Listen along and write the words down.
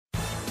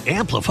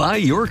Amplify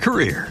your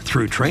career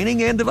through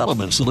training and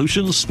development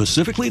solutions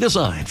specifically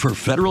designed for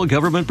federal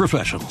government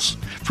professionals.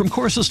 From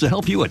courses to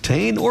help you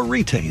attain or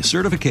retain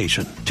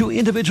certification, to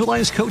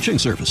individualized coaching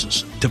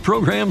services, to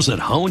programs that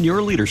hone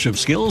your leadership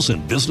skills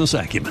and business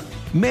acumen,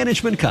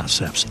 Management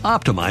Concepts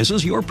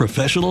optimizes your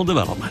professional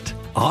development.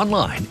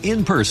 Online,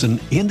 in person,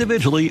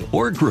 individually,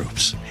 or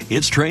groups,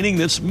 it's training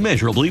that's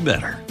measurably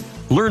better.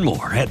 Learn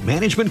more at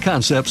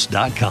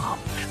managementconcepts.com.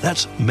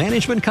 That's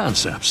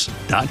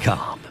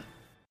managementconcepts.com.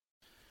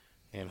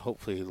 And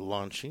hopefully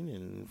launching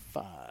in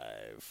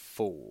 5,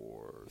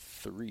 4,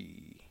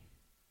 3.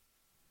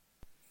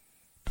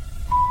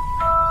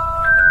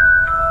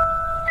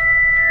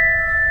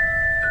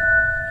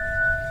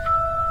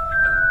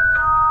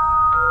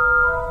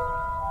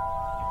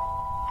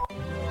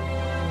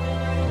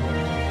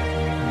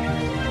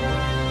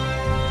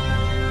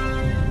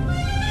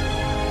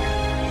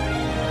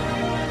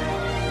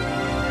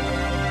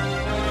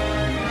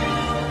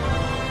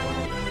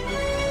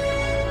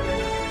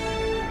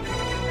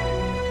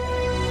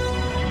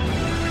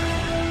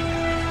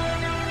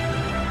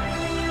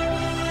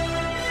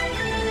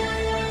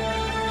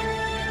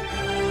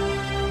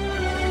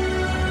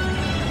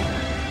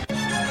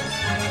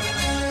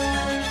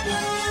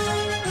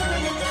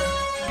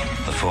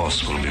 The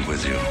Force will be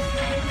with you,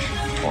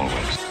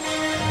 always.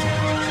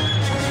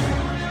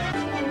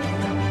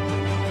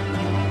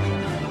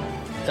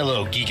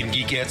 Hello, Geek and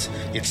Geekettes.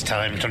 It's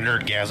time to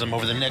nerdgasm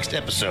over the next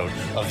episode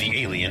of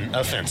The Alien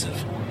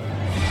Offensive.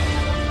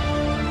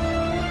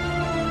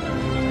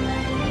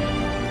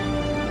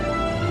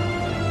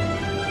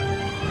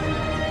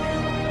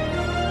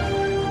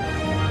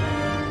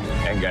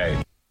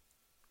 Engage.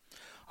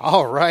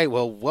 All right,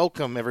 well,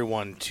 welcome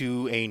everyone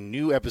to a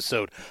new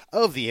episode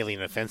of The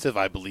Alien Offensive.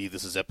 I believe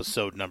this is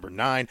episode number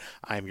 9.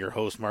 I'm your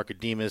host, Mark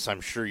Ademus. I'm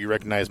sure you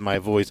recognize my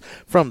voice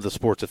from the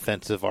Sports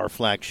Offensive, our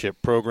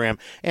flagship program,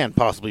 and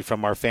possibly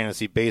from our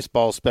fantasy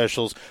baseball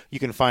specials. You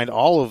can find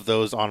all of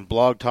those on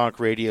Blog Talk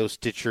Radio,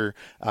 Stitcher,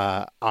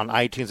 on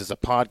iTunes as a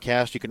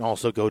podcast. You can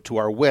also go to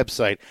our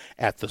website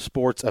at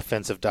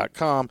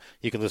thesportsoffensive.com.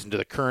 You can listen to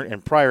the current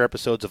and prior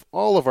episodes of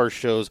all of our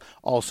shows,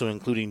 also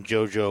including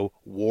JoJo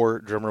War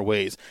Drummer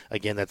Ways.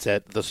 Again, that's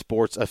at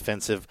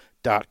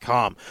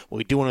thesportsoffensive.com.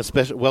 We do want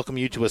to welcome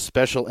you to a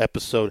special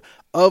episode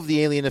of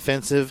The Alien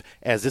Offensive,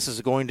 as this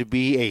is going to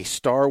be a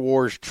Star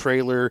Wars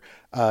trailer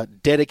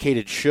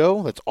dedicated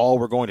show. That's all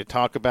we're going to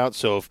talk about.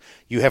 So if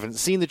you haven't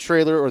seen the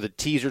trailer or the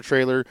teaser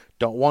trailer,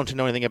 don't want to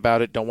know anything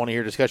about it, don't want to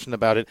hear discussion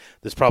about it,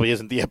 this probably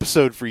isn't the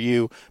episode for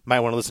you. Might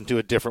want to listen to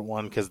a different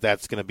one, because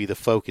that's going to be the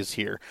focus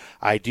here.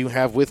 I do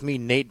have with me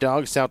Nate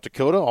Dogg, South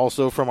Dakota,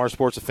 also from our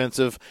Sports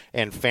Offensive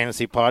and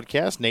Fantasy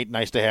podcast. Nate,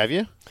 nice to have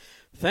you.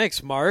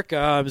 Thanks, Mark.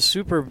 I'm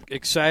super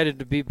excited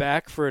to be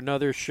back for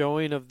another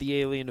showing of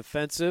The Alien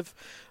Offensive.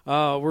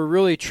 We're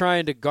really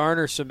trying to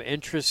garner some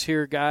interest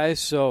here, guys,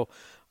 so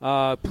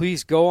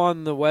please go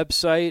on the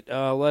website.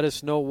 Let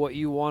us know what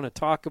you want to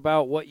talk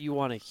about, what you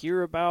want to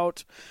hear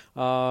about.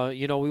 We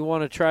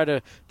want to try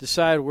to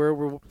decide where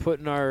we're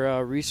putting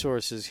our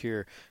resources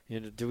here.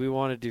 Do we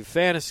want to do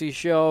fantasy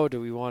show? Do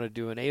we want to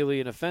do an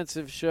Alien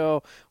Offensive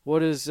show?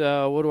 What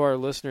do our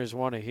listeners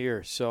want to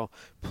hear? So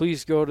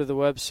please go to the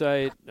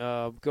website,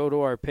 go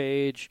to our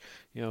page,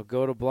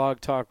 go to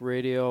Blog Talk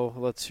Radio.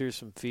 Let's hear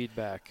some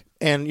feedback.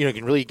 And, you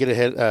can really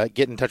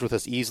get in touch with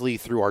us easily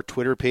through our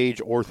Twitter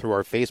page or through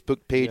our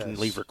Facebook page. Yes. And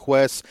leave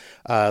requests.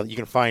 You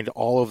can find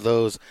all of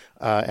those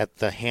at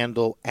the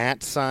handle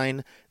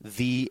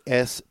 @the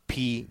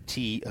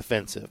SPT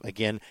Offensive.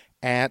 Again,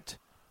 @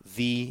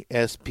 the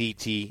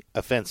SPT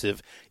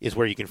Offensive is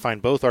where you can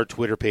find both our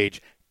Twitter page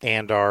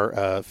and our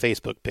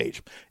Facebook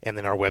page. And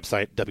then our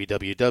website,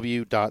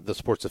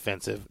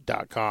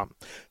 www.thesportsoffensive.com.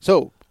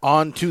 So,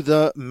 on to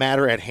the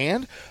matter at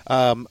hand.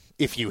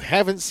 If you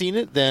haven't seen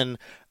it, then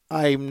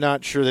I'm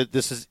not sure that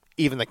this is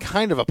even the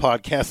kind of a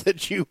podcast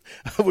that you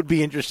would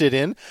be interested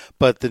in,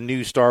 but the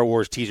new Star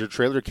Wars teaser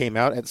trailer came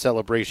out at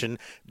Celebration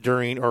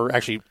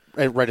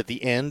right at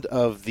the end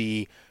of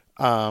the,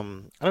 I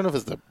don't know if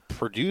it's the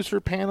producer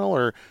panel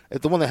or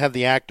the one that had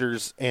the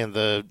actors and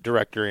the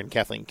director and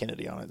Kathleen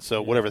Kennedy on it,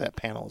 so whatever that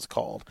panel is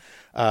called.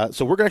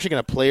 So we're actually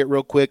going to play it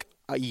real quick.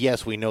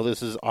 Yes, we know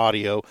this is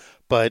audio,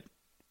 but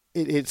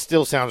it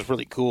still sounds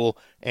really cool,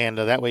 and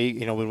that way,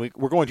 when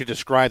we're going to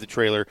describe the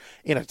trailer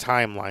in a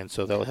timeline,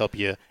 so that'll help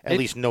you at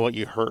least know what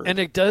you heard. And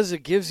it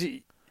gives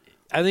you.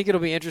 I think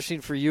it'll be interesting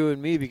for you and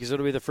me, because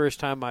it'll be the first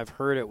time I've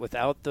heard it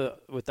without the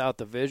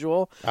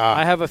visual.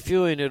 I have a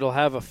feeling it'll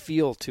have a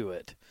feel to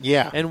it.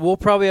 Yeah. And we'll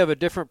probably have a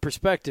different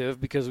perspective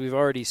because we've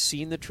already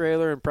seen the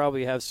trailer and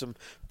probably have some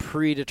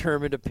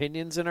predetermined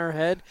opinions in our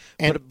head.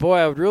 But, boy,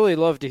 I would really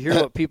love to hear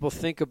what people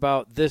think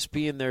about this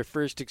being their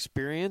first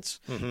experience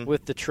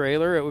with the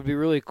trailer. It would be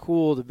really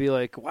cool to be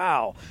like,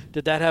 wow,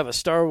 did that have a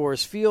Star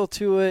Wars feel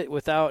to it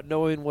without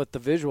knowing what the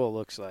visual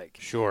looks like?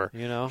 Sure.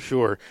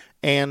 Sure.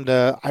 And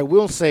I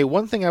will say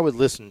one thing I would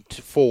listen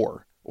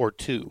for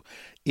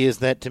is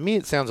that to me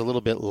it sounds a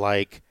little bit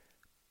like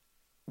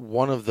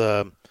one of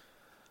the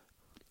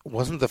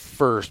wasn't the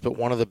first, but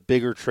one of the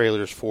bigger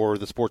trailers for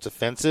the Sports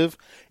Offensive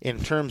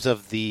in terms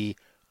of the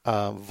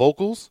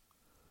vocals.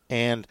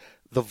 And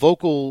the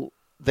vocal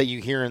that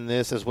you hear in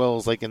this, as well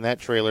as like in that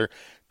trailer,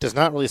 does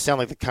not really sound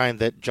like the kind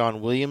that John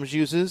Williams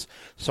uses.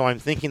 So I'm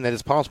thinking that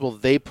it's possible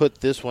they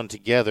put this one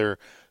together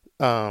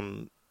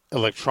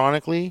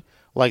electronically,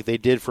 like they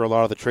did for a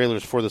lot of the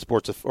trailers for the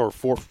Sports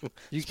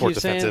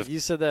Offensive. You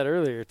said that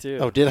earlier too.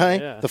 Oh, did I?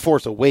 Yeah. The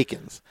Force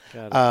Awakens.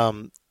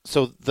 Got it.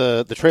 So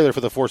the trailer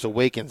for The Force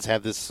Awakens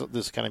had this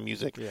kind of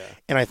music, Yeah.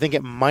 and I think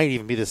it might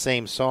even be the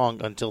same song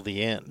until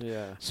the end.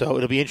 Yeah. So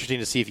it'll be interesting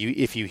to see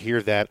if you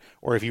hear that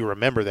or if you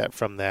remember that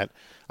from that.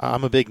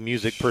 I'm a big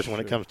music person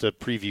when it comes to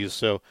previews,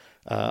 so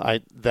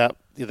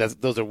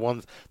those are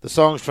ones. The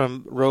songs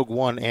from Rogue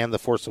One and The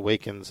Force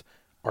Awakens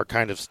are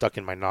kind of stuck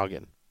in my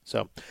noggin.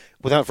 So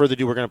without further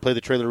ado, we're going to play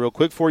the trailer real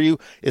quick for you.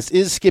 This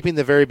is skipping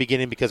the very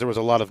beginning because there was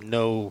a lot of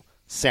no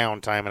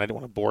sound time, and I don't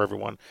want to bore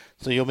everyone.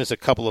 So you'll miss a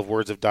couple of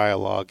words of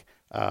dialogue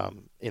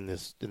in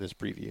this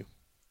preview.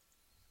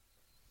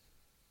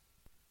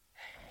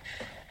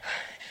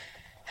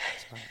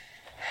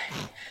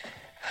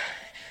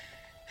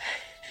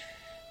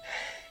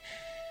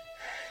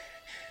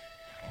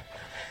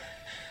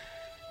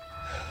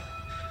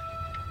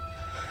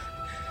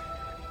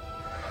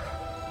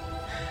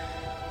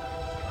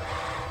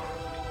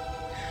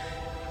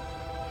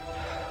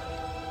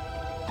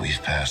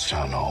 We've passed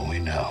on all we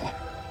know.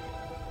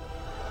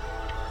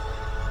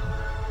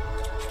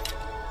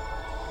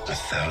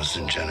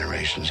 1,000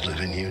 generations live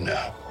in you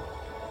now.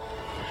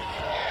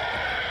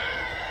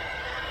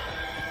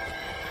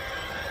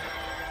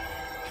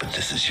 But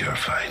this is your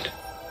fight.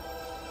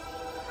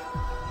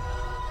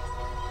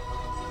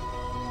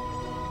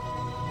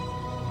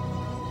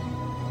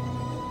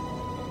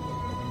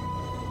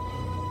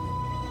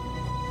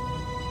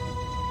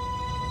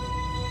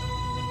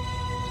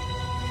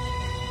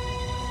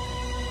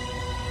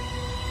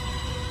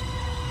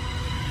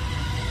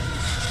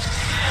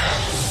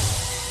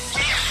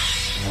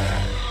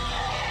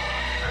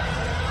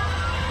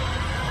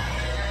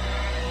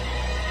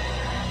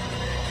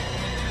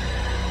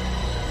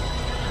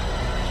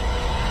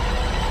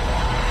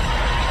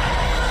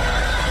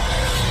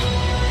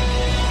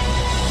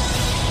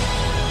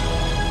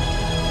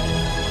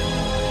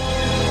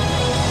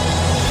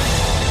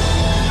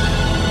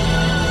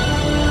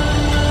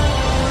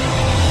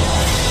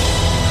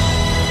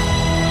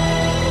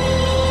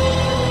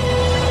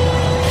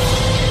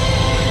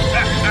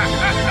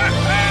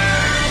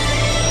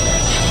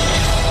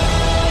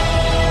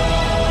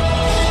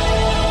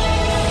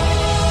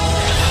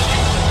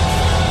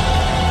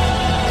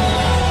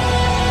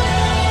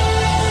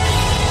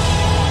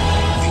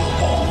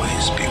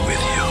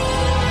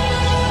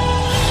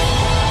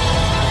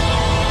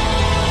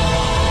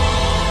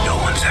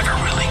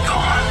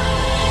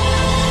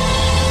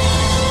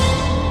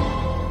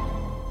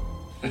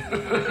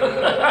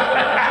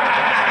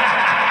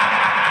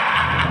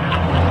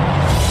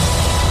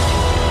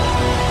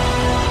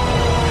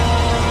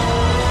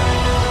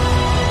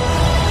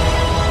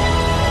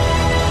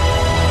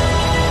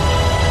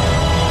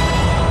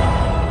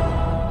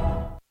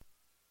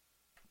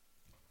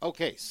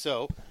 Okay,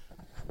 so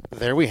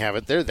there we have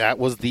it. That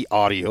was the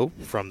audio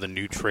from the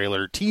new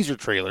teaser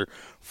trailer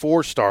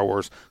for Star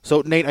Wars.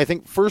 So, Nate, I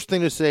think first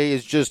thing to say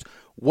is just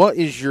what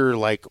is your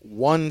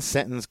one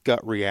sentence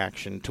gut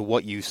reaction to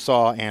what you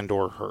saw and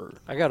or heard?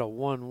 I got a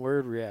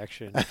one-word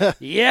reaction.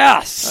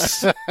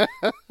 Yes!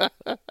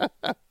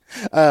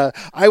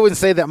 I would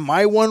say that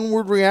my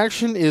one-word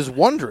reaction is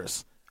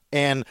wondrous.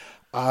 And,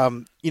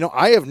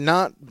 I have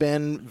not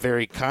been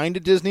very kind to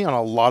Disney on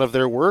a lot of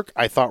their work.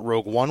 I thought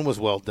Rogue One was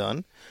well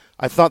done.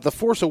 I thought The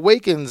Force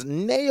Awakens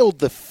nailed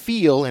the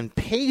feel and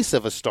pace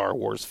of a Star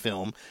Wars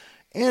film,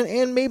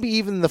 and maybe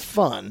even the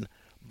fun.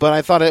 But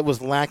I thought it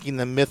was lacking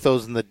the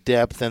mythos and the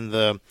depth and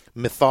the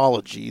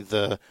mythology,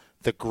 the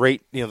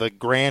great, the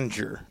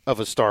grandeur of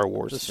a Star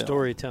Wars film.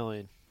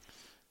 Storytelling.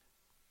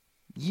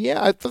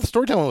 Yeah, I thought the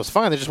storytelling was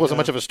fine. There just wasn't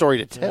much of a story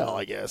to tell,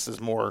 I guess, is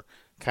more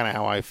kind of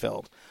how I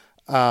felt.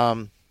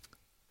 And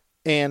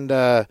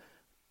I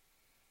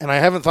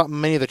haven't thought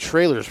many of the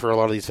trailers for a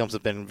lot of these films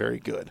have been very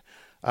good.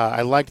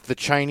 I liked the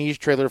Chinese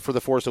trailer for The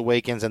Force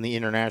Awakens and the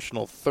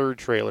international third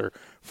trailer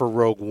for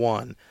Rogue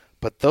One.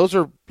 But those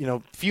are,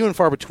 few and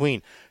far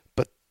between.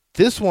 But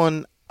this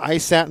one, I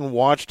sat and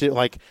watched it.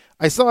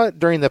 I saw it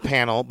during the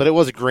panel, but it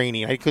was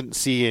grainy. I couldn't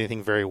see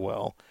anything very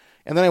well.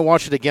 And then I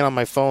watched it again on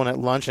my phone at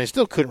lunch, and I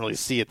still couldn't really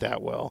see it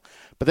that well.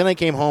 But then I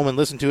came home and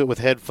listened to it with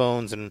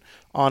headphones and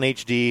on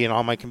HD and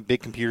on my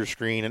big computer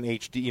screen and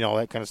HD, all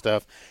that kind of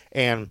stuff.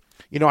 And,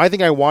 I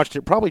think I watched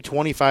it probably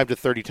 25 to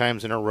 30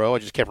 times in a row. I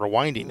just kept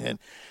rewinding it.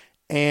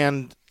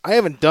 And I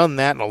haven't done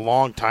that in a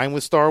long time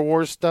with Star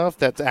Wars stuff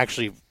that's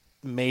actually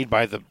made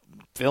by the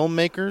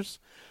filmmakers.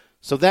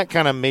 So that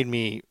kind of made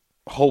me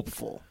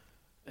hopeful.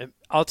 And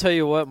I'll tell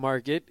you what,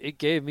 Mark, it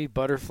gave me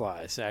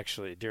butterflies,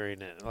 actually,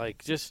 during it.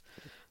 Just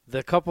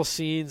the couple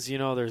scenes,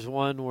 there's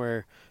one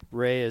where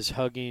Rey is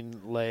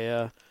hugging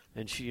Leia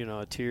and she,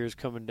 tears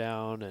coming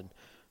down. And,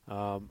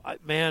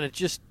 it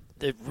just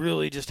it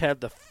really just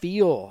had the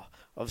feel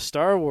of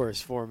Star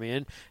Wars for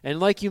me. And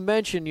like you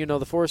mentioned,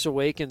 The Force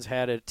Awakens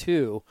had it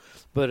too,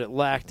 but it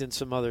lacked in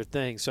some other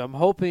things. So I'm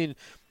hoping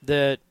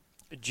that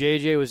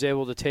JJ was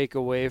able to take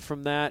away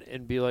from that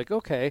and be like,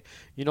 okay,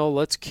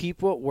 let's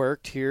keep what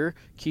worked here,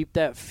 keep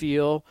that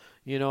feel,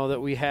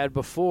 that we had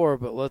before,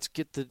 but let's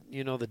get the,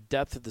 the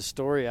depth of the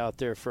story out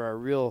there for our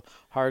real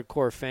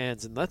hardcore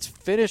fans, and let's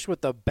finish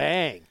with a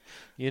bang.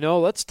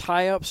 Let's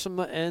tie up some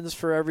ends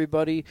for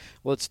everybody.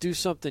 Let's do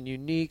something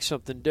unique,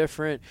 something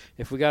different.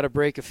 If we got to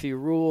break a few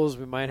rules,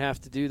 we might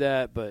have to do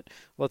that, but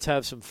let's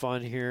have some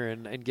fun here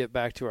and get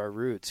back to our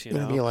roots.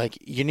 It'd be like,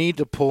 you need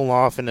to pull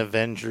off an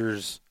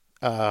Avengers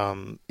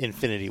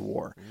Infinity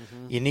War.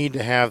 Mm-hmm. You need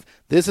to have,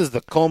 this is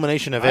the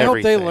culmination of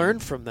everything. I hope they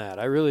learned from that.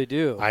 I really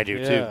do. I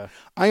do too.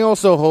 I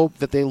also hope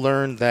that they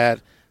learned that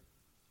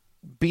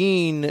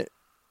being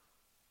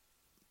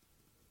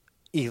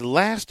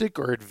elastic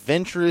or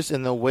adventurous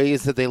in the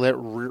ways that they let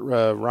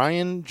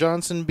Rian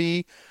Johnson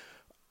be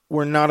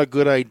were not a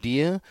good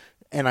idea.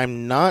 And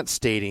I'm not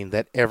stating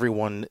that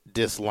everyone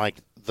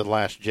disliked The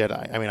Last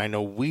Jedi. I mean, I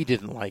know we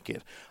didn't like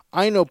it.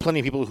 I know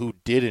plenty of people who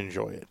did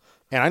enjoy it.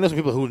 And I know some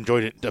people who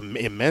enjoyed it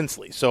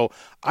immensely. So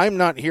I'm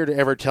not here to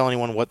ever tell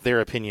anyone what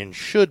their opinion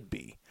should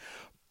be.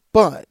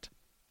 But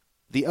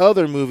the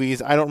other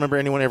movies, I don't remember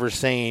anyone ever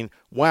saying,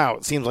 wow,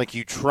 it seems like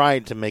you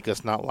tried to make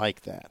us not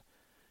like that.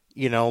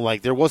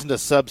 Like there wasn't a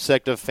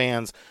subsect of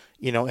fans,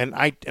 and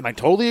I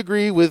totally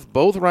agree with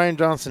both Rian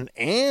Johnson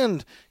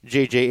and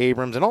J.J.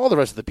 Abrams and all the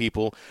rest of the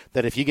people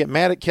that if you get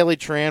mad at Kelly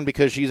Tran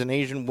because she's an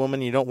Asian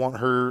woman, you don't want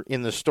her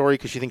in the story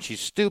because you think she's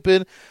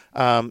stupid,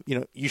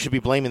 you should be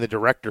blaming the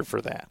director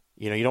for that.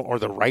 You don't, or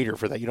the writer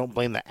for that. You don't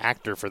blame the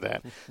actor for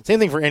that. Same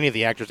thing for any of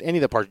the actors, any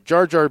of the parts.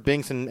 Jar Jar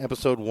Binks in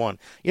Episode 1.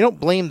 You don't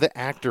blame the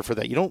actor for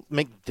that. You don't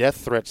make death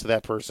threats to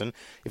that person.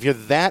 If you're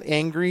that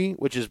angry,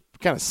 which is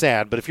kind of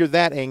sad, but if you're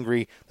that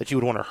angry that you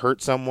would want to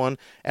hurt someone,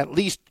 at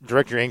least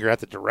direct your anger at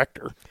the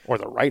director or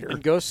the writer.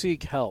 And go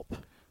seek help.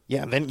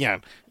 Yeah, and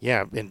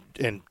then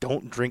and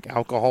don't drink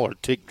alcohol or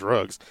take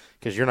drugs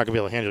because you're not going to be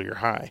able to handle your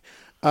high.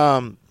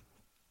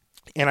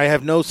 And I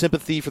have no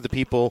sympathy for the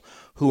people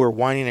who are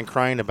whining and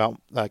crying about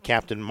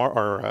Captain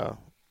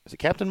is it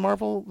Captain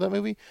Marvel, that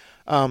movie?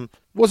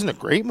 Wasn't a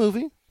great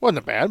movie. Wasn't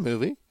a bad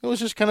movie. It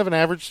was just kind of an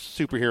average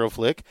superhero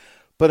flick.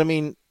 But, I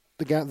mean,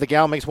 the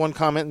gal makes one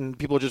comment and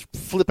people are just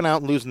flipping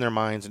out and losing their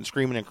minds and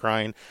screaming and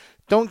crying.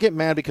 Don't get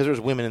mad because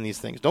there's women in these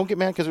things. Don't get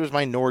mad because there's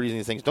minorities in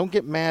these things. Don't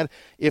get mad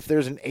if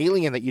there's an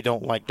alien that you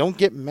don't like. Don't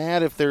get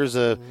mad if there's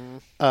a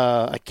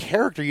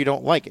character you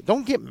don't like.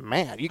 Don't get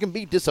mad. You can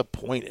be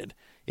disappointed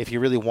if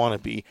you really want to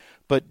be,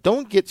 but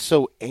don't get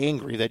so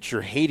angry that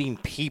you're hating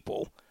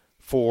people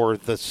for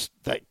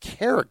that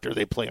character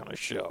they play on a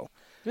show.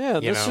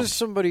 Yeah, this is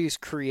somebody's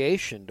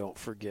creation, don't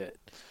forget.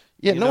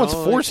 Yeah, no one's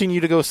forcing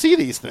you to go see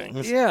these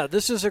things. Yeah,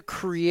 this is a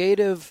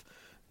creative,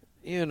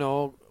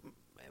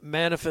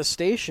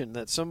 manifestation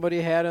that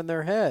somebody had in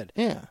their head.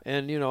 Yeah.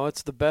 And,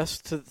 it's the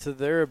best to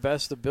their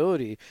best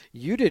ability.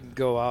 You didn't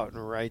go out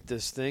and write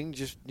this thing.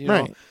 Just,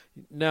 right.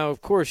 Now,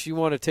 of course, you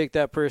want to take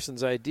that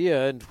person's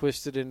idea and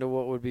twist it into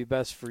what would be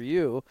best for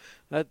you.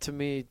 That, to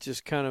me,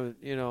 just kind of,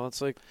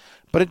 it's like...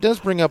 But it does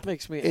bring up...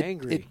 makes me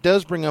angry. It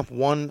does bring up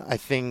one, I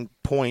think,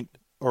 point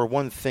or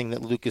one thing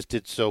that Lucas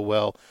did so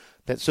well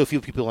that so few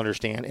people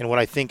understand, and what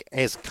I think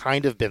has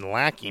kind of been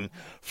lacking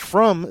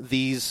from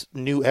these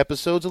new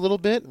episodes a little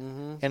bit,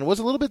 and was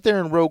a little bit there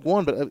in Rogue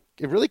One, but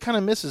it really kind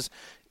of misses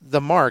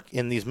the mark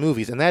in these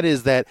movies, and that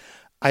is that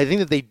I think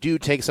that they do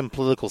take some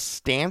political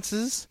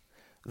stances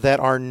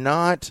that are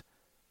not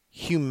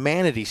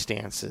humanity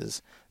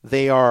stances.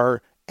 They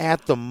are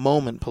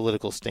at-the-moment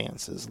political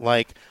stances,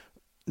 like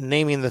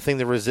naming the thing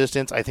the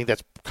Resistance. I think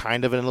that's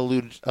kind of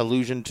an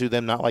allusion to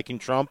them not liking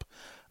Trump,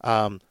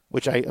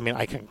 which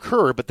I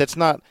concur, but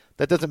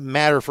that doesn't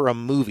matter for a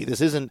movie.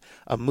 This isn't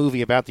a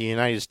movie about the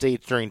United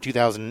States during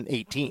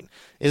 2018.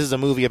 This is a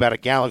movie about a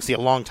galaxy a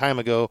long time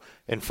ago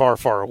and far,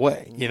 far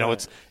away.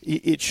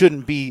 It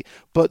shouldn't be.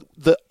 But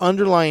the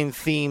underlying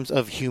themes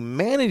of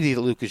humanity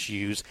that Lucas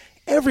used,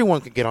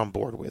 everyone could get on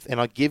board with. And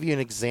I'll give you an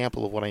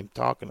example of what I'm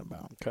talking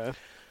about. Okay.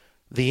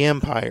 The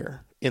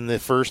Empire in the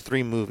first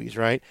three movies,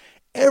 right?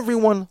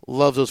 Everyone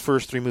loves those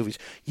first three movies.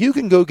 You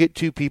can go get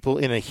two people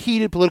in a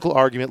heated political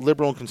argument,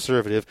 liberal and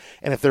conservative,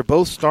 and if they're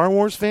both Star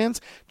Wars fans,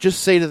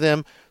 just say to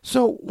them,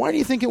 so why do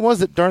you think it was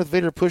that Darth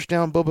Vader pushed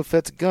down Boba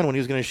Fett's gun when he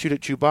was going to shoot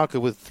at Chewbacca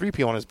with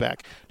 3PO on his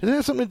back? Did that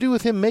have something to do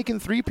with him making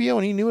 3PO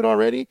and he knew it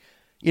already?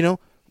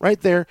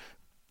 Right there,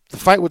 the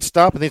fight would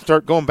stop and they'd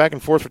start going back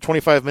and forth for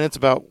 25 minutes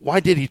about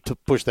why did he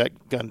push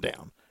that gun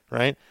down,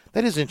 right?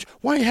 That isn't,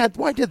 why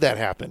did that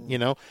happen,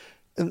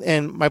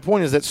 And my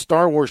point is that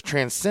Star Wars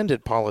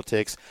transcended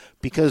politics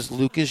because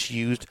Lucas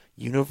used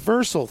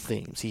universal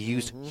themes. He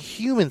used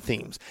human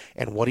themes.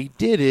 And what he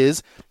did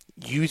is,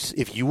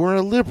 if you were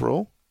a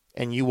liberal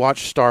and you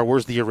watched Star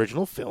Wars, the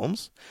original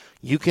films,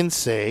 you can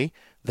say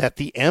that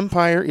the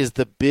Empire is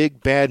the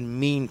big, bad,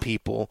 mean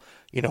people.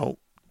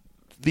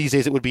 These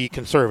days it would be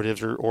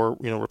conservatives or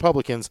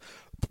Republicans.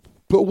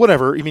 But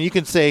whatever. I mean,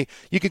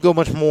 you could go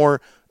much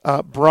more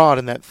broad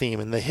in that theme,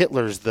 and the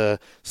Hitlers, the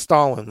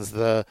Stalins,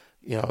 the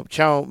Ho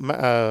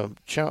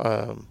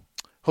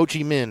Chi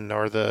Minh,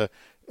 or the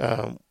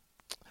I'm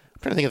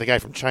trying to think of the guy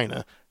from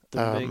China,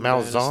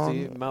 Mao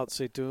Zedong. Mao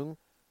Zedong.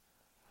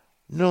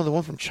 No, the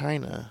one from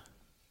China.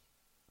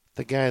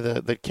 The guy,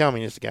 the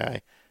communist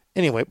guy.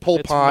 Anyway, Pol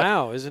Pot.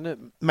 Mao, isn't it?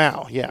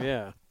 Mao, yeah.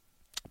 Yeah.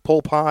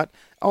 Pol Pot,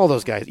 all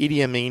those guys.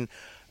 Idi Amin.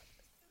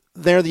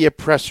 They're the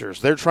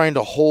oppressors. They're trying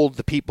to hold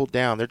the people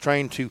down. They're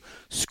trying to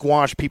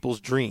squash people's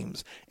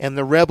dreams. And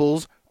the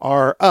rebels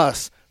are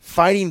us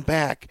fighting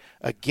back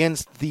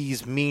against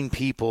these mean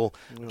people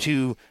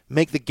to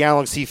make the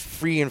galaxy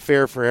free and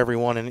fair for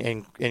everyone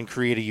and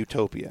create a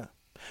utopia.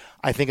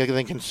 I think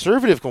the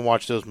conservative can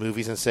watch those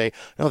movies and say,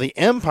 no, the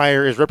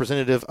empire is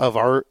representative of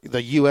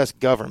the U.S.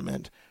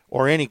 government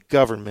or any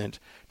government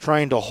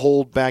trying to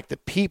hold back the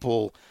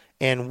people,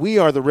 and we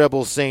are the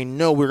rebels saying,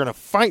 no, we're going to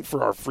fight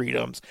for our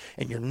freedoms,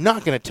 and you're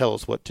not going to tell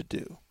us what to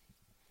do.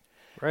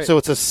 Right. So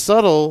it's a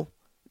subtle,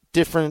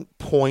 different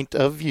point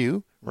of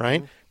view,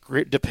 right? Mm-hmm.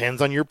 It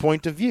depends on your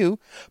point of view,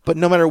 but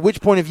no matter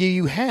which point of view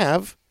you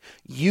have,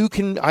 you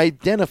can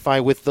identify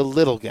with the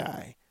little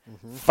guy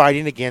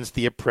fighting against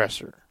the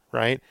oppressor,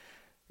 right?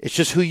 It's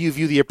just who you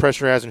view the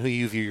oppressor as and who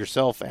you view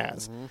yourself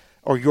as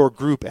or your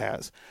group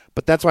as.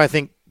 But that's why I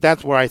think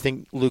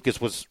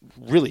Lucas was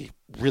really,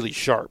 really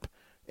sharp.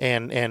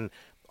 And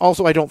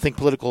also I don't think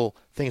political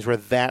things were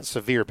that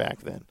severe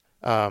back then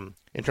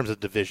in terms of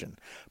division.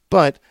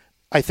 But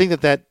I think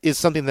that is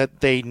something that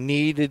they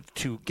needed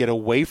to get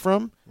away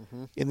from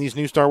in these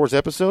new Star Wars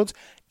episodes,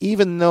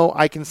 even though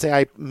I can say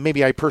I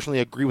personally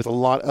agree with a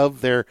lot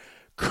of their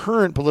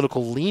current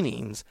political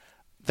leanings.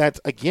 That,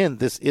 again,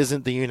 this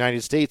isn't the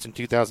United States in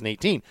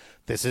 2018.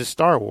 This is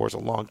Star Wars a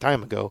long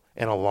time ago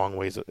and a long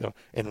ways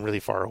and really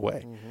far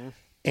away.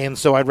 And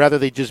so I'd rather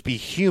they just be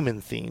human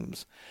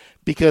themes.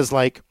 Because,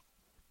 like,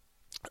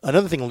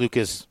 another thing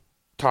Lucas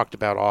talked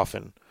about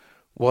often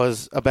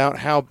was about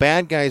how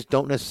bad guys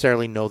don't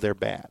necessarily know they're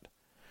bad.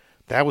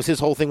 That was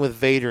his whole thing with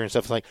Vader and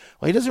stuff. Like,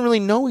 well, he doesn't really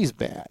know he's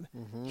bad.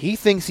 He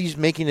thinks he's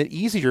making it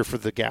easier for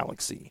the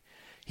galaxy.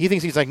 He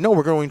thinks he's like, no,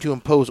 we're going to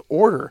impose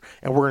order,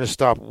 and we're going to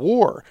stop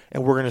war,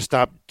 and we're going to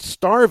stop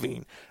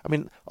starving. I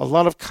mean, a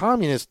lot of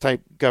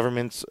communist-type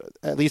governments,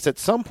 at least at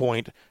some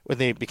point, when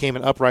they became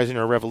an uprising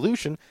or a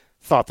revolution,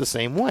 thought the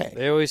same way.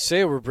 They always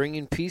say we're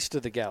bringing peace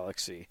to the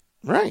galaxy.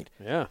 Right.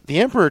 Yeah. The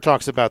Emperor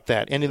talks about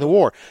that, ending the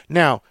war.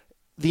 Now,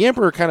 the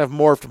Emperor kind of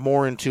morphed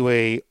more into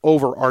a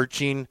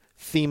overarching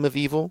theme of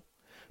evil,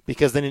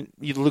 because then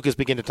Lucas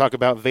began to talk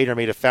about Vader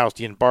made a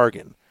Faustian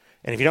bargain.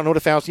 And if you don't know what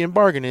a Faustian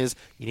bargain is,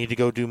 you need to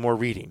go do more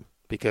reading,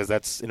 because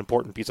that's an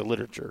important piece of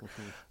literature.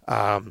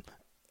 Also,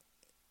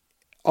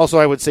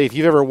 I would say if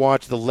you've ever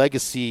watched The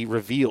Legacy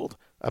Revealed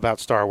about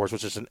Star Wars,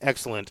 which is an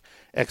excellent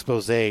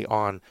expose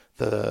on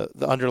the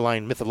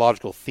underlying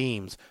mythological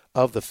themes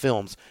of the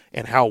films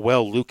and how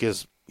well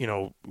Lucas,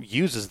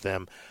 uses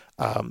them,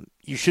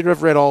 you should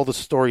have read all the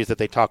stories that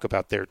they talk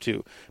about there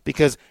too,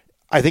 because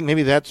I think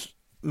that's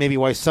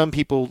why some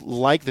people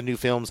like the new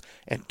films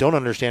and don't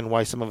understand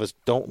why some of us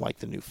don't like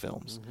the new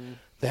films.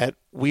 That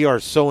we are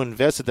so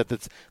invested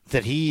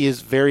that he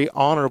is very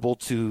honorable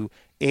to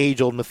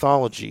age-old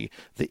mythology,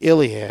 the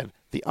Iliad,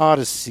 the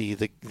Odyssey,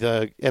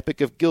 the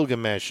Epic of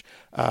Gilgamesh.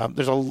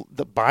 There's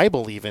the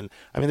Bible even.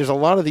 I mean, there's a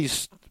lot of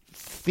these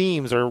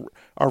themes are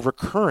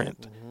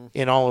recurrent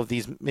in all of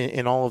these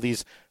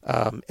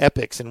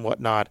epics and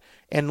whatnot.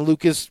 And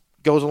Lucas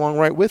goes along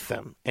right with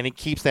them, and he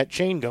keeps that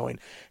chain going.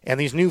 And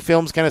these new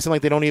films kind of seem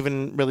like they don't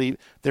even really,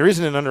 there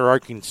isn't an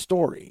underarching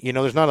story.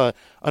 There's not a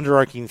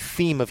underarching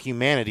theme of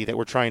humanity that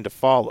we're trying to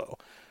follow.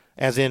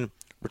 As in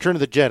Return of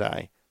the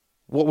Jedi,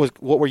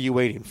 what were you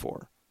waiting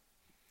for?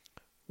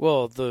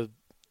 Well, the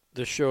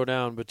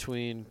showdown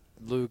between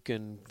Luke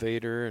and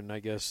Vader, and I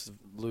guess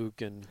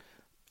Luke and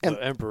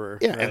the Emperor.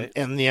 Yeah, right?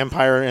 and the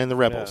Empire and the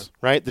Rebels,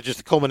 right? Just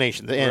the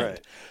culmination, the end.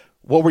 Right.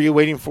 What were you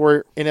waiting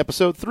for in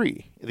Episode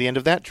 3, the end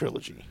of that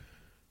trilogy?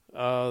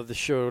 The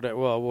showdown.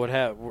 Well,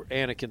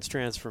 Anakin's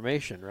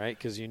transformation, right?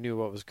 Because you knew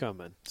what was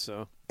coming.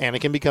 So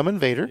Anakin becoming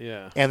Vader,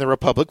 yeah, and the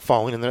Republic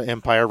falling and the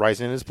Empire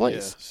rising in his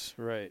place. Yes,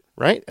 right.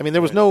 Right. I mean,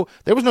 there was no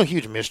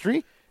huge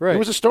mystery. Right. It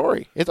was a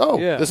story.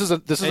 This is a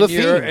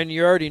theme. And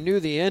you already knew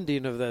the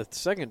ending of the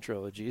second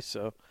trilogy,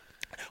 so.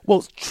 Well,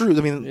 it's true.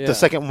 I mean, the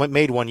second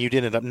made one, you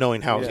did end up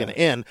knowing how it was going to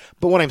end.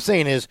 But what I'm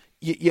saying is,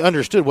 you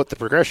understood what the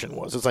progression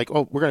was. It's like,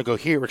 oh, we're going to go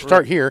here. We're going to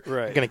start here.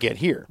 Right. We're going to get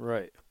here.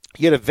 Right.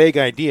 You had a vague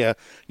idea,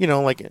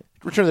 like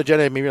Return of the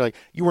Jedi. Maybe like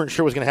you weren't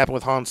sure what was going to happen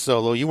with Han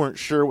Solo. You weren't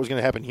sure what was going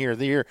to happen here or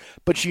there,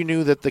 but you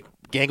knew that the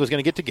gang was going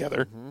to get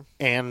together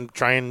and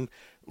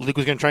Luke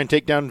was going to try and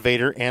take down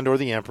Vader and or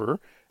the Emperor.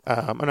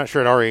 I'm not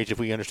sure at our age if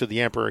we understood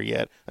the Emperor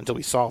yet until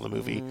we saw the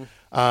movie.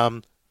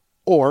 And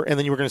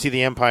then you were going to see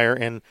the Empire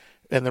and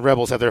the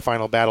Rebels have their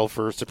final battle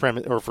for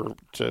supremacy or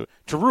to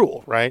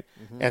rule, right?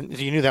 And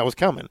you knew that was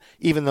coming,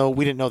 even though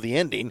we didn't know the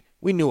ending.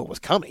 We knew it was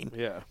coming.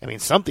 Yeah, I mean,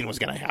 something was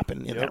going to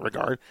happen in that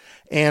regard.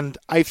 And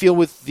I feel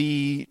with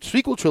the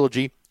sequel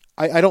trilogy,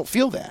 I don't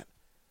feel that.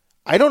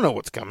 I don't know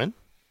what's coming.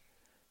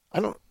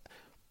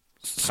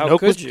 How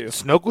could you?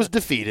 Snoke was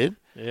defeated.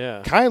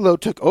 Yeah. Kylo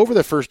took over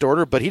the First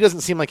Order, but he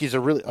doesn't seem like he's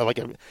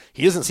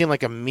he doesn't seem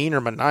like a mean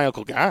or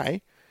maniacal guy.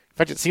 In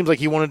fact, it seems like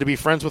he wanted to be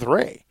friends with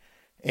Rey.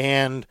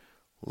 And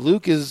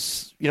Luke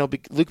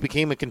Luke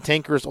became a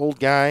cantankerous old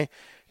guy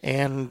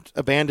and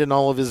abandoned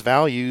all of his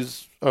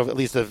values, or at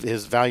least of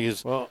his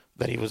values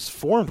that he was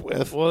formed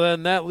with. Well,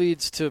 then that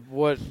leads to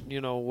what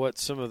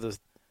some of the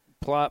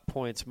plot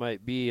points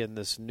might be in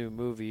this new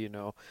movie,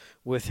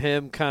 with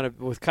him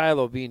with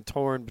Kylo being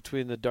torn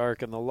between the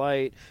dark and the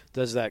light.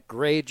 Does that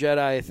gray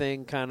Jedi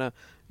thing kind of,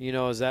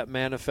 is that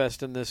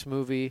manifest in this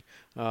movie?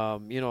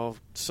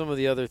 Some of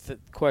the other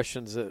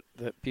questions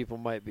that people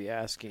might be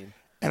asking.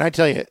 And I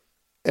tell you,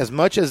 as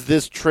much as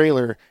this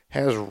trailer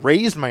has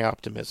raised my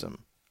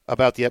optimism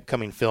about the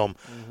upcoming film,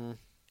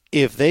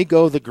 if they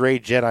go the gray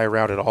Jedi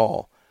route at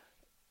all,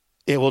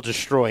 it will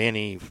destroy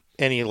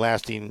any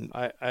lasting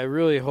I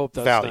really hope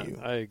that's value.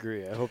 I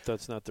agree. I hope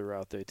that's not the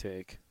route they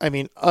take. I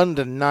mean,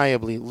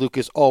 undeniably,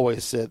 Lucas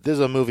always said this is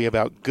a movie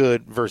about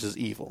good versus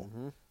evil.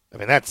 I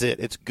mean, that's it.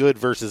 It's good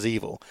versus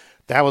evil.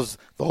 That was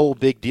the whole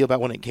big deal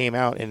about when it came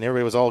out, and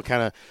everybody was all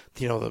kind of,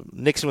 the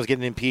Nixon was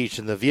getting impeached,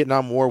 and the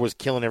Vietnam War was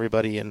killing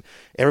everybody, and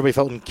everybody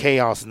felt in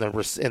chaos, and there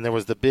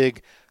was the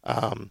big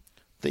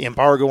the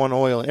embargo on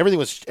oil, and everything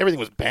was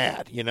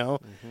bad. They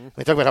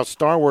talk about how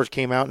Star Wars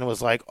came out, and it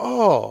was like,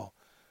 oh,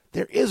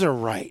 there is a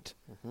right.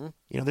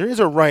 There is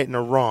a right and a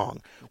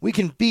wrong. We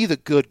can be the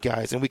good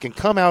guys, and we can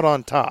come out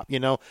on top.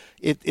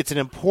 It's an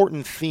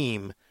important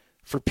theme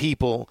for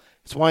people.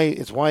 It's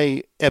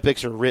why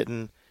epics are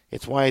written.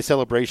 It's why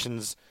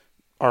celebrations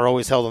are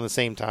always held on the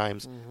same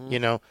times.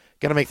 Got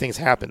to make things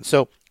happen.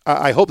 So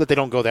I hope that they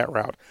don't go that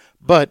route.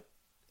 But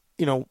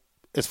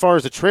as far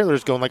as the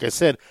trailers go, like I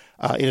said,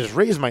 it has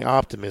raised my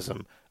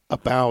optimism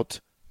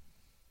about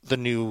the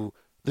new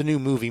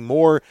movie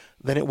more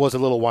than it was a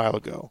little while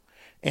ago.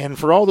 And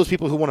for all those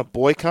people who want to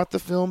boycott the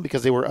film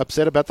because they were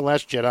upset about The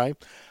Last Jedi,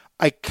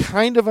 I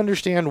kind of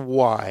understand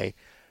why.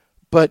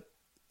 But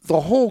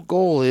the whole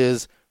goal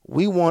is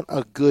we want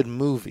a good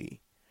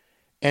movie.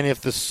 And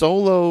if the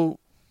Solo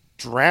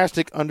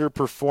drastic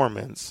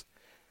underperformance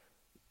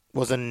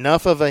was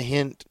enough of a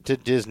hint to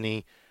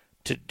Disney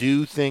to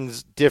do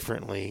things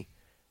differently,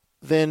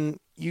 then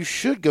you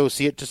should go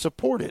see it to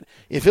support it.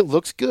 If it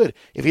looks good.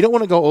 If you don't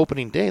want to go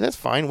opening day, that's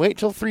fine. Wait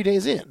till 3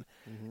 days in.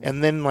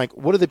 And then,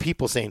 what are the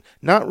people saying?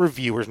 Not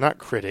reviewers, not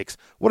critics.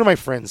 What are my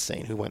friends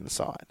saying who went and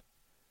saw it?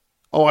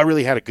 Oh, I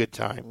really had a good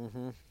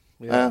time.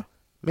 Yeah.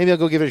 Maybe I'll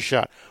go give it a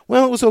shot.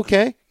 Well, it was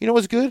okay. It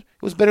was good.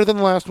 It was better than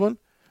the last one.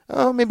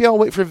 Oh, maybe I'll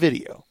wait for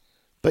video.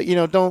 But, you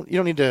don't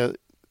need to,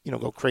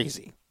 go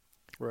crazy.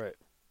 Right.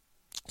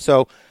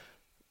 So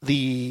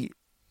the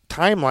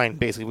timeline,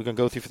 basically, we're going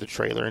to go through for the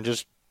trailer and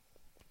just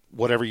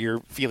whatever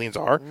your feelings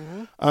are.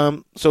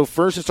 So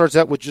first it starts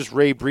out with just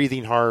Rey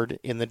breathing hard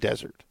in the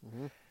desert.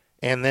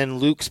 And then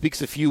Luke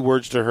speaks a few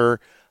words to her.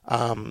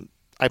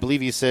 I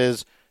believe he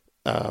says,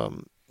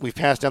 we've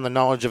passed down the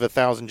knowledge of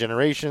 1,000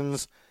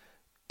 generations,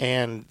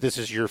 and this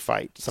is your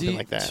fight, something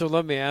like that. So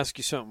let me ask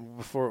you something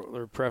before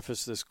or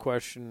preface this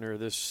question or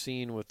this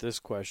scene with this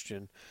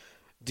question.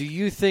 Do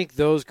you think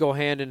those go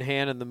hand in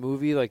hand in the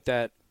movie, like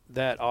that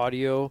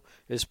audio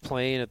is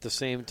playing at the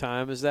same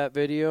time as that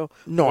video?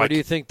 No. Or do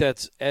you think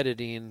that's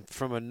editing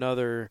from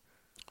another?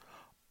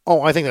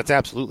 Oh, I think that's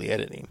absolutely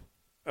editing.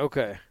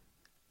 Okay.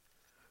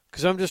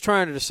 Because I'm just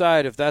trying to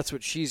decide if that's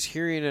what she's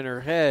hearing in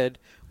her head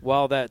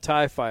while that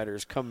TIE fighter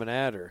is coming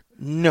at her.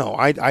 No,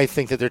 I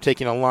think that they're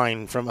taking a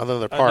line from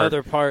another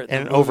part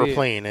and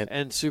overplaying it.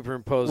 And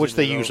superimposing which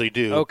they usually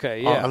do.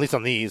 Okay, yeah. At least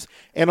on these.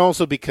 And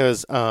also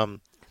because I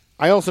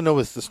also know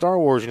with the Star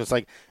Wars, it's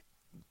like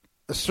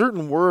a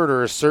certain word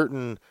or a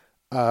certain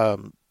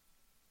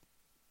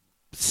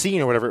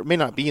scene or whatever, it may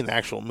not be in the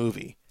actual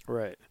movie.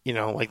 Right.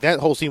 Like that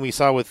whole scene we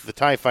saw with the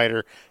TIE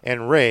fighter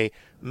and Rey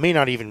may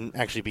not even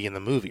actually be in the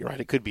movie, right?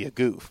 It could be a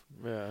goof.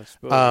 Yeah, I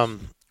suppose.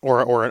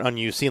 Or an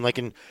unused scene. Like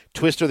in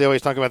Twister, they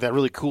always talk about that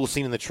really cool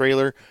scene in the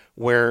trailer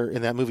where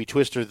in that movie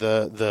Twister,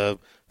 the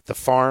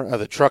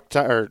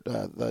tractor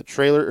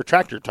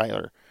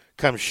Tyler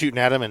comes shooting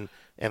at him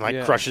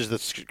and crushes the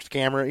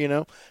camera,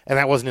 and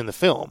that wasn't in the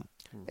film.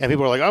 And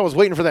people are like, I was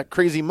waiting for that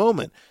crazy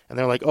moment. And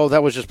they're like, oh,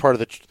 that was just part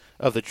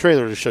of the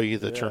trailer to show you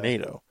the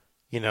tornado,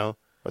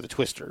 or the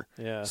Twister.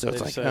 Yeah, so it's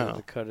they like, decided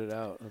to cut it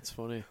out. That's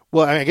funny.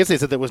 Well, I guess they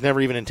said that was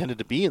never even intended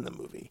to be in the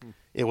movie.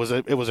 It was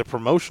a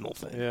promotional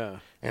thing. Yeah.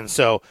 And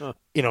so,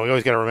 we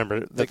always got to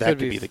remember that could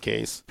be the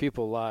case.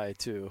 People lie,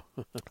 too.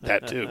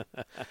 That, too.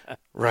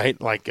 Right?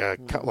 Like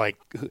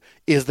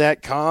is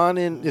that Khan?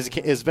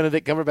 Is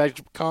Benedict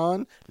Cumberbatch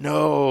Khan?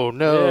 No.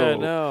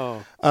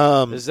 Yeah,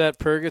 no. Is that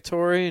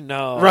Purgatory?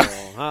 No.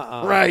 Right.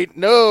 Right.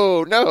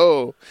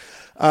 No.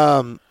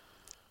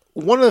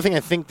 One other thing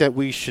I think that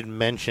we should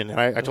mention, and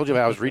I told you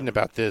I was reading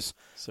about this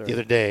the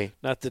other day.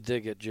 Not to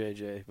dig at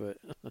JJ, but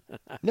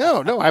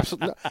no,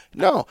 absolutely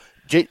no.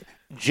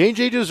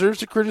 JJ deserves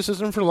the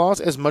criticism for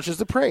loss as much as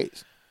the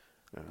praise.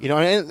 You know,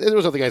 and there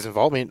was other guys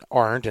involved. I mean,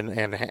 Arndt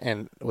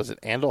and was it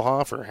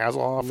Andelhoff or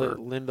Hasselhoff or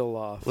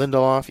Lindelof?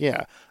 Lindelof,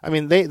 yeah. I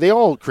mean, they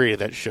all created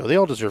that show. They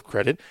all deserve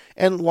credit.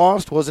 And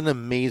Lost was an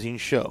amazing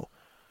show.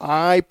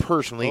 I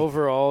personally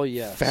Overall,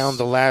 yes. found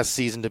the last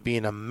season to be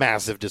a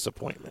massive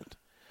disappointment.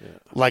 Yeah.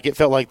 Like, it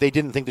felt like they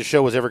didn't think the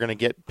show was ever going to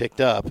get picked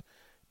up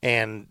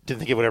and didn't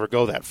think it would ever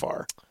go that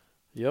far.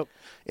 Yep.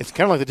 It's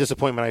kind of like the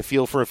disappointment I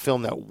feel for a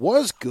film that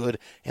was good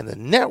and the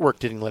network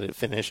didn't let it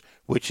finish,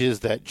 which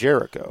is that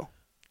Jericho.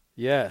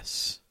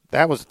 Yes.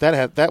 That was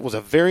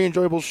a very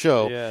enjoyable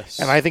show, Yes.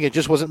 and I think it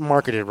just wasn't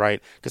marketed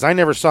right because I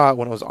never saw it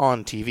when it was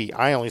on TV.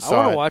 I only I saw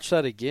want it. to watch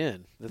that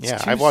again. That's Yeah,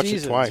 2 I've watched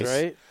seasons, it twice.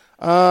 right?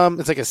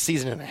 It's like a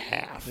season and a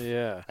half.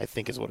 Yeah. I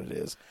think is what it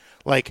is.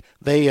 Like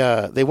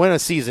they went a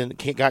season,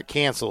 got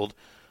canceled.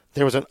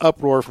 There was an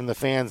uproar from the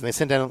fans, and they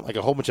sent down like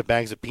a whole bunch of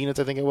bags of peanuts,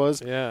 I think it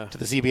was, Yeah. to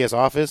the CBS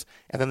office,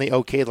 and then they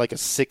okayed like a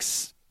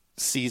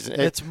 6-season,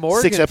 It's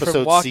Morgan 6-episode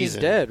from Walking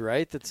season. Dead,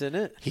 right? That's in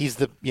it. He's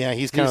kind of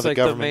He's the like the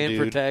government main dude.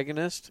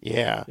 protagonist.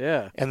 Yeah,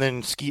 Yeah. And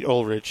then Skeet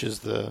Ulrich is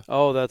the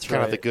Oh, that's kind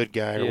right. of the good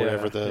guy or Yeah,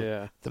 whatever.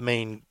 yeah. The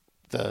main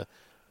I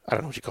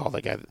don't know what you call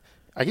that guy.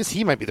 I guess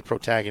he might be the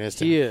protagonist.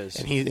 He is.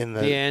 and he's in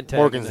The antagonist.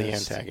 Morgan's the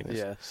antagonist.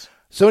 Yes.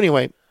 So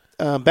anyway,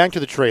 back to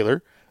the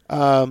trailer.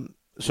 So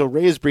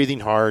Ray is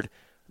breathing hard.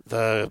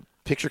 The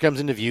picture comes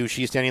into view.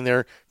 She's standing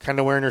there, kind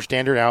of wearing her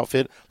standard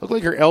outfit. Looked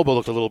like her elbow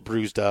looked a little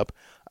bruised up.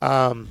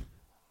 And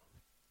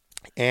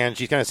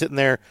she's kind of sitting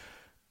there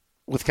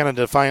with kind of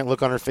a defiant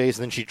look on her face.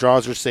 And then she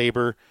draws her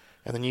saber.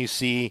 And then you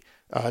see,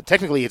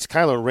 technically it's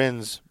Kylo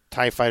Ren's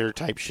TIE fighter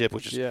type ship,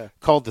 which is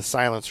called the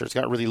Silencer. It's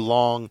got really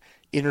long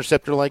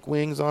interceptor-like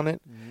wings on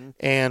it. Mm-hmm.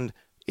 And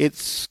it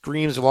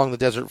screams along the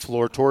desert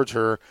floor towards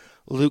her.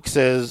 Luke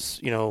says,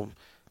 you know,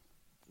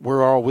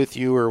 we're all with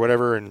you or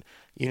whatever, and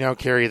you now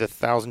carry the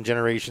 1,000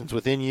 generations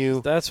within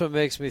you. That's what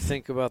makes me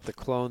think about the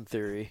clone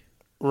theory.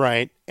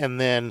 Right. And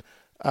then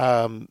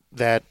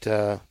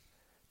this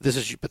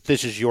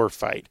is your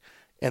fight.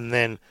 And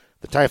then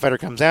the TIE fighter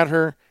comes at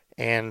her,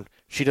 and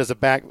she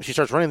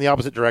starts running the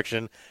opposite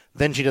direction.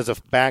 Then she does a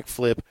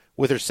backflip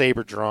with her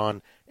saber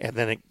drawn, and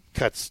then it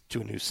cuts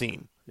to a new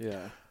scene.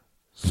 Yeah.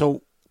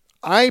 So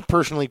I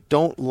personally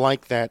don't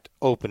like that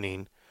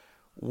opening.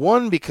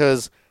 One,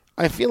 because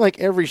I feel like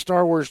every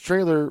Star Wars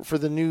trailer for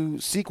the new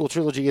sequel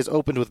trilogy is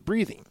opened with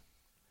breathing.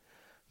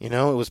 You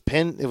know, it was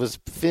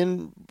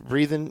Finn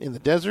breathing in the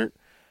desert,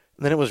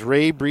 and then it was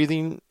Rey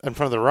breathing in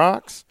front of the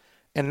rocks,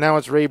 and now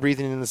it's Rey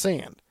breathing in the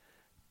sand.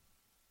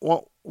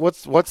 Well,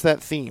 what's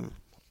that theme?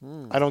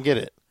 I don't get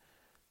it.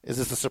 Is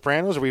this The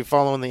Sopranos? Are we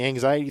following the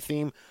anxiety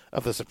theme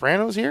of The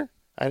Sopranos here?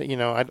 I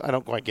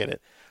don't quite get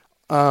it.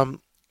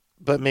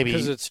 But maybe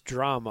because it's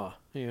drama,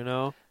 you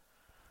know.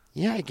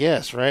 Yeah, I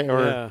guess, right?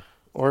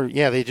 Or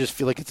they just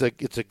feel like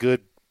it's a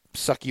good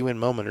suck you in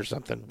moment or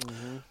something.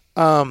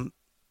 Mm-hmm.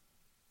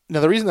 Now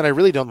the reason that I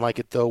really don't like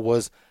it though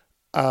was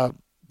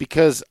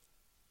because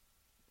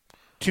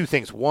two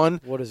things. One,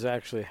 what is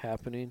actually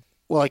happening?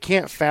 Well, I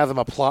can't fathom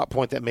a plot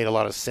point that made a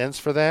lot of sense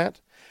for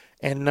that.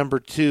 And number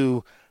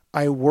two,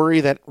 I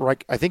worry that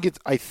I think it's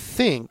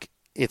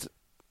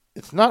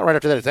not right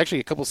after that. It's actually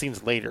a couple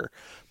scenes later.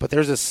 But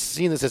there's a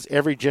scene that says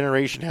every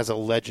generation has a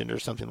legend or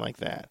something like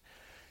that.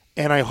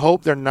 And I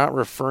hope they're not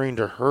referring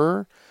to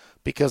her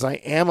because I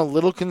am a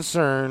little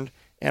concerned,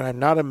 and I'm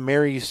not a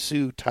Mary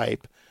Sue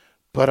type,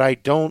 but I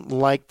don't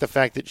like the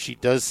fact that she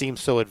does seem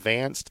so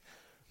advanced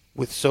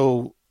with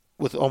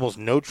almost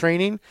no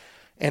training.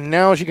 And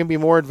now she can be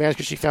more advanced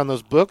because she found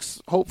those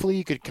books. Hopefully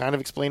you could kind of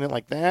explain it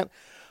like that.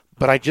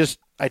 But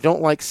I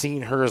don't like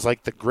seeing her as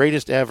like the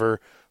greatest ever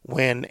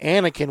when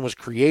Anakin was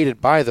created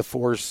by the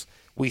Force,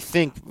 we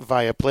think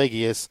via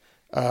Plagueis,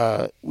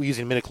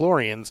 using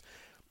midichlorians,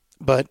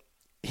 but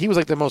he was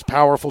like the most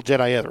powerful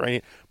Jedi ever,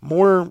 right?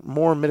 More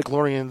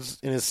midichlorians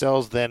in his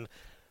cells than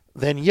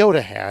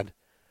Yoda had.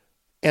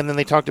 And then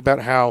they talked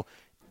about how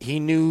he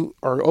knew,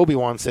 or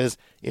Obi-Wan says,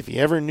 if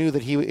he knew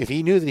that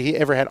he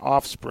ever had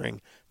offspring,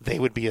 they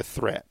would be a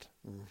threat.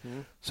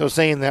 Mm-hmm. So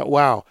saying that,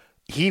 wow,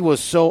 he was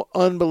so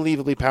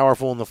unbelievably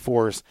powerful in the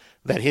Force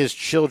that his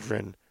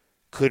children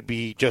could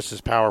be just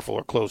as powerful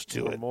or close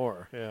to it.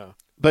 More, yeah.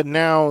 But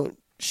now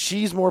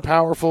she's more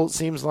powerful, it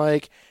seems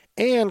like.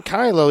 And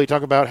Kylo, he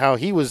talked about how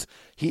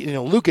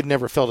Luke had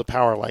never felt a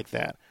power like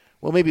that.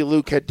 Well, maybe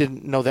Luke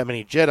didn't know that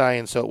many Jedi,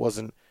 and so it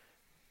wasn't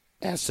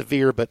as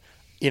severe. But,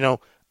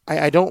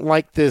 I don't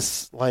like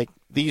this, like,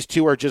 these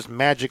two are just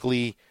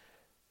magically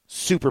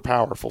super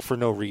powerful for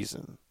no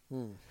reason.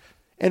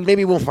 And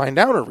maybe we'll find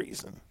out a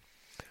reason.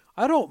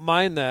 I don't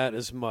mind that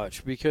as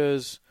much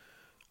because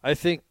I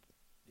think,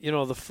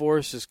 the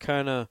Force is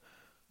kind of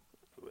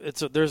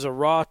there's a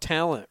raw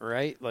talent,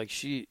 right? Like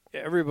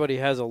everybody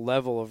has a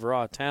level of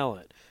raw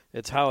talent.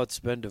 It's how it's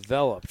been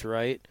developed,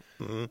 right?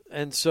 Mm-hmm.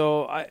 And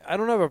so I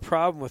don't have a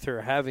problem with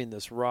her having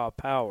this raw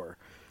power.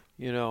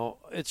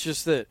 It's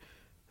just that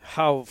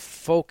how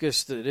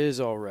focused it is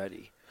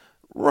already.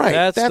 Right.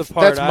 That's the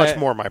part. That's much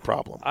more my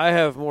problem. I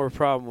have more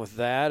problem with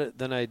that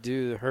than I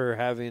do her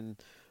having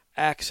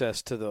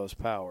access to those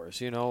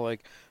powers.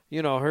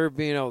 her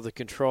being able to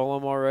control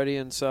him already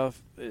and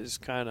stuff is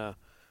kind of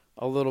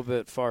a little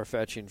bit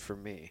far-fetching for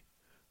me.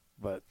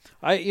 But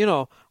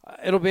it'll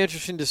be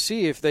interesting to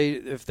see if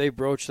they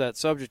broach that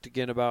subject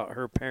again about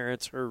her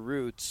parents, her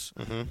roots,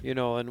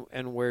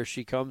 and where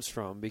she comes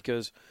from.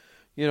 Because,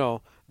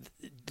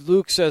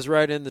 Luke says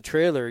right in the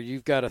trailer,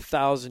 you've got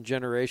 1,000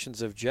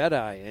 generations of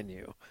Jedi in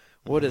you.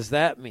 What does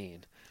that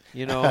mean?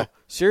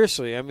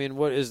 Seriously, I mean,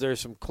 what is there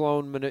some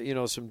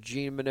some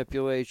gene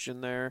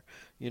manipulation there?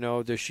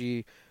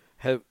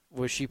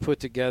 Was she put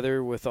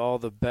together with all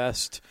the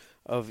best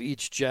of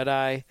each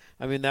Jedi?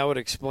 I mean, that would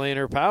explain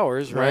her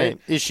powers, right?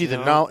 Is she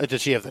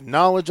does she have the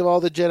knowledge of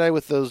all the Jedi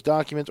with those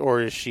documents,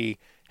 or does she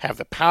have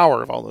the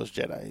power of all those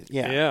Jedi?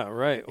 Yeah,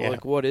 right. Yeah.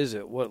 Like, what is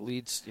it? What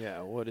leads?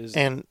 Yeah, what is it?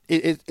 And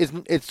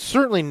it's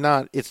certainly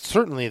not. It's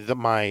certainly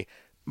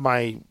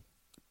my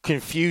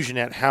confusion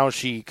at how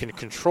she can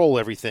control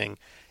everything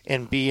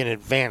and be an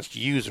advanced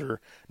user,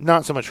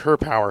 not so much her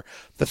power.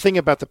 The thing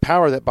about the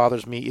power that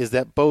bothers me is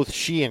that both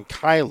she and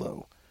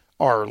Kylo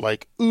are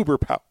like uber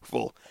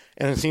powerful,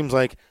 and it seems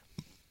like,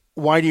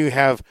 why do you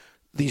have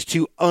these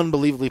two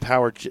unbelievably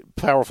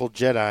powerful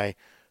Jedi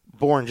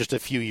born just a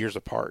few years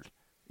apart?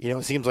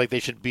 It seems like they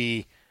should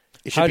be.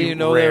 How do you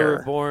know rare. they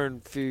were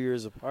born a few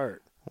years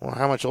apart? Well,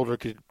 how much older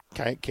could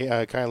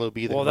Kylo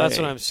be than Well, that's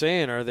Rey? what I'm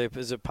saying.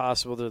 Is it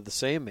possible they're the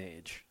same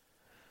age,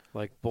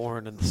 like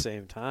born at the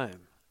same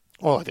time?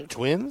 Oh, they're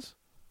twins?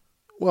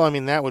 Well, I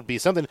mean, that would be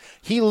something.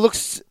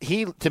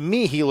 To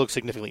me, he looks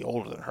significantly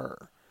older than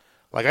her.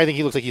 Like, I think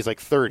he looks like he's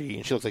like 30,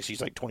 and she looks like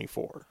she's like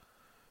 24.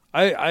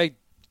 But I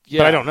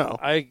don't know.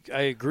 I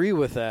agree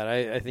with that.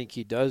 I think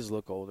he does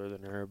look older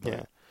than her. But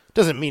yeah.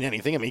 Doesn't mean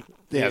anything. I mean,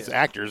 as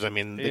actors, I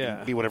mean, they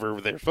can be whatever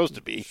they're supposed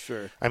to be.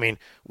 Sure. I mean,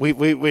 we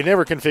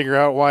never can figure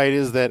out why it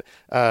is that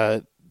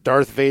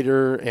Darth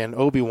Vader and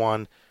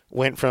Obi-Wan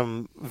went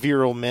from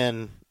virile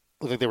men,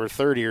 looked like they were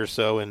 30 or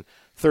so, and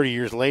 30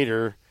 years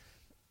later,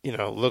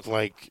 looked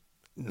like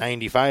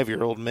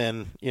 95-year-old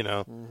men,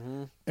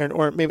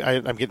 or maybe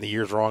I'm getting the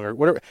years wrong or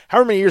whatever.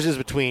 However many years is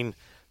between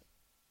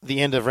the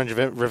end of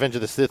Revenge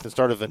of the Sith and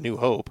start of A New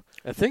Hope.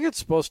 I think it's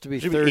supposed to be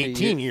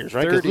 18 years,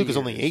 right? Because Luke is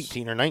only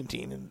 18 or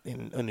 19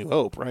 in A New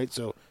Hope, right?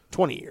 So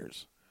 20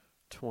 years.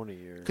 20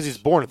 years. Because he's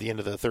born at the end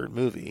of the third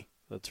movie.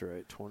 That's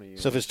right, 20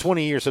 years. So if it's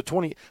 20 years,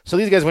 so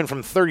these guys went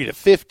from 30 to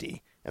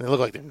 50, and they look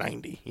like they're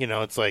 90.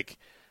 It's like,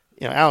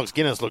 Alex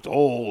Guinness looked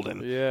old,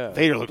 and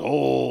Vader looked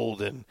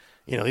old, and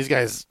these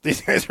guys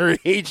are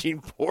aging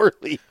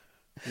poorly.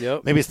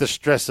 Yep. Maybe it's the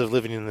stress of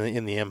living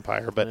in the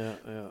Empire,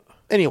 but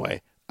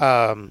anyway.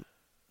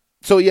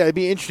 So it'd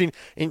be interesting.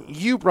 And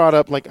you brought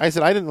up, like I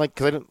said,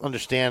 because I didn't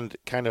understand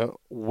kind of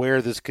where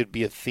this could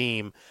be a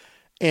theme,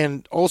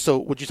 and also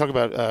would you talk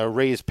about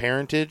Rey's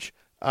parentage?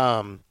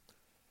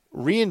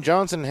 Rian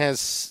Johnson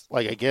has,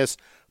 I guess,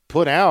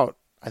 put out.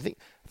 I think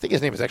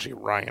his name is actually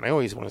Ryan. I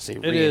always want to say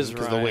Rian because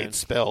of the way it's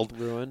spelled.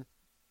 Ruin.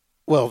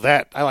 Well,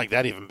 I like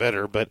that even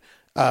better. But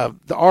the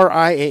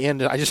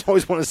R-I-A-N, I just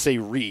always want to say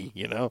Ree.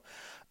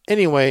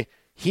 Anyway,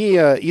 he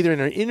either in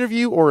an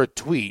interview or a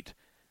tweet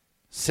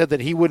said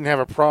that he wouldn't have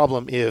a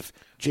problem if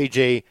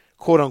JJ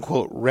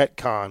quote-unquote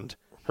retconned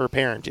her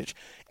parentage.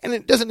 And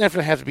it doesn't have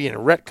to be in a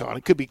retcon.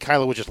 It could be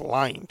Kylo was just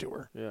lying to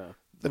her. Yeah.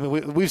 I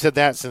mean, we've said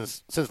that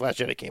since Last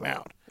Jedi came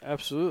out.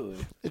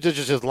 Absolutely. It's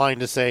just lying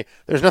to say,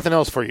 there's nothing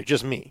else for you,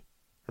 just me.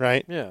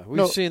 Right? Yeah,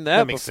 we've seen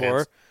that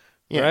before.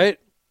 Yeah. Right?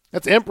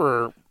 That's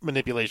Emperor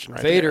manipulation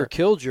right Vader there.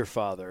 killed your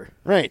father.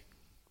 Right.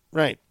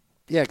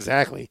 Yeah,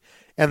 exactly.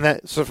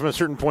 And so from a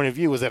certain point of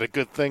view, was that a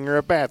good thing or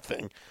a bad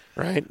thing?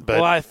 Right?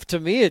 But to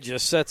me, it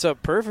just sets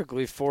up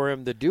perfectly for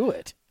him to do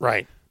it.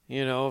 Right.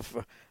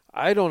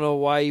 I don't know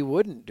why he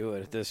wouldn't do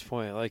it at this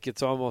point. Like,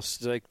 it's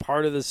almost like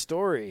part of the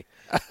story.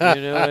 You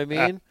know what I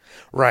mean?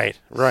 Right.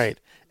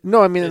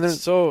 No, I mean,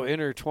 it's so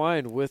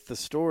intertwined with the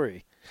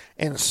story.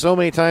 And so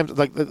many times,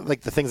 like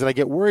the things that I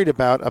get worried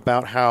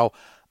about how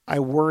I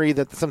worry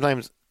that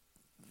sometimes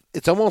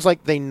it's almost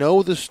like they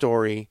know the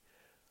story,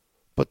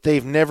 but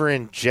they've never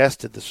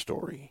ingested the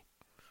story.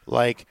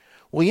 Like,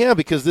 well, yeah,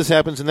 because this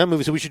happens in that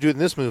movie, so we should do it in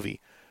this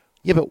movie.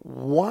 Yeah, but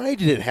why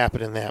did it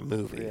happen in that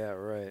movie? Yeah,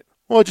 right.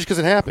 Well, just because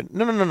it happened.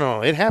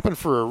 No. It happened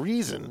for a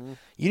reason. Mm-hmm.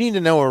 You need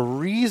to know a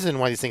reason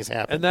why these things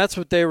happen. And that's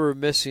what they were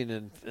missing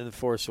in The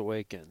Force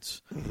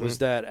Awakens, was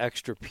that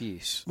extra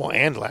piece. Well,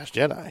 and Last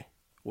Jedi.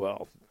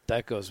 Well,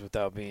 that goes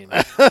without being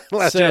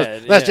Last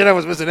said. Last Jedi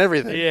was missing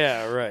everything.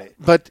 Yeah, right.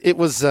 But it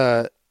was,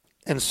 and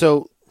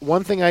so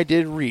one thing I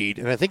did read,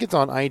 and I think it's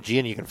on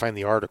IGN, you can find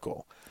the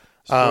article.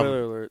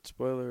 Spoiler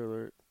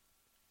alert.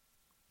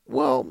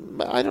 Well,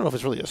 I don't know if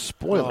it's really a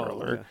spoiler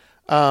alert.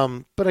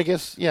 Okay. But I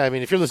guess, I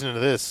mean, if you're listening to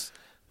this,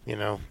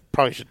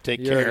 probably should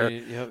take care.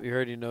 You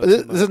already know.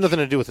 This has nothing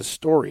to do with the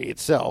story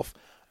itself.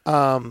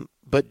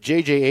 But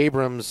J.J.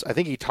 Abrams, I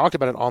think he talked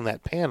about it on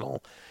that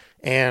panel,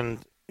 and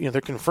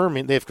they've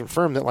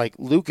confirmed that like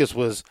Lucas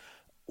was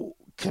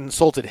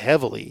consulted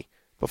heavily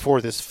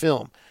before this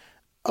film.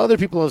 Other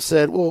people have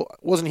said, well,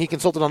 wasn't he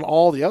consulted on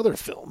all the other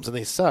films and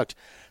they sucked?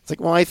 It's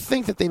like, well, I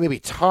think that they maybe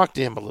talked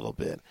to him a little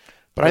bit,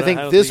 But I think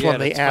don't this think he one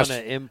had they a ton asked.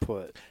 of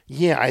input.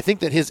 Yeah, I think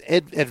that his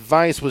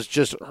advice was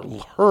just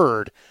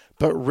heard,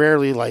 but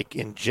rarely like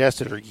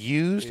ingested or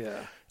used.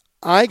 Yeah.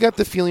 I got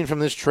the feeling from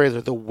this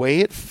trailer, the way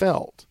it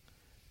felt,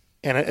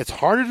 and it's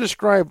hard to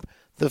describe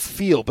the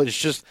feel, but it's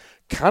just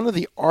kind of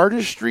the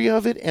artistry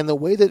of it and the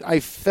way that I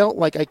felt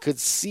like I could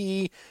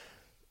see.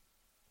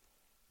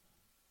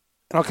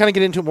 And I'll kind of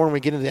get into it more when we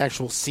get into the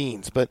actual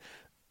scenes, but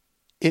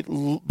it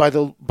by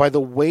the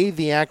way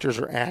the actors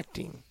are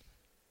acting,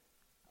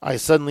 I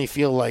suddenly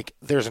feel like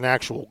there's an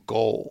actual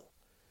goal.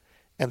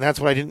 And that's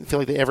what I didn't feel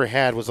like they ever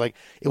had, was like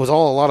it was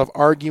all a lot of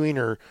arguing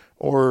or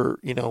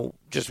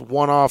just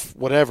one-off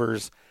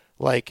whatevers,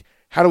 like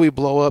how do we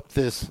blow up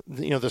this,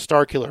 the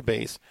Starkiller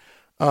base?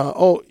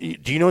 Do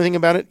you know anything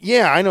about it?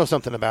 Yeah, I know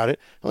something about it.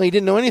 Well, he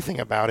didn't know anything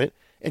about it,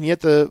 and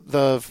yet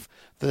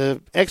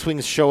the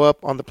X-Wings show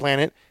up on the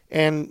planet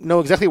and know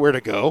exactly where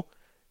to go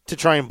to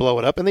try and blow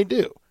it up, and they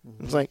do.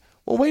 Mm-hmm. It's like,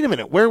 well, wait a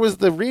minute. Where was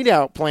the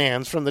readout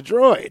plans from the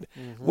droid?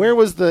 Mm-hmm. Where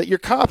was you're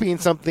copying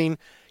something,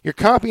 you're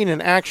copying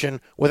an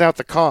action without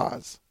the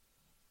cause.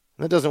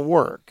 That doesn't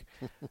work.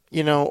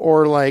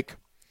 Or like,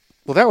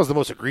 well, that was the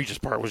most egregious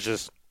part, was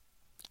just,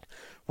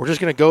 we're just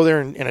going to go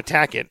there and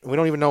attack it. We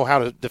don't even know how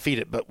to defeat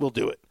it, but we'll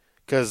do it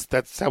because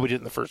that's how we did it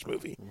in the first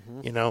movie.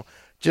 Mm-hmm.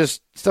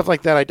 Just stuff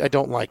like that I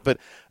don't like. But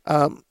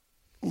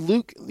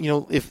Luke,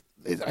 if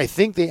I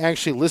think they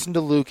actually listened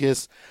to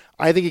Lucas,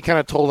 I think he kind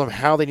of told them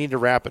how they need to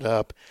wrap it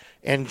up.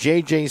 And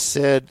JJ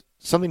said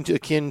something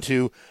akin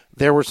to,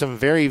 there were some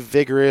very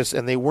vigorous,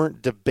 and they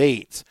weren't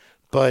debates,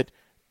 but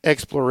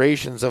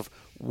explorations of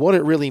what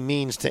it really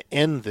means to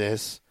end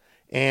this.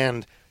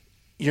 And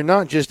you're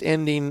not just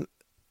ending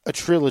a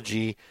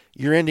trilogy,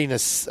 you're ending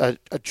a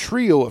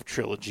trio of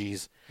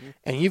trilogies,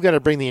 and you've got to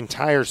bring the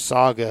entire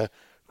saga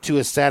to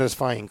a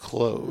satisfying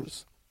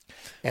close.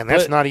 And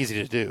that's not easy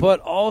to do. But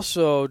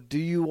also, do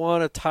you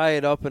want to tie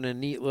it up in a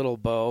neat little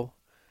bow?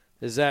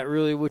 Is that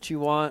really what you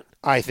want?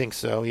 I think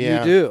so, yeah.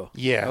 You do?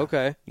 Yeah.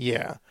 Okay.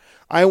 Yeah.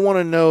 I want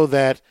to know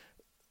that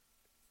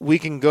we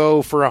can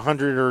go for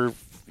 100 or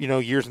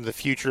years in the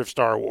future of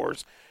Star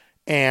Wars,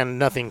 and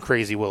nothing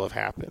crazy will have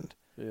happened.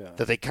 Yeah.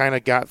 That they kind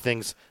of got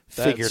things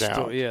figured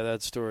out. Yeah,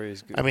 that story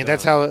is good. I mean,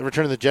 that's how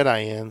Return of the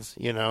Jedi ends,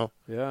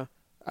 Yeah.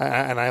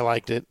 And I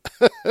liked it.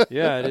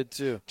 Yeah, I did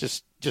too.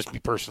 Just me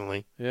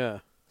personally. Yeah.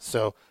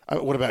 So,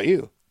 what about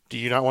you? Do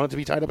you not want it to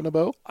be tied up in a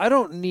bow? I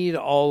don't need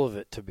all of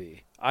it to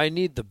be. I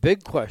need the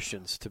big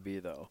questions to be,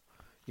 though.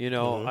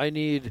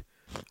 Mm-hmm.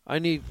 I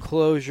need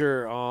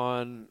closure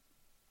on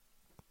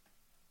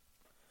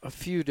a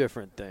few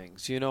different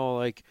things.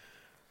 Like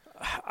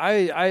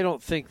I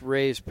don't think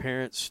Rey's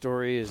parents'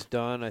 story is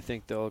done. I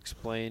think they'll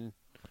explain.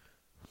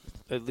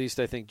 At least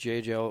I think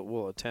JJ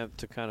will attempt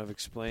to kind of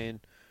explain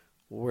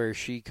where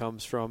she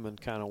comes from and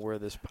kind of where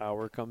this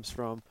power comes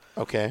from.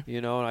 Okay.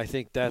 And I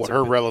think that's what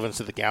her relevance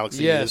to the galaxy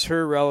is. Yes,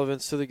 her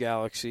relevance to the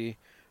galaxy.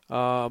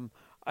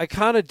 I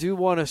kind of do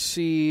want to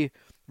see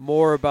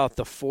more about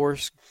the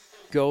Force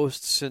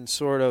ghosts and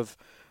sort of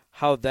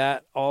how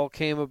that all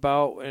came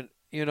about. And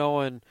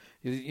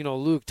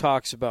Luke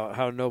talks about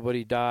how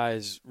nobody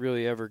dies,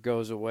 really ever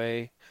goes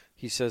away.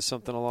 He says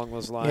something along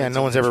those lines. Yeah,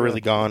 no one's ever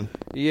really gone.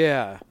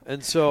 Yeah,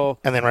 and so...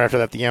 And then right after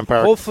that, the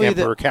Emperor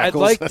cackles. I'd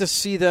like to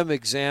see them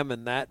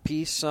examine that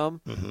piece some.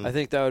 Mm-hmm. I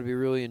think that would be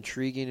really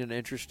intriguing and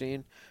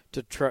interesting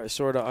to try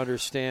sort of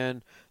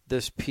understand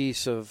this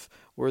piece of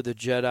where the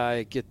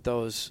Jedi get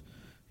those,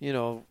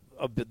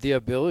 the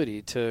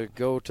ability to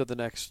go to the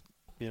next,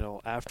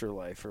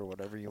 afterlife or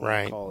whatever you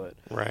want to call it.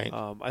 Right.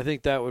 I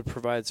think that would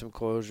provide some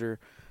closure.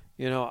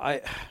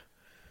 I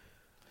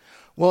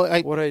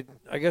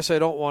guess I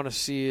don't want to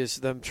see is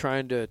them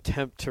trying to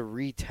attempt to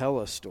retell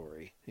a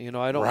story.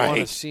 I don't want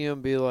to see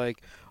them be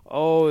like,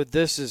 oh,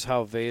 this is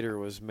how Vader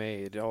was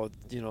made. Oh,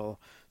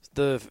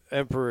 the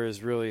Emperor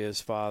is really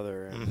his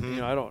father. And,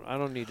 mm-hmm. I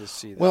don't need to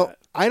see that. Well,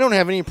 I don't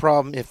have any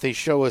problem if they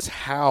show us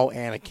how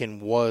Anakin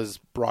was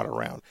brought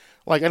around.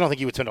 Like, I don't think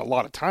he would spend a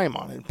lot of time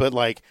on it, but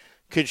like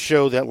could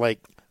show that like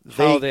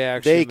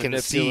they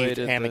conceived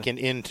Anakin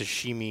into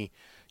Shmi,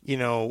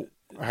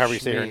 however you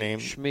say her name.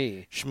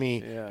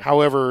 Shmi. Yeah.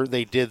 However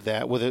they did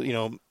that with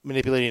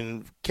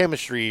manipulating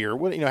chemistry or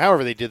what,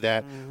 however they did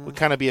that mm-hmm. would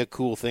kind of be a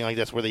cool thing. Like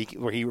that's where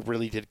he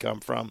really did come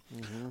from.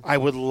 Mm-hmm. I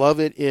would love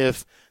it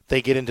if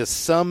they get into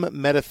some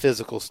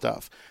metaphysical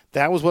stuff.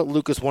 That was what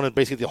Lucas wanted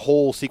basically the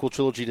whole sequel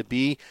trilogy to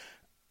be.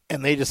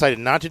 And they decided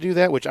not to do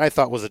that, which I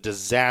thought was a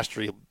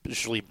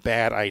disastrously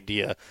bad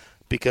idea,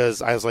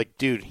 because I was like,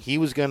 dude, he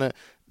was going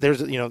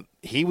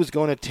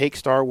to take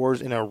Star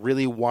Wars in a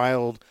really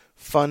wild,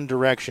 fun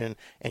direction,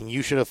 and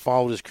you should have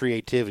followed his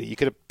creativity. You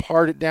could have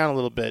pared it down a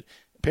little bit,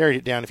 parried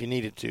it down if you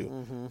needed to,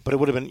 mm-hmm. but it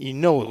would have been, it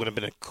would have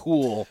been a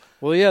cool.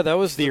 Well, yeah, that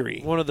was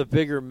theory. One of the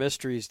bigger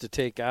mysteries to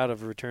take out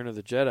of Return of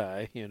the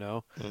Jedi.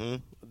 Mm-hmm.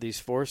 These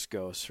Force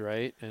ghosts,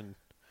 right? And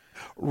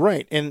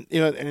right, and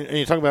and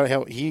you talk about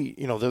how he,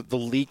 the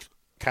leaked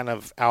kind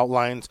of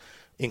outlines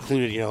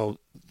included,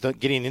 the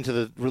getting into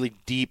the really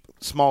deep,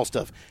 small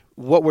stuff.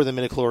 What were the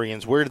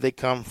midichlorians? Where did they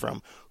come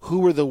from? Who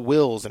were the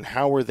Wills, and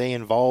how were they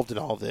involved in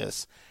all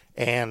this?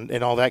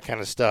 and all that kind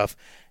of stuff.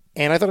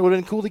 And I thought it would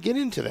have been cool to get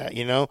into that,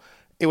 you know.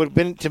 It would have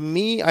been, to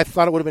me, I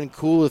thought it would have been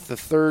cool if the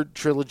third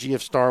trilogy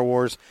of Star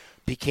Wars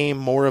became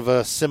more of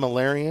a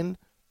Silmarillion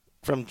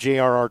from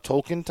J.R.R.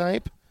 Tolkien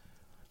type,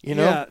 you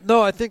know? Yeah,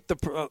 no, I think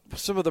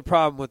some of the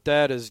problem with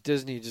that is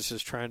Disney just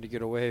is trying to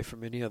get away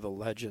from any of the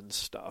Legends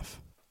stuff.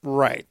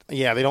 Right.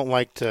 Yeah, they don't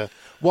like to.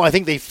 Well, I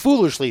think they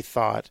foolishly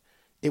thought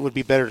it would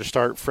be better to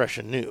start fresh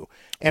and new.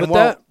 And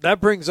but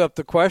that brings up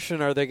the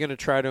question: are they going to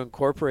try to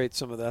incorporate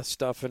some of that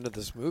stuff into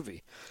this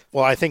movie?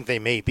 Well, I think they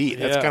may be.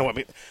 That's Yeah. kind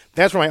of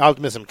that's where my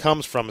optimism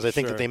comes from. Is I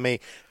think Sure. that they may.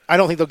 I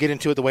don't think they'll get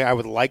into it the way I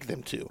would like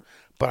them to,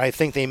 but I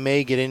think they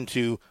may get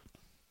into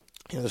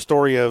the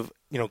story of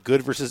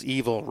good versus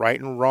evil,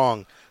 right and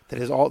wrong.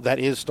 That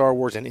is Star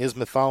Wars and is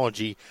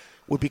mythology.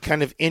 Would be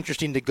kind of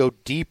interesting to go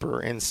deeper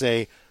and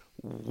say,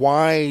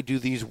 why do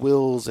these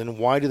Wills and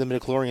why do the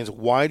midichlorians,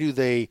 why do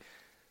they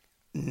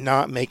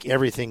not make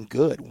everything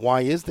good?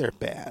 Why is there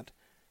bad?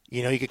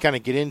 You could kind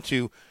of get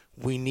into,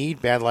 we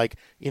need bad, like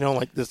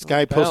this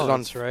guy posted on.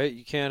 Balance, right?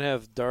 You can't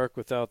have dark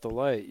without the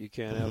light. You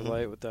can't have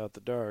light without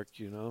the dark.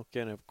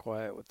 Can't have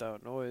quiet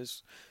without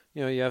noise.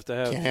 You have to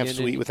have Can't have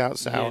sweet without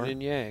sour. Yin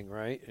and yang,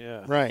 right?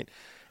 Yeah. Right.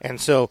 And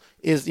so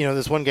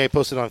this one guy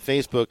posted on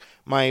Facebook,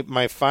 my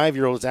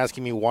 5-year-old is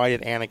asking me, why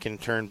did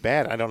Anakin turn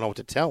bad? I don't know what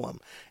to tell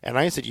him. And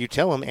I said, you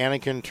tell him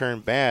Anakin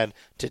turned bad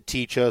to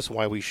teach us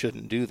why we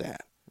shouldn't do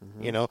that.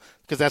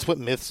 Because that's what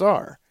myths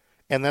are.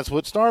 And that's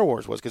what Star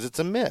Wars was, because it's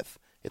a myth.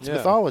 It's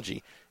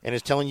mythology. And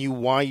it's telling you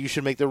why you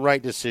should make the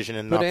right decision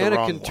and not the wrong one.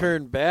 But Anakin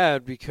turned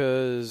bad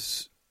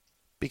because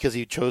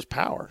he chose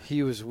power.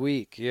 He was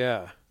weak,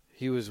 yeah.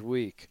 He was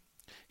weak.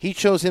 He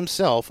chose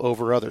himself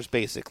over others,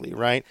 basically,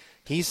 right?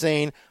 He's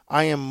saying,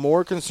 I am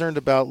more concerned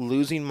about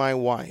losing my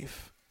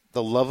wife,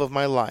 the love of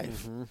my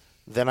life,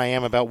 than I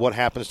am about what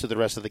happens to the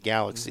rest of the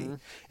galaxy.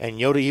 And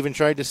Yoda even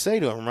tried to say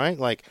to him, right?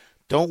 Like,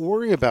 don't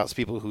worry about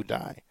people who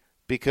die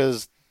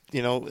because,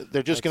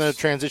 they're just going to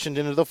transition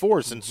into the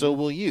Force, and so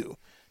will you.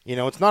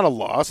 It's not a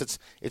loss.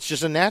 It's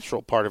just a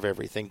natural part of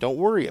everything. Don't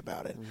worry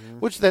about it.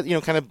 Which that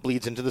kind of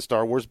bleeds into the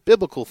Star Wars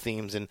biblical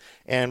themes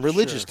and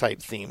religious type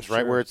themes,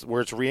 right? Where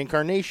it's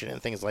reincarnation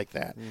and things like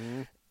that.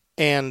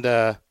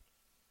 And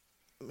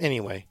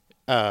anyway,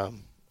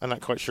 I'm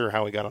not quite sure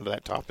how we got onto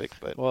that topic,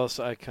 but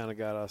so I kind of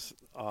got us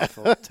off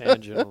a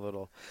tangent a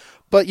little.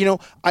 But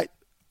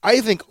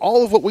I think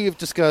all of what we have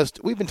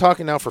discussed, we've been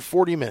talking now for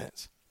 40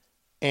 minutes.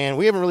 And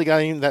we haven't really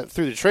got into that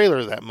through the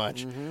trailer that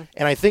much.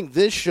 And I think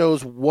this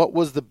shows what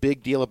was the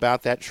big deal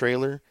about that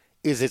trailer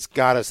is it's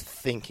got us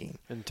thinking.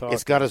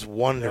 It's got us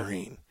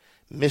wondering,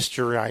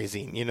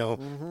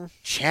 mysterizing,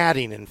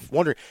 chatting and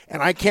wondering.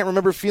 And I can't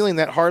remember feeling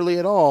that hardly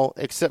at all,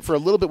 except for a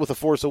little bit with The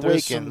Force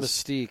Awakens. There's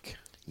some mystique.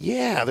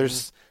 Yeah,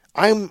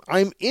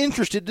 I'm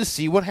interested to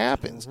see what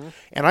happens.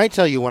 And I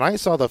tell you, when I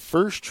saw the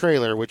first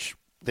trailer, which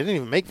they didn't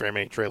even make very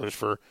many trailers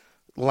for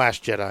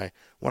Last Jedi,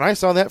 when I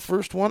saw that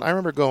first one, I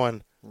remember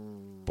going,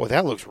 boy,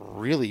 that looks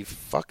really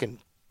fucking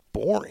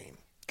boring.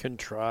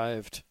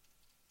 Contrived.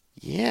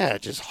 Yeah,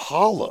 just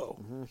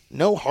hollow.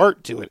 No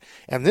heart to it.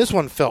 And this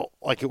one felt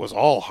like it was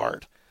all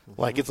heart.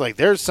 Like it's like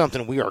there's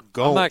something we are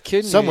going. I'm not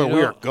kidding somewhere you,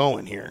 we are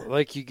going here.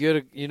 Like you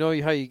get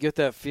how you get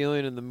that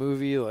feeling in the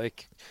movie,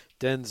 like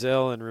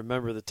Denzel and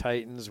Remember the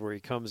Titans, where he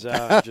comes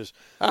out and just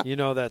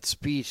that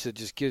speech that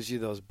just gives you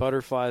those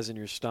butterflies in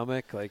your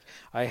stomach. Like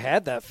I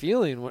had that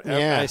feeling.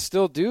 I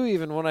still do,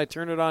 even when I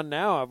turn it on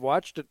now. I've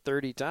watched it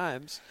 30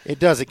 times. It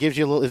does. It gives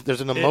you a little.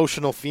 There's an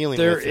emotional feeling.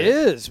 There with it.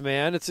 is,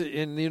 man. It's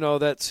in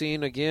that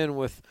scene again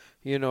with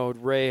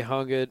Rey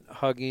hugging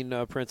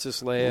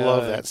Princess Leia.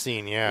 Love that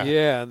scene. Yeah.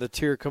 Yeah, and the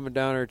tear coming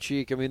down her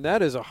cheek. I mean,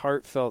 that is a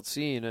heartfelt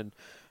scene, and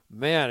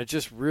man, it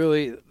just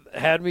really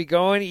had me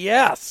going.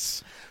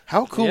 Yes.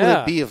 How cool would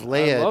it be if I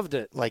Leia loved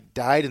it.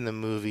 died in the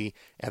movie,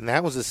 and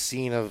that was a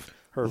scene of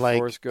her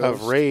Force ghost.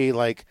 Of Rey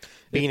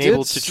being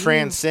able to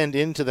transcend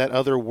into that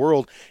other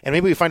world, and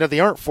maybe we find out they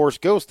aren't Force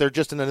ghosts; they're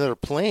just in another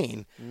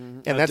plane,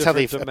 and that's how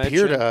they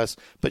appear to us.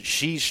 But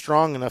she's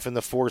strong enough in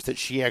the Force that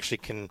she actually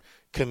can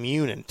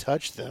commune and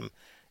touch them.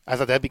 I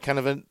thought that'd be kind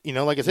of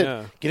like I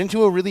said, get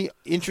into a really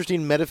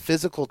interesting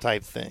metaphysical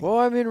type thing. Well,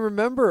 I mean,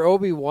 remember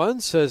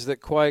Obi-Wan says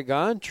that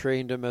Qui-Gon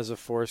trained him as a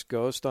Force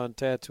ghost on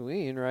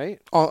Tatooine, right?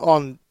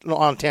 On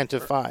Tanta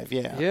 5,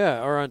 yeah.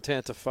 Yeah, or on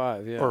Tanta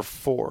 5, yeah. Or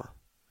 4,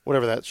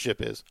 whatever that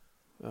ship is.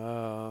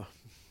 Yeah.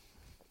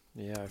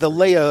 The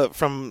Leia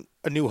from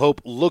A New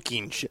Hope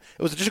looking ship.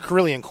 It was just a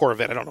Corellian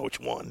Corvette. I don't know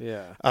which one.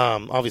 Yeah.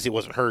 Obviously, it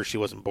wasn't hers. She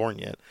wasn't born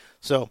yet.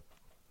 So,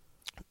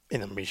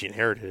 and I mean, she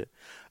inherited it.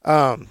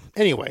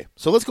 Anyway,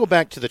 so let's go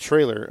back to the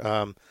trailer.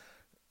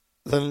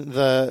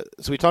 So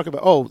we talk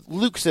about,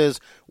 Luke says,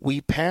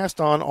 we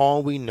passed on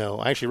all we know.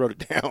 I actually wrote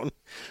it down.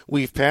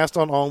 We've passed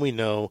on all we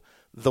know.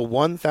 The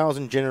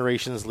 1,000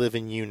 generations live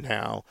in you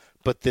now,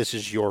 but this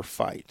is your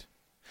fight.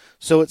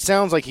 So it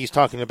sounds like he's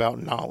talking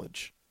about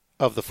knowledge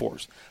of the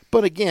Force.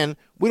 But again,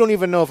 we don't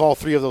even know if all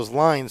three of those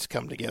lines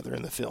come together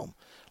in the film.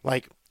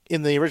 Like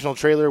in the original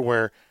trailer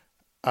where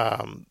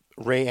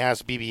Rey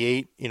asked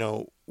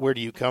BB-8, where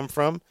do you come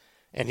from?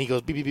 And he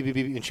goes, beep, beep, beep, beep,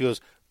 beep. And she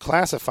goes,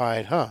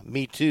 classified, huh?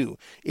 Me too.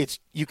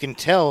 You can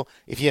tell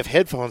if you have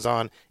headphones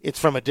on, it's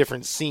from a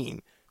different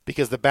scene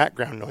because the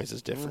background noise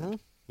is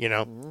different, you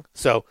know? Mm-hmm.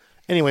 So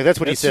anyway, that's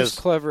what he says.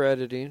 Just clever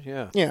editing,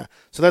 yeah. Yeah.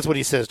 So that's what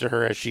he says to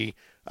her as she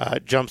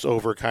jumps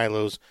over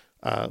Kylo's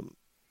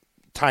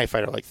TIE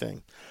fighter-like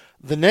thing.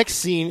 The next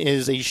scene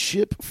is a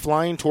ship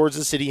flying towards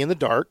the city in the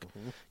dark.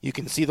 Mm-hmm. You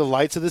can see the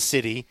lights of the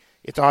city.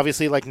 It's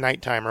obviously like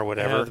nighttime or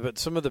whatever. Yeah, but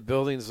some of the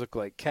buildings look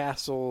like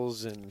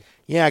castles. And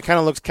yeah, it kind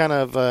of looks kind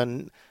of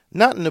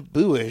not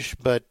Naboo-ish,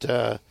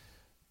 but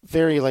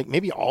very like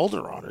maybe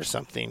Alderaan or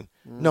something.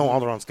 Mm-hmm. No,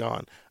 Alderaan's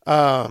gone.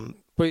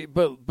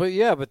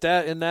 But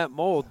that in that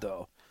mold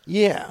though.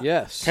 Yeah.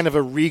 Yes. Kind of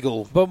a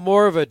regal, but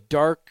more of a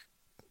dark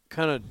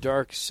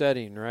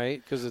setting,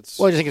 right? Because it's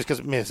I just think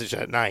it's because it's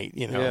at night,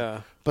 you know.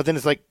 Yeah. But then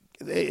it's like.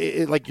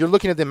 Like you're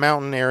looking at the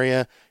mountain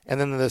area, and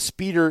then the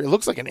speeder, it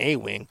looks like an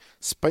A-wing,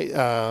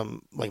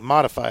 like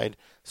modified,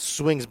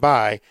 swings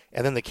by,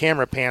 and then the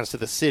camera pans to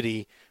the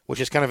city, which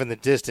is kind of in the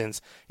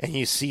distance, and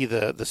you see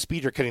the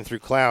speeder cutting through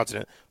clouds,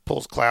 and it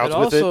pulls clouds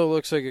with it. It also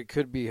looks like it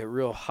could be a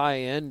real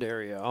high-end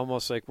area,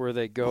 almost like where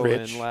they go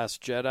in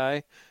Last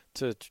Jedi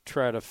to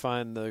try to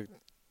find the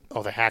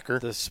hacker,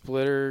 the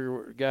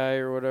splitter guy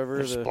or whatever,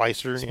 the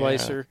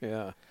splicer,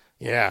 yeah.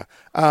 Yeah.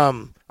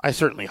 I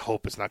certainly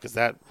hope it's not, because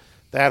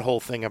that whole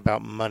thing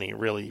about money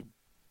really,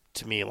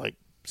 to me, like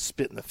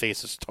spit in the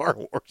face of Star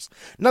Wars.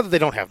 Not that they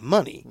don't have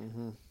money,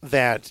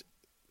 that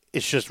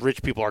it's just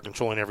rich people are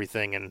controlling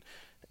everything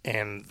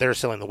and they're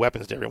selling the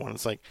weapons to everyone.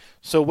 It's like,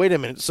 so wait a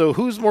minute. So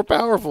who's more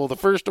powerful, the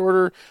First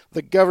Order,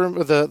 the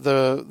government,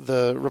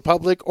 the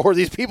Republic, or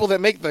these people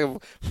that make the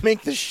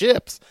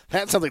ships?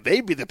 That sounds like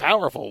they'd be the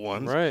powerful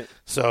ones, right?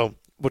 So,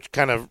 which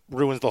kind of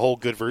ruins the whole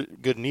good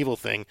and evil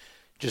thing.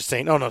 Just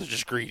saying, oh no, they're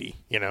just greedy,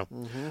 you know.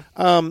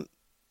 Mm-hmm.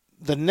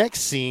 The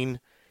next scene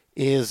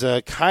is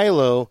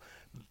Kylo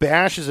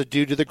bashes a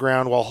dude to the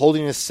ground while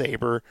holding his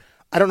saber.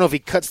 I don't know if he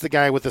cuts the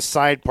guy with the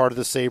side part of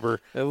the saber.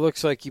 It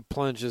looks like he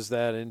plunges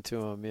that into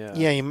him, yeah.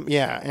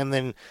 Yeah, and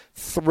then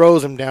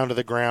throws him down to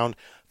the ground.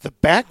 The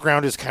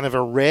background is kind of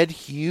a red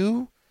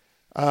hue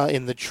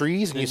in the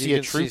trees, and you see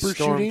a trooper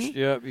shooting.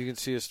 Yep, you can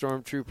see a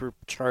stormtrooper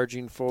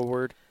charging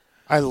forward.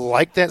 I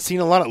like that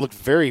scene a lot. It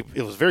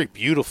was very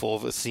beautiful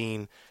of a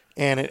scene.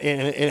 And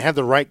it had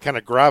the right kind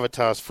of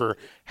gravitas for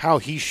how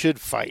he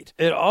should fight.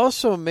 It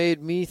also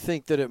made me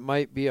think that it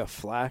might be a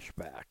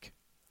flashback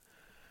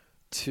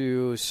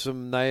to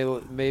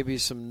maybe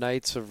some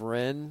Knights of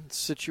Ren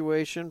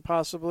situation,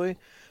 possibly.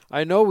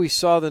 I know we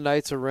saw the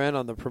Knights of Ren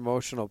on the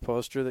promotional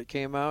poster that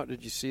came out.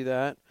 Did you see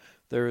that?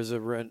 There was a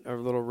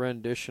little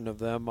rendition of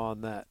them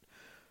on that.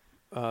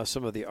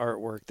 Some of the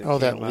artwork that came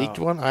that leaked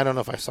one? I don't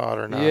know if I saw it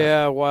or not.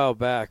 Yeah, a while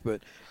back.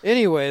 But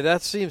anyway,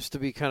 that seems to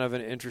be kind of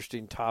an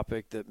interesting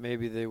topic that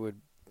maybe they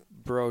would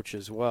broach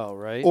as well,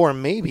 right? Or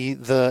maybe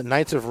the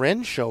Knights of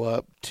Ren show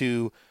up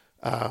to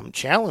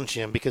challenge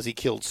him because he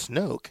killed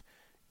Snoke,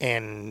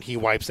 and he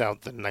wipes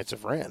out the Knights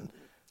of Ren.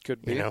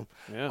 Could be. You know?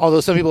 Yeah.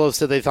 Although some people have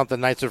said they thought the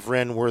Knights of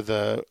Ren were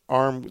the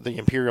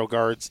Imperial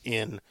Guards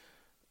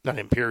not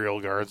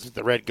Imperial Guards,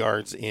 the Red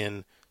Guards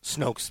in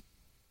Snoke's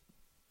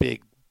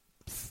big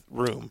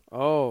room.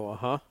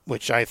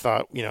 Which I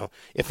thought, you know,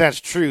 if that's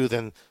true,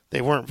 then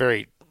they weren't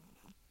very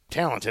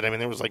talented. I mean,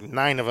 there was like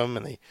 9 of them,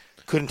 and they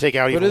couldn't take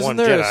out even one Jedi.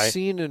 But isn't there a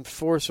scene in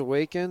Force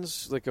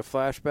Awakens, like a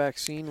flashback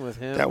scene with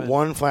him?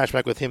 One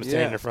flashback with him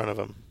standing in front of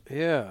him.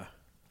 Yeah.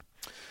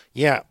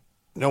 Yeah.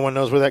 No one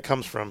knows where that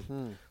comes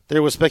from.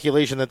 There was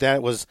speculation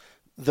that was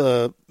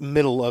the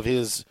middle of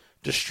his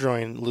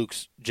destroying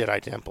Luke's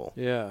Jedi temple.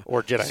 Yeah.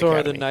 Or Jedi So Academy.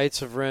 are the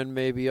Knights of Ren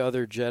maybe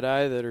other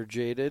Jedi that are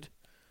jaded?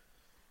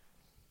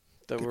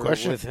 That Good were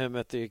question. with him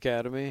at the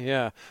academy,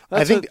 yeah.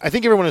 I think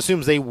everyone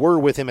assumes they were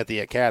with him at the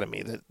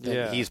academy.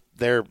 That he's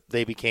there.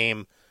 They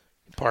became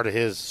part of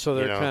his. So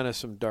they're kind of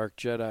some dark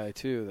Jedi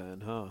too,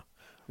 then, huh? I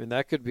mean,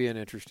 that could be an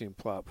interesting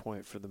plot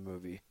point for the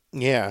movie.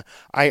 Yeah,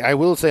 I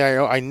will say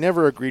I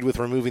never agreed with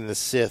removing the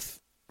Sith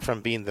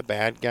from being the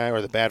bad guy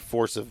or the bad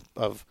force of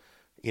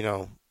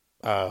the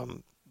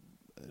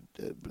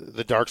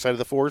dark side of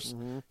the Force.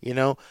 Mm-hmm. You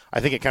know,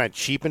 I think it kind of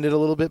cheapened it a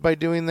little bit by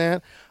doing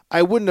that.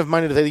 I wouldn't have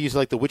minded if they used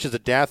like the Witches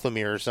of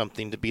Dathomir or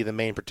something to be the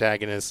main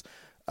protagonists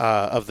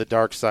of the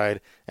dark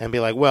side, and be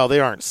like, well, they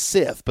aren't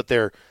Sith, but they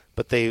are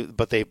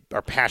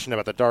passionate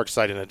about the dark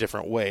side in a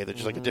different way. They're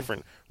just like a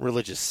different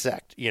religious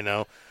sect, you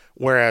know.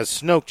 Whereas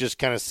Snoke just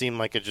kind of seemed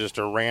like just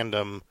a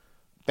random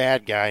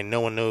bad guy. No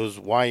one knows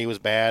why he was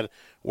bad,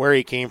 where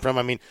he came from.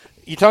 I mean,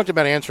 you talked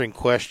about answering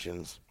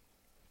questions,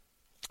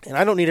 and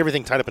I don't need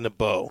everything tied up in a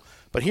bow,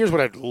 but here's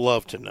what I'd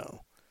love to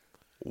know.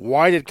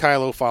 Why did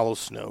Kylo follow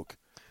Snoke?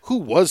 Who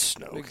was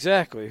Snoke?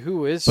 Exactly.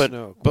 Who is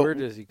Snoke? Where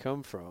does he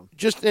come from?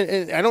 Just,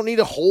 and I don't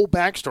need a whole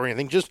backstory or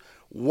anything. Just,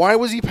 why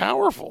was he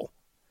powerful?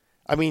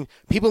 I mean,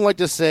 people like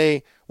to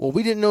say, well,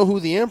 we didn't know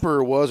who the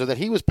Emperor was or that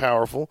he was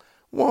powerful.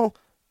 Well,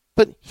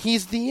 but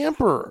he's the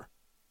Emperor.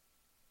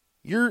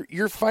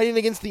 You're fighting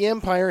against the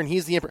Empire, and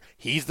he's the Emperor.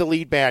 He's the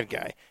lead bad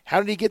guy. How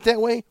did he get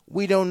that way?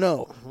 We don't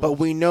know. Mm-hmm. But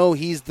we know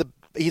he's the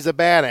he's a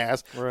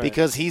badass Right.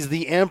 because he's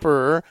the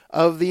emperor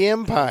of the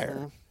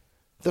empire.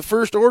 The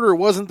First Order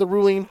wasn't the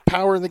ruling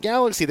power in the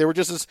galaxy. They were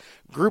just this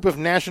group of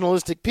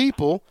nationalistic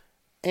people,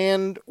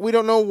 and we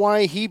don't know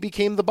why he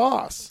became the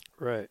boss.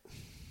 Right.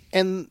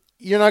 And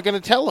you're not going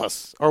to tell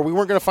us, or we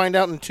weren't going to find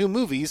out in 2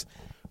 movies.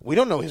 We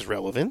don't know his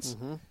relevance.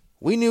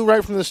 We knew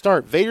right from the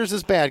start, Vader's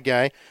this bad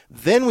guy.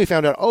 Then we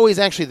found out, he's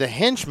actually the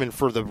henchman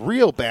for the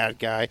real bad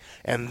guy.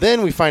 And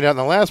then we find out in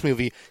the last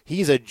movie,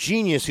 he's a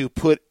genius who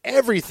put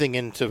everything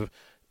into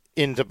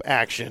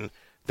action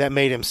that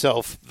made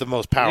himself the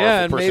most powerful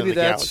Yeah, and person maybe in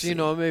the that's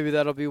galaxy. maybe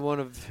that'll be one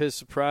of his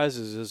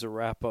surprises as a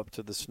wrap up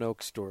to the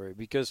Snoke story,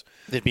 because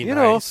It'd be you nice.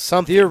 know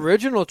Something. the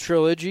original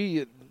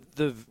trilogy,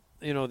 the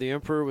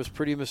Emperor was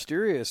pretty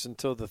mysterious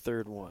until the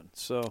third one.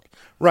 So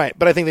Right,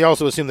 but I think they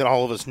also assumed that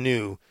all of us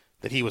knew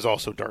that he was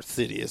also Darth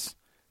Sidious,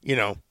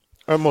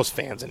 or most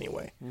fans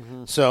anyway.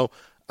 So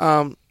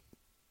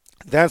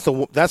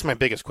that's my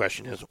biggest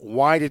question: is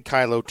why did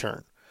Kylo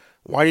turn?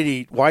 Why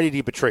did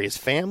he betray his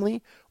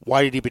family?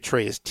 Why did he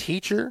betray his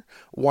teacher?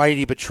 Why did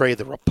he betray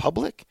the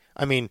Republic?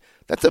 I mean,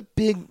 that's a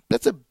big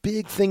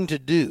thing to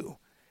do,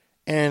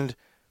 and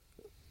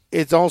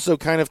it's also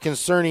kind of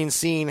concerning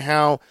seeing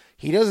how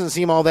he doesn't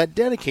seem all that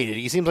dedicated.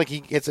 He seems like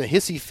he gets a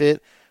hissy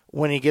fit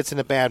when he gets in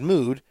a bad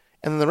mood,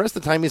 and then the rest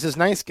of the time he's this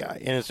nice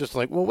guy. And it's just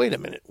like, well, wait a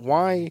minute,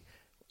 why?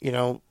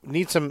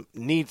 Need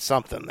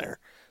something there.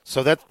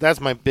 So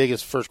that's my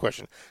biggest first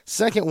question.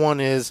 Second one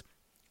is,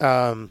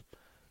 that's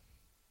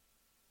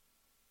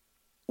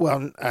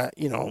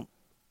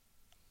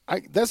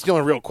the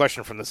only real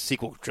question from the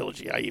sequel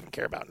trilogy I even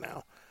care about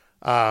now.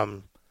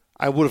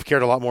 I would have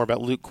cared a lot more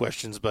about Luke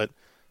questions, but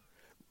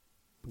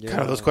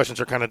kind of those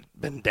questions are kind of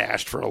been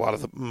dashed for a lot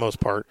of the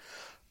most part.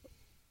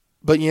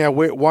 But yeah,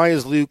 why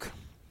is Luke?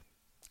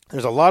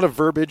 There's a lot of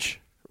verbiage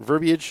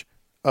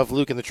of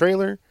Luke in the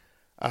trailer.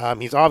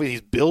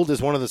 He's billed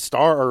as one of the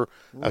star or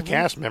a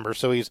cast member,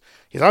 so he's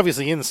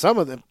obviously in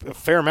a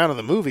fair amount of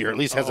the movie, or at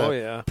least has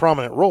a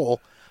prominent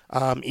role.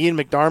 Ian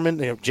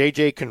McDiarmid,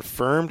 JJ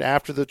confirmed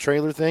after the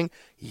trailer thing,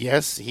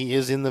 yes, he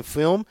is in the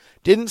film.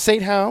 Didn't say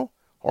how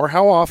or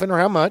how often or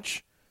how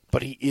much,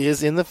 but he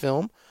is in the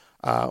film,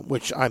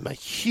 which I'm a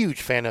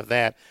huge fan of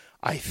that,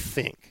 I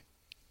think.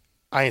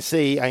 I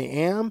say I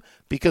am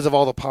because of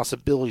all the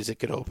possibilities it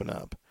could open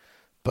up.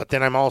 But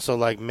then I'm also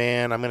like,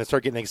 man, I'm going to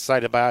start getting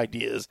excited by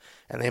ideas,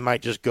 and they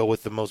might just go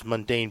with the most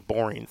mundane,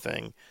 boring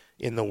thing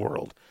in the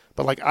world.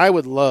 But, I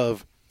would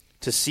love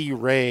to see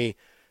Rey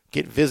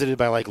get visited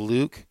by,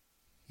 Luke,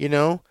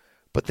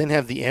 but then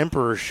have the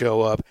Emperor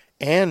show up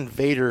and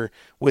Vader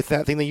with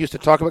that thing they used to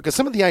talk about. Because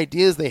some of the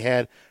ideas they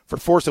had for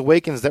Force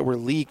Awakens that were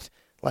leaked,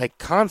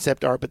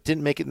 concept art, but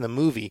didn't make it in the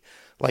movie,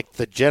 like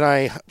the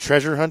Jedi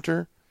treasure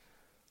hunter.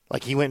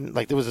 He went,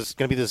 there was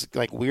going to be this,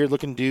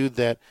 weird-looking dude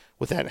that,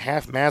 with that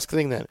half-mask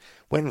thing that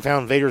went and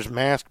found Vader's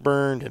mask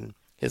burned and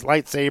his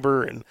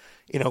lightsaber and,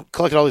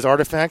 collected all these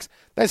artifacts.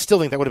 I still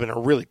think that would have been a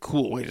really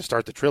cool way to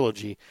start the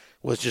trilogy,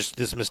 was just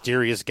this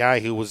mysterious guy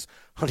who was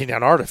hunting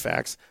down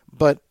artifacts.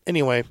 But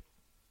anyway,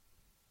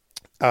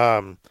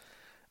 I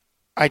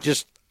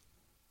just,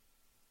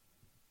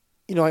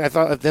 I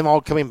thought of them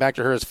all coming back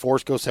to her as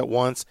Force Ghosts at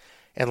once,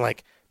 and,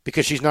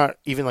 because she's not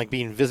even,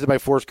 being visited by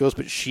Force Ghosts,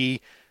 but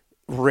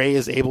Rey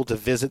is able to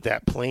visit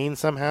that plane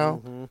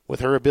somehow with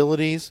her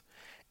abilities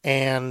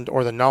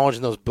or the knowledge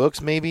in those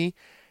books maybe.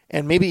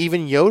 And maybe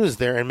even Yoda's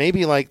there, and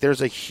maybe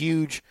there's a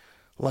huge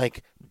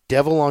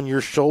devil on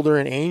your shoulder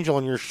and angel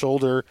on your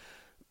shoulder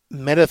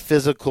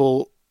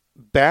metaphysical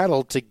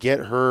battle to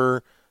get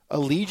her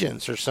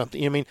allegiance or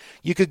something. I mean,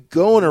 you could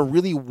go in a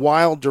really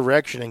wild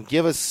direction and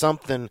give us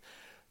something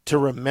to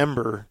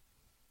remember,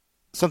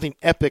 something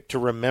epic to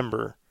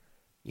remember,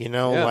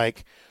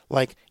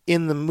 like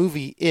in the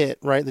movie It,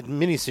 right, the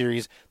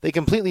miniseries, they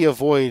completely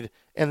avoid,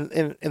 and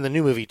in the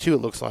new movie too,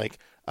 it looks like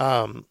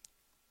the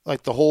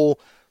whole,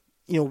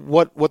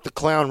 what the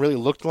clown really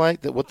looked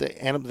like, that what the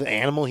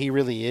animal he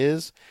really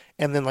is,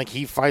 and then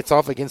he fights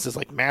off against this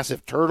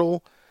massive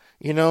turtle,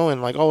 and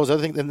all those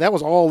other things, and that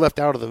was all left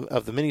out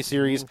of the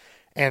miniseries,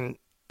 and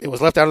it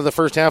was left out of the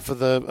first half of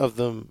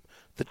the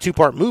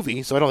 2-part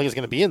movie, so I don't think it's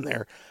going to be in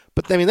there.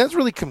 But I mean, that's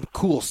really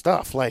cool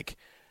stuff,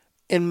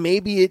 and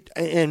maybe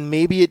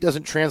it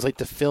doesn't translate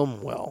to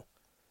film well,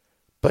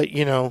 but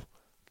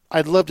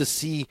I'd love to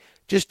see.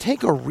 Just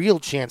take a real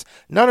chance.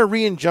 Not a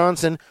Rian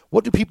Johnson,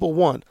 what do people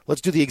want?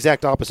 Let's do the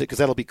exact opposite because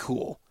that'll be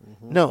cool.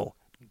 No,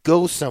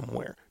 go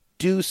somewhere.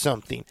 Do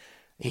something.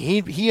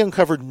 He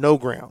uncovered no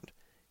ground.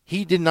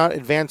 He did not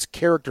advance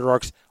character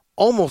arcs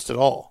almost at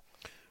all.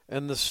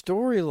 And the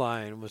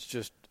storyline was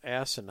just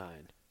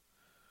asinine.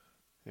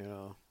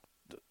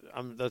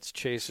 Let's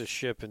chase a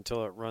ship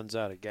until it runs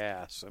out of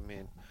gas. I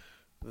mean,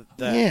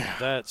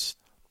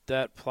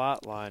 that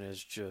plot line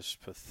is just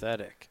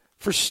pathetic.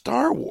 For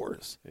Star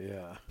Wars.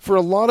 Yeah. For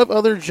a lot of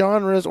other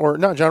genres, or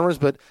not genres,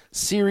 but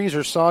series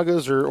or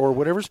sagas or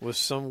whatever. With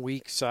some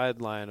weak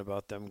sideline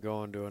about them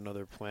going to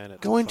another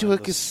planet. Going to a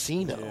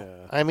casino.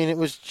 Yeah. I mean, it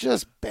was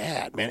just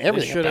bad, man.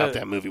 Everything about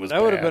that movie was bad.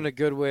 That would have been a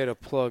good way to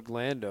plug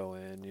Lando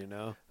in,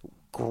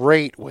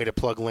 great way to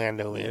plug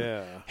Lando in.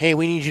 Yeah. Hey,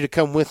 we need you to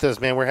come with us,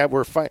 man.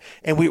 We're fighting,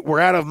 and we're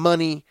out of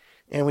money,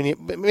 and we need.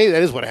 Maybe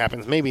that is what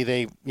happens. Maybe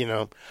they,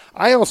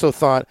 I also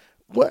thought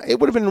it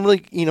would have been a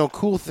really,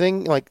 cool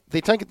thing. Like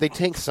they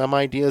take some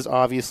ideas,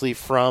 obviously,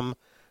 from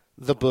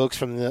the books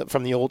from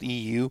the old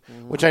EU,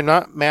 which I'm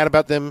not mad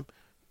about them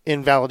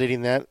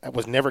invalidating that. It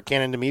was never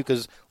canon to me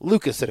because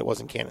Lucas said it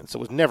wasn't canon, so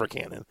it was never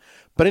canon.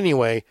 But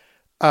anyway,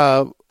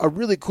 a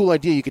really cool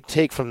idea you could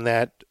take from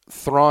that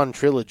Thrawn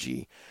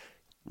trilogy.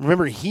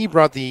 Remember, he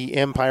brought the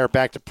Empire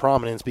back to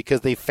prominence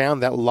because they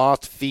found that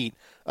lost fleet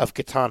of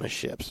Katana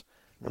ships.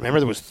 Remember,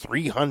 there was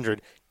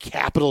 300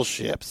 capital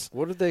ships.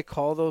 What did they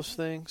call those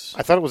things?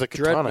 I thought it was a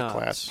Katana Dreadnoughts.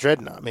 class.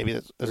 Dreadnought, maybe.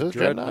 Is those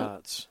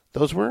Dreadnoughts.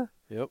 Those were?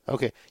 Yep.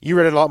 Okay. You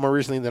read it a lot more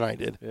recently than I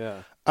did.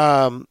 Yeah.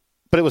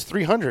 But it was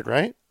 300,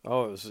 right?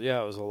 Oh, it was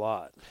a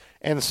lot.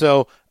 And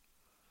so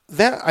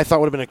that I thought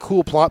would have been a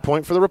cool plot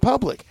point for the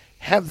Republic.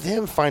 Have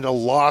them find a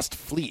lost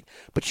fleet.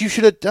 But you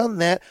should have done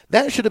that.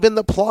 That should have been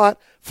the plot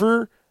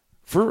for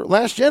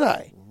Last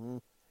Jedi. Mm-hmm.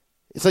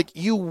 It's like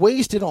you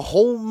wasted a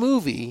whole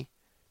movie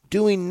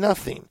doing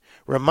nothing.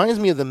 Reminds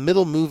me of the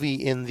middle movie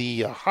in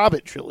the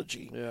Hobbit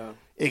trilogy. Yeah.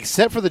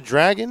 Except for the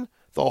dragon,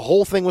 the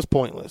whole thing was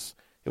pointless.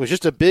 It was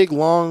just a big,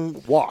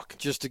 long walk.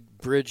 Just a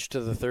bridge to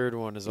the third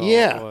one is all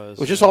yeah, it was.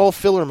 It was just all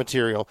filler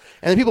material.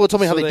 And then people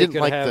told me how so they didn't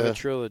could like have the a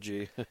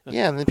trilogy.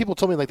 yeah, and then people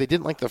told me like they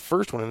didn't like the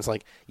first one, and it's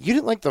like you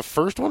didn't like the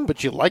first one,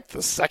 but you liked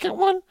the second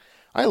one.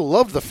 I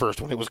loved the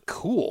first one; it was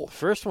cool. The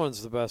first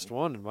one's the best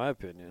one, in my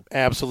opinion.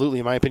 Absolutely,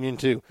 in my opinion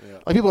too. Yeah.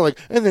 Like people are like,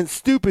 and then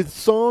stupid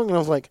song, and I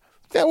was like,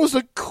 that was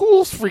a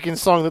cool freaking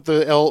song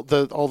that all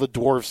the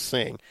dwarves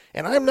sing.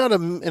 And I'm not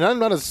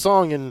a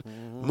song in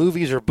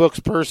movies or books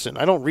person.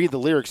 I don't read the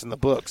lyrics in the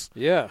books.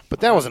 Yeah.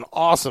 But that was an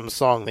awesome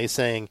song they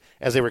sang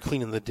as they were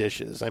cleaning the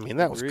dishes. I mean,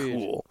 that was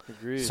cool.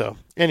 Agreed. So,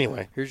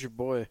 anyway. Here's your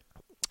boy.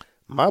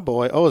 My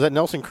boy. Oh, is that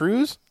Nelson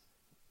Cruz?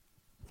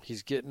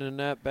 He's getting in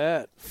that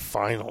bat.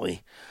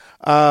 Finally.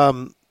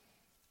 Yeah,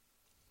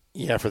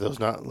 for those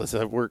not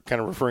listening, we're kind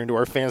of referring to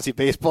our fantasy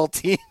baseball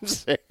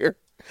teams there.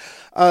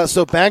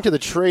 So back to the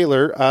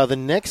trailer. The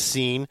next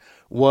scene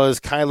was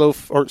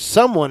Kylo or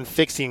someone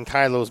fixing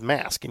Kylo's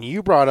mask, and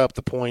you brought up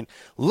the point.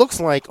 Looks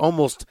like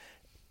almost,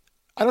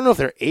 I don't know if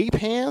they're ape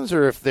hands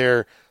or if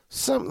they're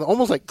some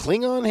almost like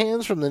Klingon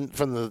hands from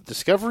the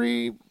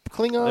Discovery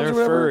Klingons. They're or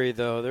whatever. furry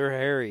though. They're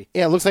hairy.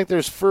 Yeah, it looks like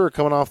there's fur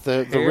coming off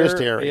the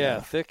wrist area. Yeah,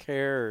 thick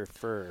hair or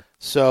fur.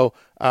 So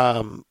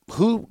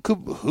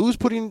who's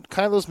putting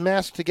Kylo's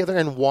mask together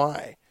and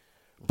why?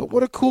 But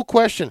what a cool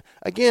question.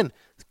 Again,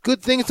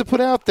 good things to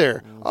put out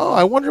there. Oh,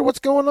 I wonder what's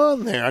going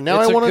on there. Now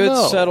I want to know. It's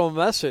a good subtle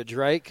message,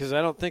 right? Because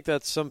I don't think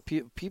that some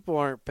people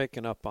aren't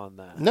picking up on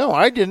that. No,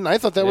 I didn't. I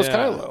thought that was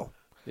Kylo.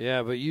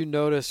 Yeah, but you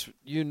notice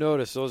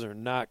those are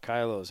not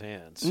Kylo's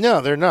hands.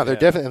 No, they're not. They're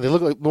definitely, they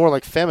look more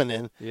like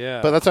feminine.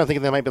 Yeah. But that's why I'm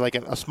thinking they might be like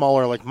a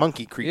smaller like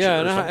monkey creature. Yeah, or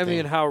and something. I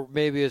mean how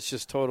maybe it's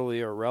just totally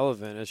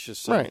irrelevant. It's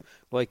just some,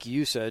 like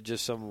you said,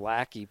 just some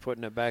lackey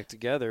putting it back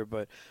together.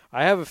 But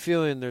I have a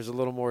feeling there's a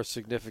little more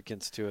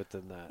significance to it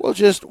than that. Well,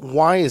 just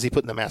why is he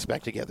putting the mask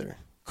back together?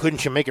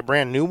 Couldn't you make a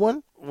brand new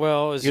one?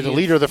 Well, you're the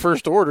leader of the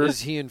First Order.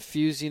 Is he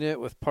infusing it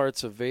with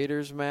parts of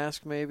Vader's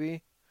mask?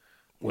 Maybe.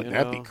 Wouldn't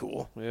that be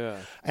cool? Yeah.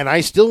 And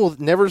I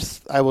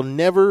will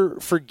never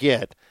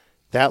forget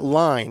that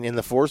line in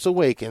The Force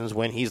Awakens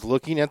when he's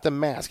looking at the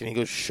mask and he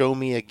goes, "Show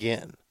me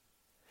again."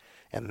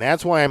 And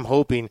that's why I'm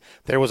hoping.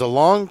 There was a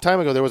long time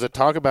ago, there was a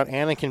talk about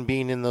Anakin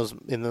being in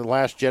The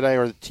Last Jedi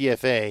or the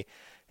TFA,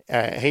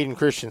 Hayden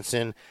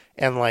Christensen,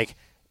 and like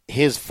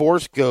his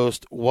Force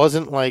ghost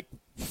wasn't like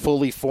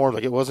fully formed,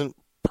 like it wasn't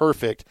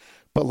perfect,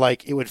 but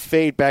like it would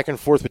fade back and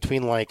forth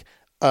between like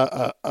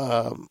a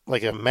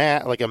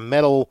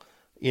metal,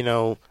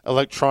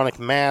 electronic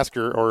mask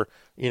or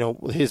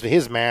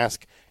his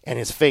mask and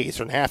his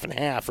face, or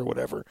half or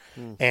whatever,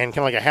 and kind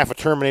of like a half a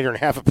Terminator and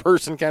half a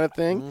person kind of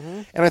thing.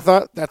 Mm-hmm. And I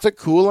thought that's a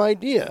cool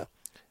idea.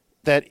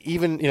 That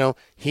even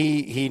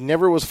he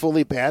never was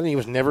fully bad and he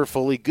was never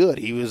fully good.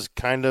 He was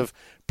kind of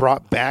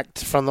brought back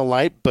from the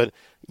light, but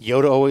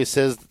Yoda always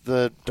says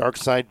the dark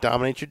side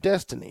dominates your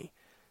destiny.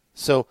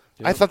 So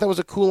I thought that was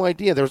a cool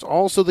idea. There was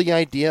also the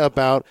idea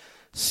about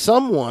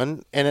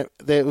someone, and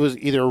it was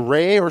either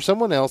Rey or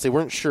someone else, they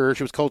weren't sure,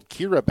 she was called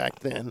Kira back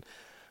then,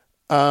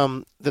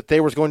 that they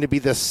was going to be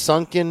the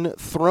sunken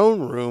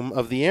throne room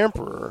of the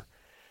Emperor,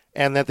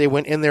 and that they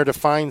went in there to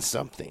find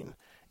something.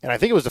 And I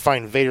think it was to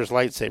find Vader's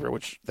lightsaber,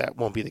 which that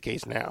won't be the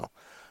case now.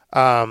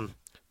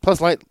 Plus,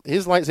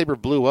 his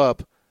lightsaber blew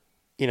up,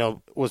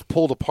 was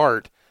pulled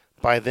apart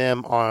by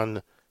them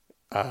on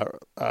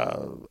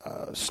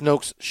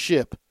Snoke's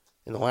ship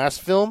in the last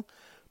film.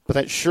 But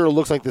that sure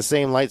looks like the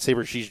same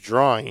lightsaber she's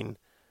drawing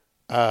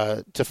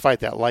to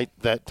fight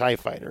that TIE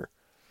fighter.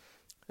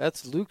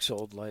 That's Luke's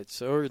old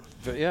lightsaber.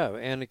 Yeah,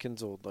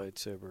 Anakin's old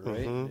lightsaber,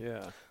 right? Mm-hmm.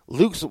 Yeah.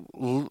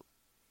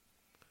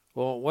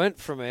 Well, it went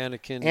from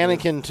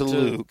Anakin to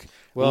Luke.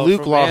 Well,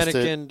 Luke from lost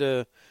Anakin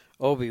to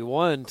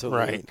Obi-Wan to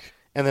Luke.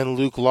 And then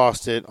Luke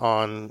lost it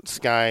on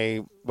Sky,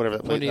 whatever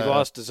that place. When he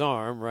lost his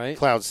arm, right?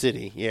 Cloud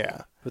City,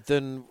 yeah. But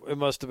then it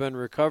must have been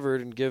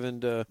recovered and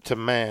given to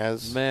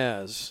Maz.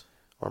 Maz.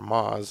 Or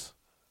Maz.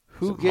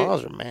 Who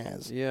Maz or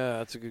Maz? Yeah,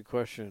 that's a good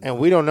question. And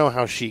we don't know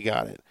how she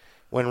got it.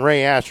 When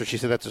Ray asked her, she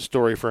said that's a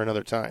story for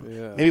another time.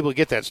 Yeah. Maybe we'll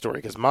get that story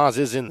because Maz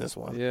is in this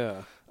one.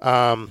 Yeah.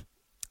 But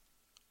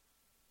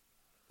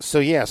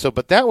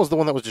that was the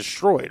one that was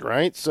destroyed,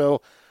 right?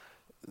 So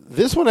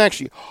this one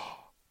actually,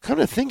 come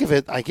to think of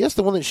it, I guess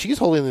the one that she's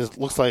holding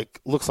looks like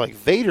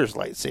Vader's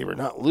lightsaber,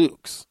 not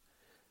Luke's.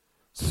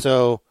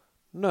 So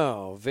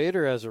no,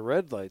 Vader has a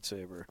red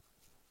lightsaber.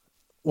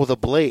 Well, the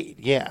blade,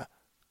 yeah.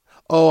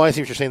 Oh, I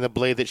see what you're saying. The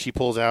blade that she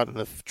pulls out in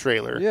the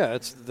trailer. Yeah,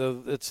 it's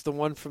the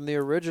one from the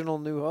original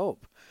New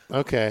Hope.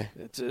 Okay.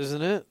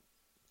 Isn't it?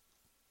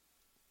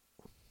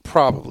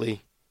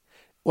 Probably.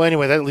 Well,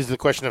 anyway, that leads to the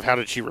question of how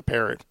did she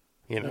repair it,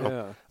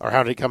 Yeah. or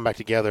how did it come back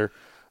together?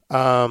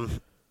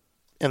 And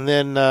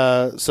then,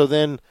 after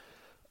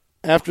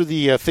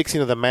the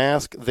fixing of the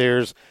mask,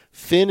 there's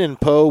Finn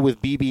and Poe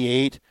with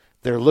BB-8.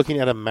 They're looking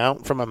at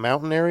from a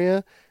mountain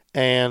area,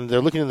 and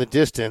they're looking in the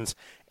distance,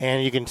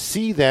 and you can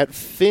see that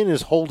Finn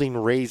is holding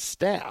Rey's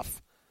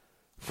staff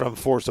from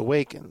Force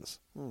Awakens.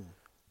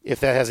 If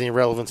that has any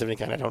relevance of any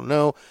kind, I don't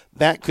know.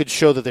 That could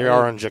show that they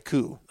are on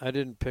Jakku. I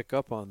didn't pick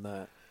up on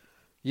that.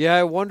 Yeah,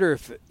 I wonder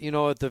if,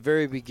 at the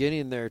very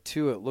beginning there,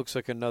 too, it looks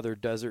like another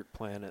desert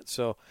planet.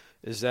 So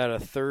is that a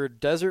third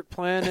desert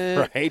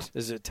planet? Right.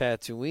 Is it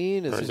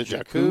Tatooine? Or is it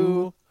Jakku?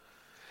 Jakku?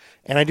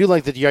 And I do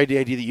like the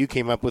idea that you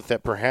came up with,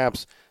 that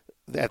perhaps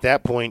at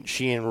that point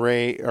she and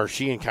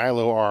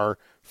Kylo are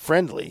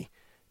friendly,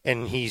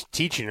 and he's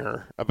teaching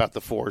her about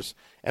the Force,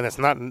 and that's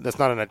not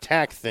an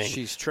attack thing.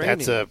 She's training.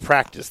 That's a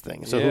practice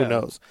thing. So Yeah. who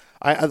knows?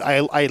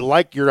 I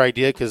like your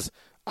idea because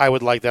I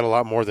would like that a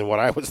lot more than what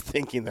I was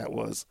thinking that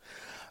was.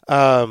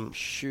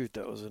 Shoot,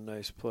 that was a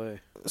nice play.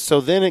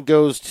 So then it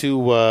goes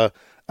to a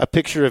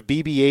picture of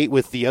BB-8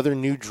 with the other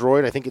new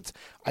droid.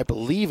 I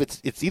believe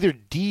it's either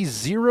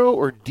D0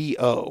 or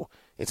DO.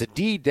 It's a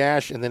D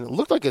dash, and then it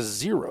looked like a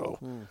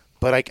 0.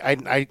 But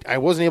I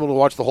wasn't able to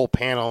watch the whole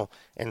panel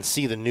and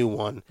see the new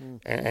one,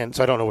 and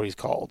so I don't know what he's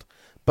called.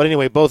 But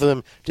anyway, both of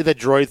them did that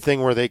droid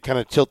thing where they kind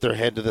of tilt their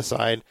head to the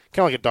side,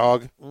 kind of like a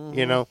dog,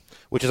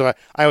 which is why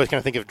I always kind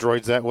of think of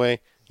droids that way,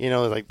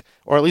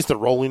 or at least the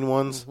rolling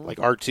ones, like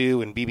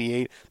R2 and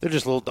BB-8. They're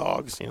just little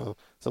dogs,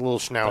 It's a little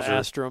schnauzer.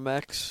 The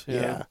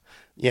Astromechs.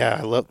 Yeah,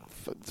 I love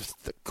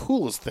the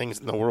coolest things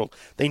in the world.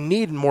 They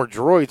need more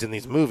droids in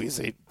these movies.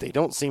 They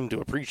don't seem to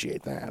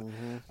appreciate that.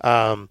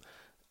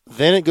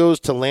 Then it goes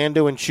to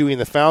Lando and Chewie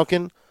and the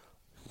Falcon.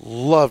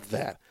 Loved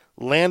that.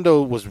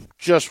 Lando was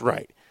just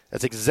right.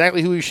 That's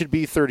exactly who he should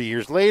be 30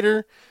 years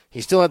later.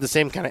 He still had the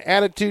same kind of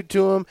attitude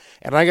to him.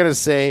 And I got to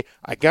say,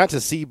 I got to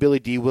see Billy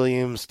D.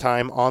 Williams'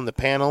 time on the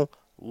panel.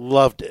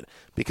 Loved it.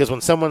 Because when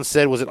someone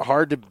said, was it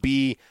hard to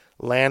be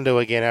Lando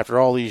again after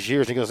all these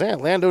years? And he goes,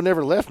 Lando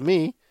never left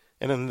me.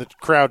 And then the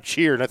crowd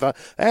cheered. And I thought,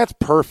 that's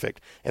perfect.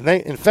 And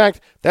in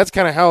fact, that's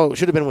kind of how it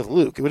should have been with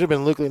Luke. It would have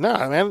been Luke,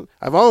 nah, man,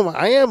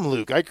 I am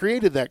Luke. I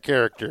created that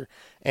character.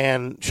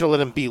 And should have let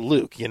him be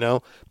Luke,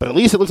 But at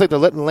least it looks like they're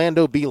letting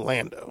Lando be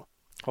Lando.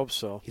 Hope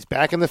so. He's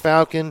back in the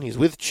Falcon. He's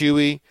with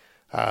Chewie.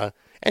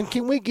 And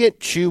can we get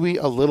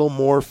Chewie a little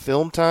more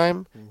film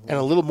time and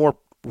a little more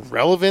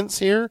relevance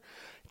here?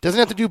 Doesn't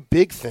have to do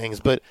big things,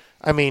 but,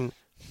 I mean,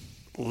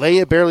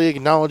 Leia barely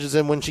acknowledges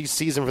him when she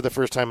sees him for the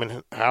first time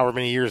in however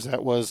many years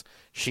that was.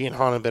 She and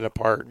Han have been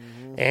apart.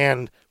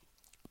 And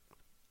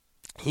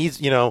he's,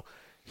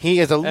 he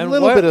has a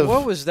little bit of...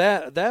 What was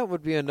that? That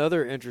would be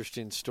another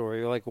interesting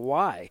story. Like,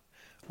 why?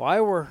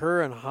 Why were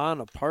her and Han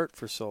apart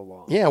for so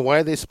long? Yeah, why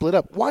are they split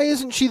up? Why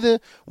wasn't she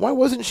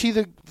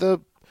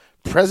the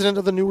president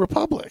of the New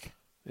Republic?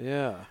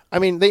 Yeah. I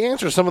mean, they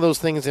answer some of those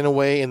things in a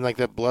way in like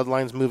the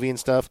Bloodlines movie and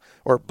stuff,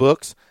 or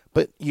books,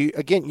 but you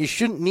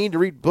shouldn't need to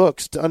read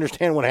books to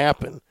understand what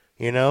happened,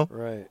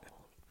 Right.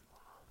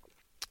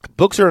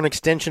 Books are an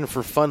extension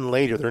for fun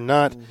later. They're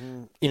not,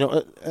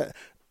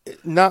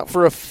 not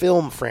for a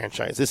film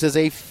franchise. This is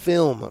a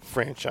film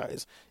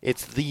franchise.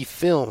 It's the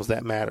films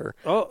that matter.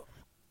 Oh.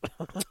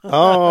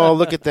 Oh,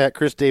 look at that.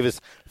 Chris Davis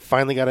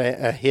finally got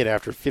a hit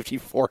after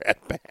 54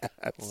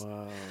 at-bats.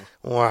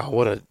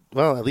 Wow,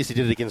 at least he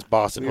did it against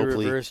Boston. We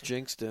hopefully reverse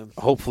jinxed him.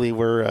 Hopefully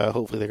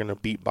hopefully they're going to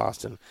beat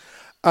Boston.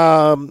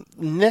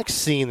 Next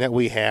scene that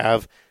we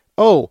have.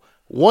 Oh,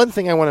 one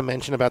thing I want to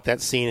mention about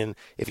that scene, and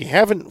if you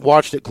haven't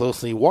watched it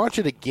closely, watch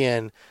it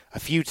again a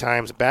few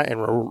times back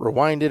and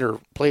rewind it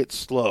or play it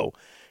slow.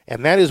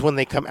 And that is when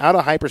they come out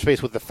of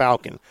hyperspace with the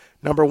Falcon.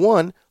 Number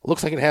one,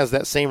 looks like it has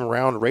that same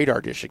round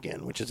radar dish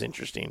again, which is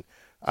interesting.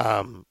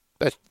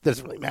 That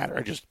doesn't really matter.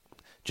 I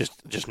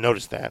just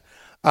noticed that.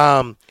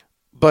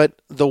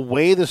 But the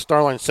way the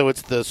Starline, so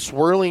it's the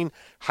swirling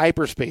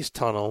hyperspace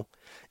tunnel,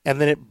 and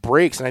then it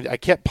breaks, and I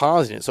kept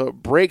pausing it. So it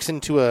breaks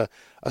into a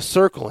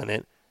circle in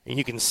it, and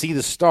you can see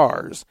the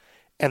stars.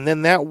 And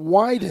then that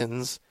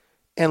widens,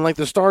 and like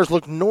the stars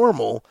look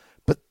normal,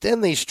 but then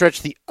they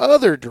stretch the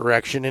other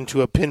direction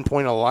into a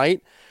pinpoint of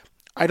light.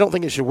 I don't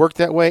think it should work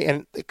that way,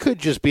 and it could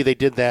just be they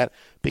did that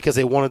because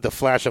they wanted the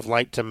flash of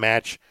light to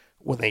match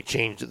when they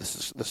changed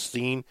the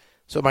scene.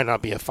 so it might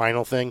not be a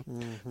final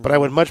thing. But I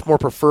would much more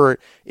prefer it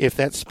if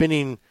that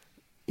spinning,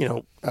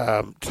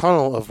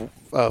 tunnel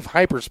of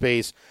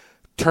hyperspace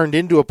turned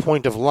into a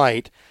point of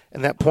light,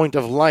 and that point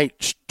of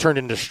light turned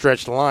into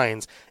stretched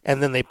lines,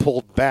 and then they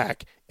pulled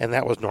back, and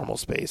that was normal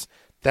space.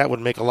 That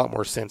would make a lot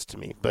more sense to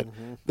me. But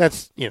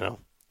that's not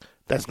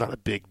a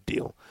big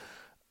deal.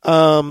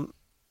 Then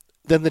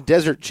the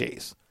desert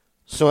chase.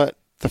 So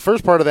the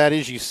first part of that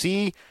is you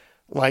see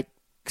like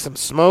some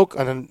smoke,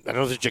 and then, I don't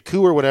know if it's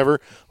Jakku or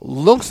whatever.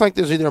 Looks like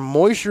there's either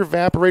moisture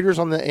evaporators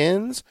on the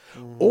ends,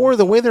 or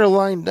the way they're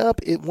lined up,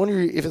 wonder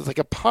if it's like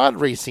a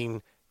pod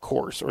racing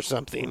course or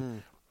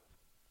something.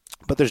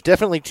 But there's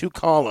definitely 2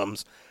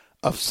 columns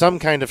of some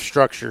kind of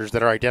structures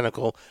that are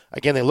identical.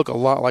 Again, they look a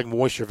lot like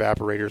moisture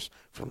evaporators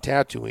from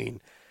Tatooine.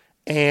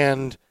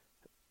 And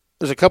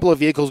there's a couple of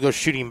vehicles go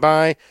shooting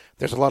by.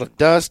 There's a lot of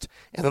dust.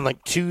 And then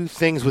like 2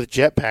 things with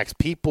jetpacks.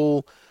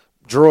 People,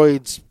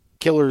 droids,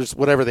 killers,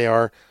 whatever they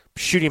are,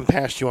 shooting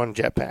past you on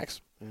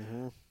jetpacks.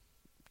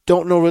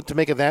 Don't know what to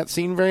make of that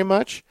scene very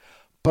much.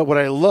 But what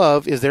I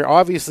love is they're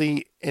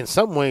obviously, in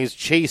some ways,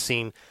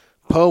 chasing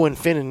Poe and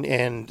Finn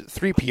and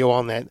 3PO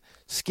on that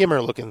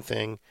skimmer-looking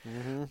thing.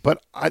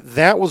 But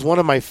that was one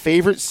of my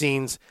favorite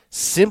scenes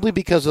simply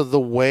because of the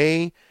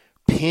way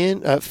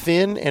Finn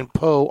and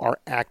Poe are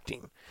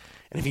acting.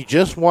 And if you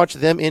just watch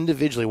them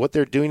individually, what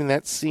they're doing in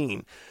that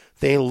scene,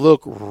 they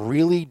look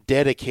really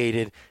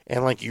dedicated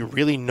and like you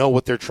really know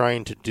what they're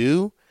trying to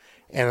do.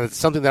 And it's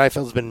something that I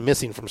felt has been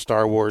missing from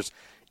Star Wars.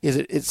 Is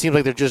it seems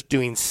like they're just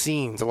doing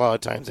scenes a lot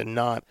of times and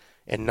not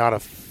a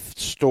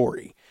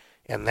story.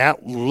 And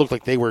that looked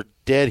like they were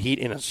dead heat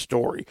in a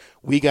story.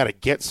 We got to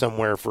get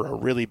somewhere for a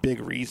really big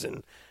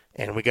reason,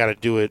 and we got to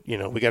do it.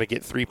 We got to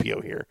get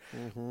 3PO here.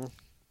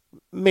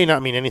 May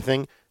not mean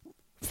anything.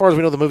 As far as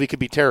we know, the movie could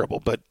be terrible.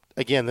 But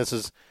again, this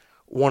is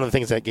one of the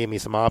things that gave me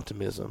some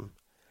optimism.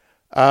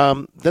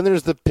 Then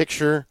there's the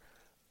picture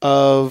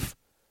of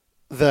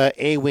the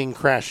A-wing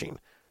crashing,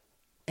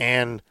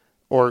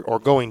 or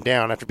going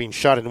down after being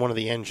shot in one of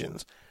the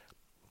engines.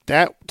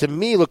 That to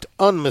me looked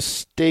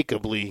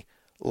unmistakably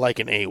like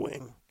an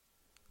A-wing.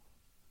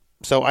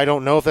 So I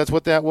don't know if that's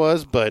what that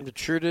was, but it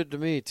sure did to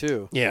me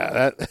too.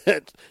 Yeah,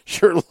 that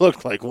sure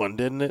looked like one,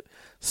 didn't it?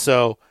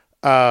 So,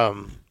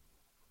 kind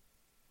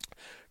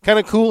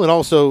of cool, and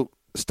also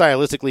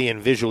stylistically and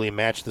visually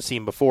matched the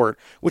scene before it,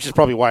 which is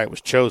probably why it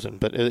was chosen.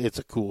 But it's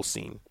a cool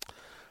scene.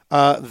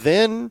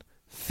 Then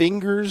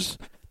fingers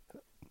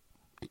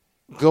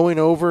going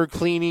over,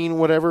 cleaning,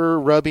 whatever,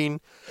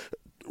 rubbing,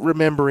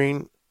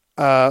 remembering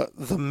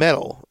the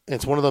medal.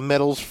 It's one of the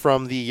medals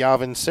from the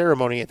Yavin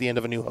ceremony at the end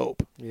of A New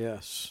Hope.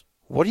 Yes.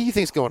 What do you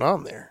think's going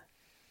on there?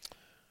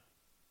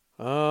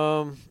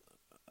 I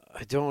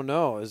don't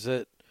know. Is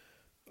it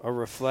a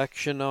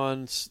reflection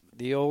on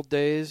the old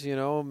days?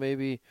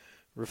 Maybe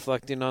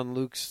reflecting on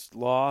Luke's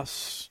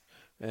loss,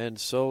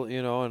 and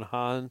and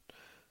Han.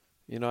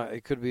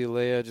 It could be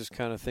Leia just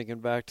kind of thinking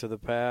back to the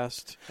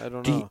past. I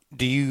don't know.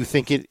 Do you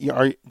think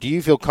do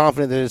you feel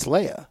confident that it's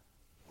Leia?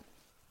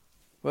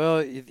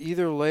 Well,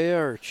 either Leia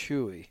or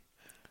Chewie,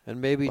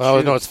 and maybe.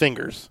 Oh no, it's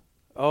fingers.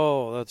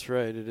 Oh, that's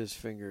right. It is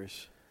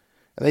fingers.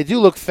 And they do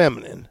look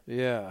feminine.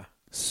 Yeah.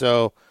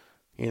 So,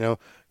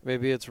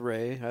 maybe it's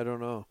Rey. I don't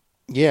know.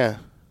 Yeah,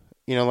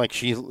 like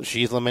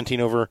she's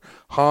lamenting over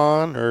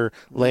Han, or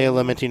Leia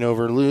lamenting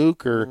over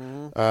Luke,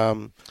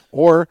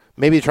 or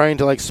maybe trying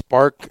to like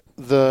spark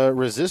the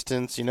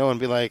resistance, and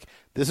be like,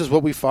 this is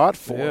what we fought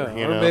for.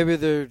 Yeah. Or maybe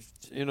they're,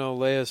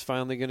 Leia's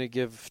finally going to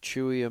give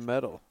Chewie a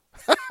medal.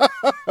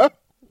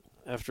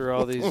 After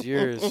all these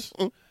years.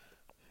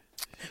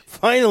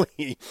 Finally,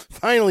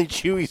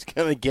 Chewie's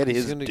gonna get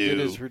his due. He's gonna get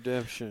his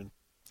redemption.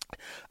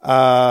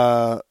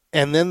 And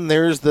then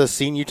there's the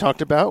scene you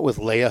talked about with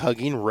Leia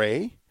hugging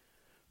Rey.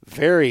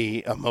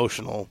 Very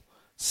emotional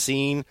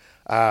scene.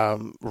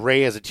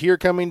 Rey has a tear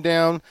coming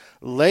down.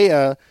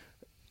 Leia,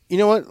 you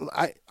know what?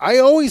 I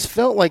always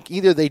felt like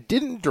either they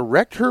didn't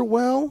direct her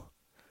well,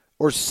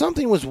 or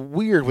something was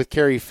weird with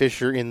Carrie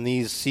Fisher in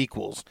these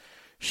sequels.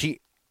 She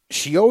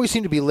always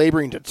seemed to be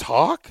laboring to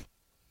talk.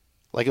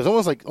 Like it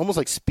was almost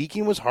like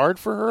speaking was hard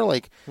for her.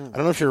 Like I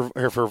don't know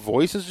if her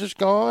voice is just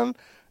gone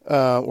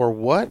or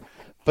what.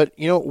 But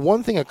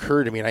one thing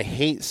occurred to me, and I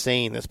hate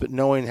saying this, but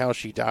knowing how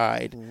she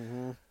died,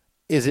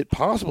 is it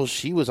possible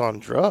she was on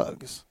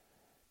drugs,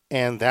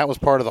 and that was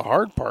part of the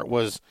hard part,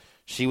 was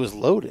she was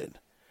loaded?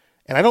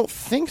 And I don't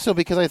think so,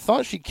 because I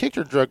thought she kicked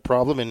her drug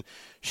problem, and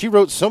she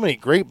wrote so many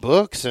great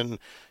books, and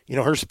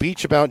her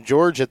speech about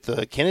George at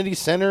the Kennedy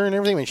Center and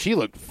everything. I mean, she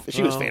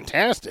was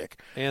fantastic.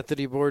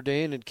 Anthony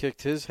Bourdain had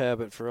kicked his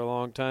habit for a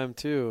long time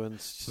too, and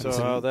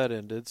how that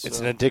ended. So. It's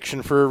an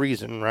addiction for a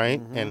reason,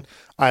 right? Mm-hmm. And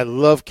I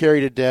love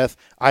Carrie to death.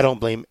 I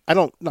don't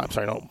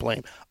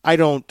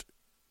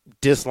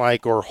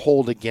dislike or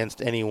hold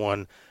against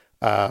anyone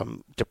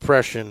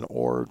depression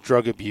or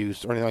drug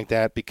abuse or anything like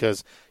that,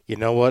 because you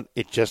know what?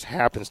 It just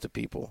happens to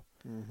people.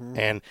 Mm-hmm.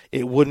 And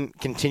it wouldn't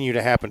continue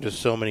to happen to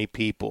so many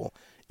people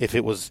if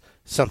it was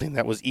something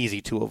that was easy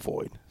to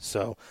avoid.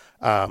 So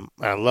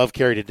I love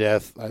Carrie to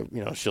death.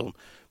 She'll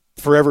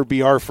forever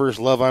be our first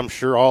love. I'm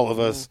sure all of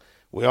us,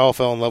 we all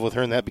fell in love with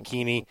her in that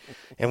bikini,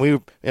 and we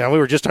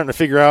were just starting to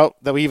figure out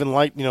that we even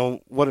liked,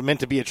 what it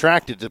meant to be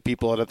attracted to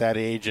people at that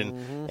age,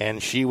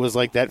 and she was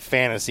like that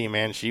fantasy,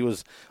 man. She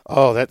was,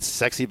 that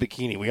sexy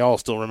bikini. We all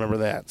still remember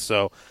that.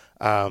 So,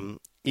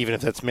 even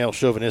if that's male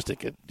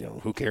chauvinistic,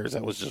 who cares?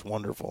 That was just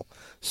wonderful.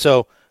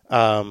 So,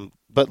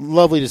 but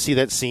lovely to see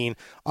that scene.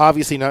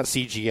 Obviously not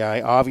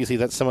CGI. Obviously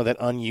that's some of that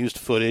unused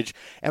footage.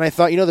 And I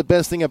thought, the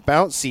best thing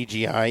about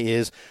CGI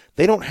is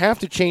they don't have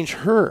to change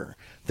her.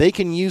 They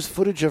can use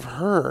footage of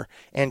her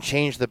and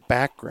change the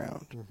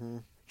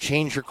background,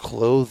 change her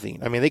clothing.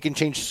 I mean, they can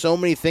change so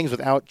many things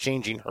without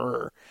changing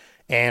her,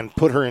 and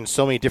put her in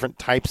so many different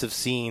types of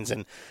scenes,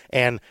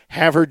 and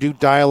have her do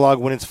dialogue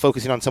when it's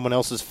focusing on someone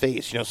else's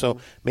face. So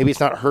maybe it's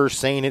not her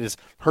saying it, it's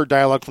her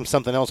dialogue from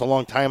something else a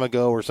long time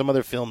ago or some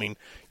other filming,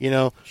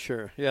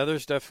 Sure. Yeah,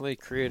 there's definitely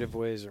creative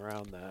ways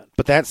around that.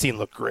 But that scene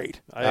looked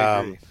great. I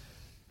agree.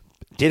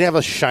 Did have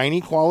a shiny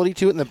quality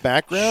to it in the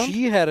background.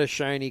 She had a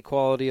shiny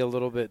quality a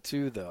little bit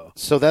too, though.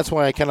 So that's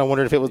why I kind of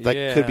wondered if it was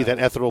could be that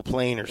ethereal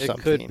plane or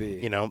something. It could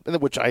be.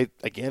 Which I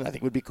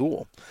think would be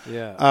cool.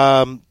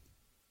 Yeah.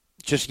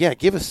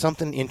 Give us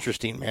something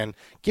interesting, man.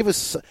 Give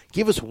us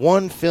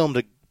one film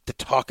to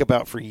talk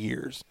about for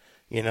years.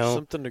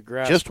 Something to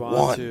grasp just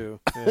onto.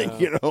 One.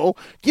 Yeah.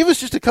 Give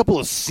us just a couple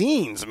of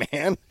scenes,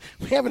 man.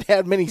 We haven't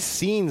had many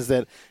scenes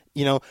that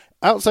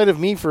outside of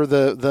me for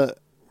the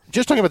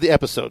just talking about the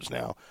episodes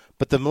now.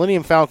 But the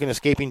Millennium Falcon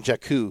escaping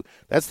Jakku,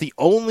 that's the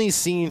only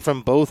scene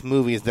from both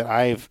movies that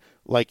I've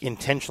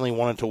intentionally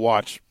wanted to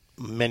watch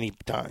many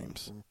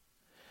times.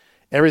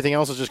 Everything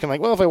else is just kind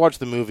of if I watch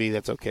the movie,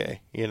 that's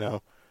okay,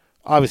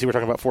 Obviously, we're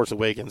talking about Force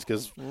Awakens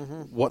because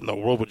what in the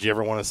world would you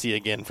ever want to see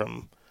again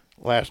from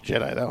Last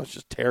Jedi? That was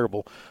just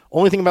terrible.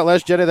 Only thing about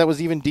Last Jedi that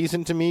was even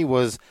decent to me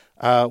was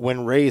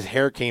when Rey's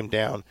hair came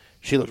down.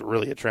 She looked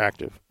really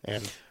attractive,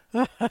 and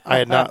I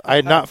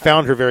had not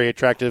found her very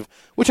attractive,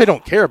 which I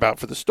don't care about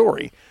for the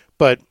story.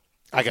 But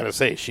I gotta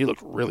say, she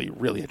looked really,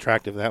 really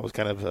attractive. That was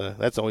kind of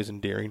that's always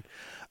endearing.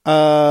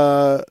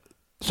 So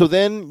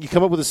then you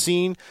come up with a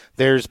scene.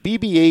 There's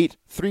BB-8,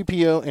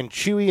 3PO, and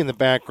Chewie in the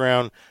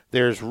background.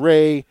 There's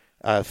Rey,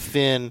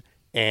 Finn,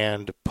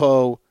 and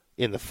Poe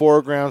in the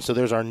foreground. So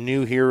there's our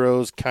new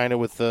heroes, kind of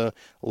with the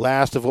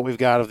last of what we've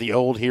got of the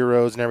old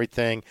heroes and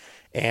everything.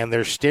 And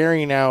they're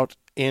staring out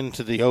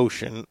into the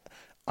ocean.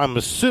 I'm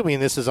assuming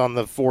this is on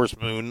the Force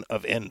moon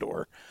of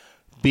Endor,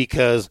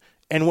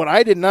 and what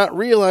I did not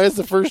realize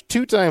the first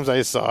two times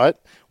I saw it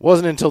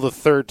wasn't until the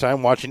third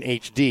time watching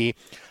HD.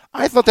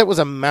 I thought that was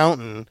a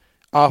mountain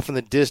off in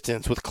the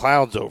distance with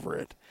clouds over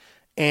it.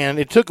 And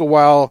it took a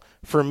while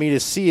for me to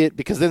see it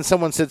because then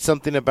someone said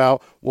something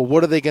about, well,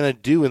 what are they going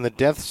to do in the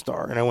Death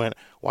Star? And I went,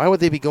 why would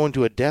they be going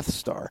to a Death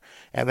Star?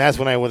 And that's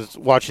when I was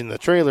watching the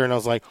trailer and I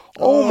was like,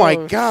 oh my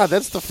God,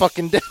 that's the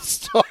fucking Death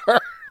Star.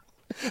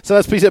 So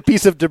that's a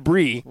piece of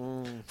debris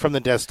from the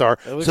Death Star.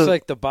 It looks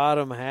like the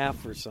bottom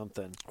half or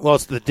something. Well,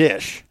 it's the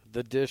dish.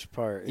 The dish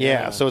part.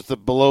 Yeah, so it's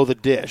below the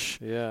dish.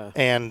 Yeah.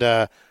 And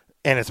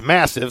it's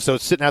massive, so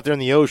it's sitting out there in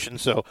the ocean.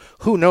 So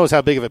who knows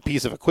how big of a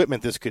piece of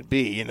equipment this could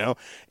be,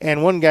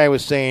 And one guy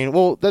was saying,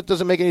 well, that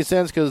doesn't make any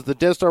sense because the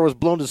Death Star was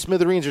blown to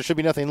smithereens. There should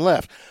be nothing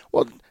left.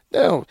 Well,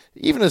 no,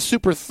 even a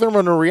super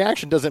thermal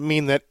reaction doesn't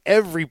mean that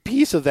every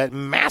piece of that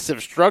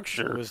massive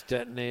structure was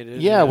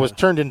detonated. Yeah, was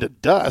turned into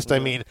dust. Yeah. I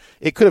mean,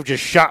 it could have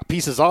just shot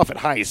pieces off at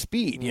high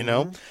speed,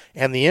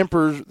 And the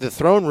Emperor's, the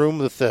throne room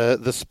with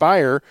the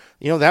spire,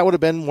 that would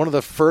have been one of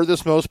the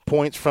furthest most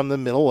points from the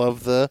middle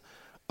of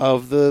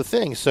the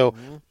thing. So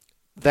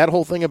that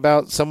whole thing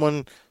about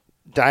someone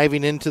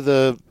diving into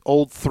the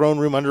old throne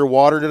room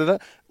underwater,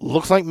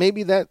 looks like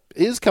maybe that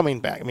is coming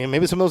back. I mean,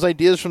 maybe some of those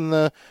ideas from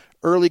the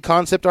early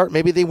concept art,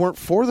 maybe they weren't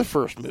for the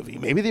first movie.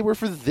 Maybe they were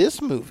for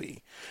this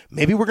movie.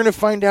 Maybe we're going to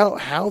find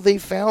out how they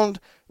found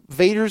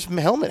Vader's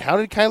helmet. How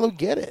did Kylo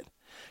get it?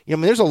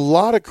 There's a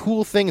lot of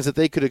cool things that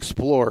they could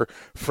explore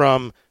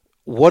from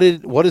what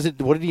did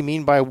he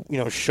mean by,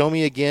 show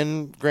me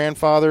again,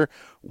 grandfather?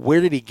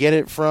 Where did he get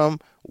it from?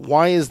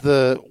 Why are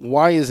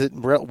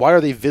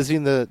they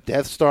visiting the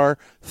Death Star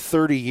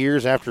 30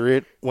 years after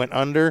it went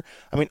under?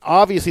 I mean,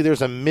 obviously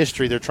there's a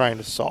mystery they're trying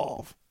to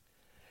solve.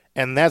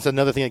 And that's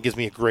another thing that gives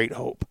me a great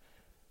hope,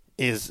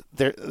 is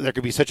there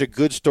could be such a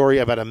good story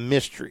about a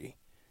mystery,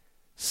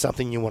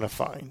 something you want to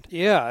find.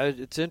 Yeah,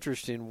 it's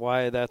interesting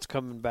why that's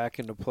coming back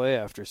into play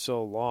after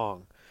so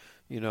long.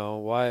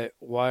 Why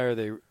are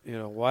they,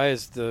 why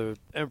is the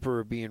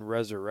Emperor being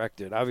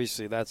resurrected?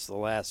 Obviously, that's the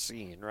last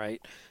scene, right?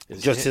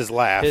 Just his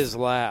laugh. His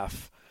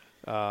laugh,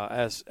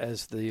 as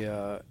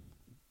the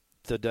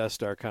Death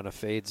Star kind of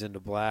fades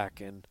into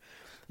black, and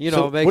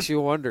it makes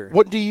you wonder.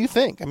 What do you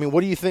think? I mean,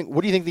 what do you think?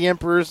 What do you think the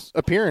Emperor's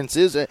appearance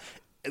is? There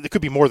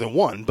could be more than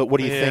one, but what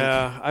do you think?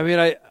 Yeah, I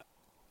mean,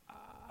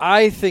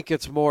 I think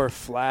it's more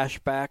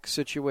flashback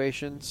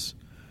situations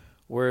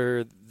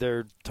where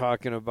they're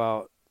talking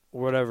about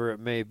whatever it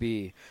may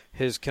be,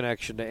 his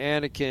connection to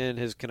Anakin,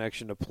 his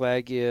connection to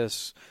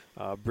Plagueis,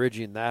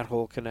 bridging that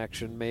whole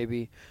connection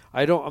maybe.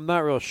 I'm not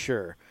real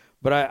sure,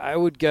 but I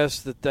would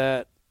guess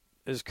that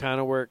is kind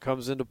of where it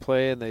comes into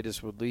play, and they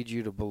just would lead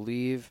you to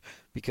believe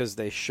because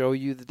they show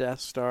you the Death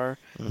Star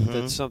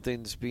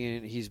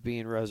that he's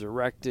being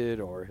resurrected,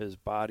 or his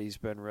body's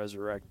been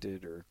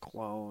resurrected or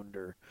cloned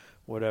or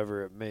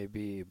whatever it may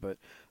be. But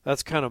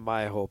that's kind of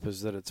my hope,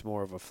 is that it's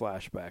more of a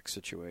flashback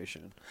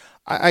situation.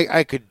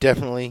 I could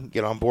definitely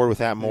get on board with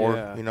that more.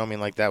 Yeah. You know, I mean,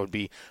 like, that would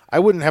be. I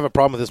wouldn't have a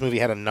problem if this movie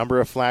had a number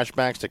of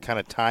flashbacks to kind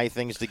of tie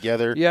things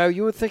together. Yeah,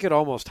 you would think it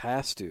almost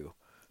has to.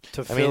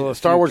 I mean,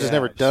 Star Wars has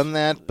never done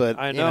that, but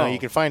I know. you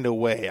can find a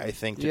way, I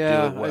think, to do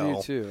it well.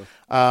 I do too.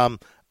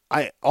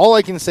 All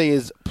I can say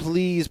is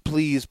please,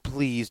 please,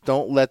 please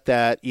don't let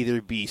that either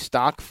be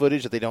stock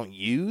footage that they don't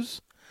use,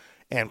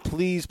 and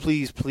please,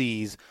 please,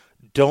 please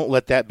don't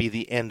let that be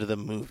the end of the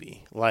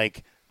movie.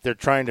 Like, they're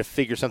trying to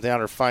figure something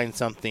out or find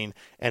something,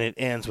 and it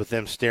ends with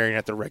them staring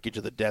at the wreckage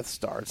of the Death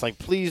Star. It's like,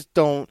 please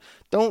don't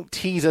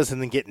tease us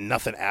and then get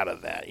nothing out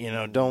of that. You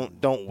know,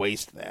 don't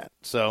waste that.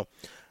 So.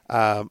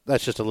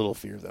 That's just a little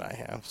fear that I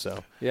have.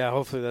 So yeah,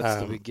 hopefully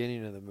that's the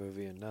beginning of the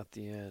movie and not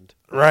the end.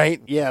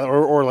 Right? Yeah,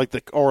 or like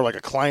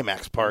a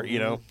climax part. You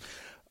know.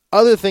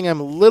 Other thing I'm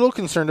a little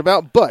concerned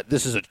about, but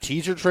this is a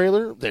teaser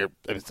trailer.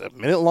 It's a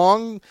minute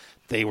long.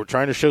 They were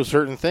trying to show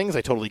certain things.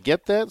 I totally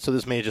get that. So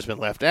this may have just been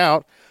left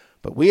out.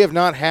 But we have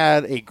not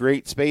had a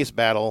great space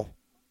battle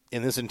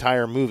in this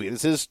entire movie.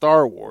 This is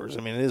Star Wars.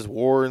 I mean, it is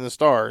War in the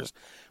Stars.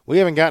 We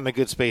haven't gotten a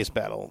good space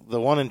battle. The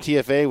one in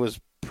TFA was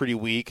pretty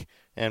weak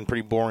and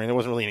pretty boring. There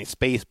wasn't really any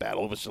space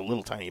battle. It was just a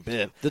little tiny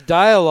bit. The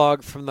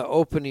dialogue from the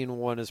opening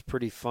one is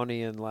pretty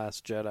funny in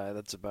Last Jedi.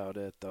 That's about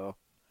it, though.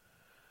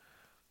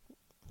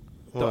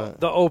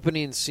 The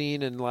opening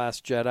scene in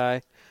Last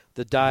Jedi,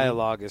 the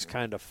dialogue is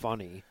kind of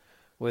funny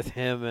with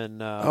him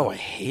and... I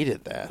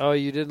hated that. Oh,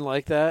 you didn't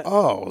like that?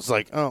 Oh, it's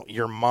like,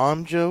 your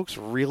mom jokes?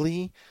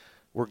 Really?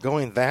 We're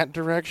going that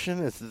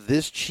direction? It's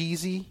this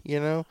cheesy, you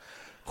know?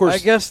 Of course, I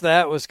guess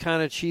that was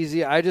kind of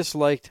cheesy. I just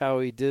liked how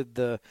he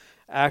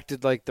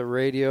acted like the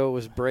radio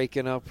was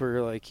breaking up,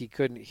 or like he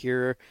couldn't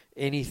hear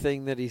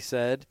anything that he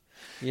said.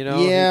 You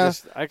know? Yeah.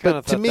 I kind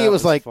of to me, it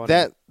was like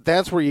funny.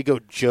 That's where you go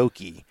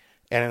jokey.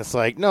 And it's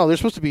like, no, they're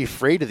supposed to be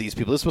afraid of these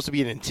people. They're supposed to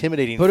be an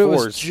intimidating force. But it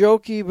was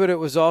jokey, but it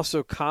was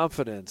also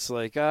confidence.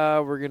 Like,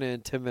 we're going to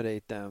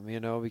intimidate them,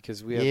 you know,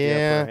 because we have the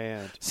upper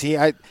hand. See,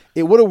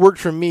 it would have worked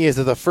for me is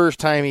that the first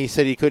time he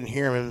said he couldn't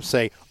hear him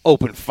say,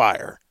 open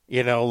fire.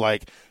 You know,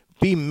 like,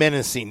 be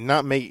menacing,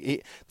 not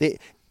make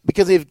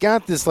because they've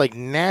got this, like,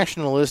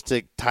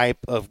 nationalistic type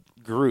of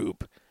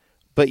group,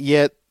 but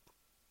yet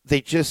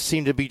they just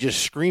seem to be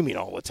just screaming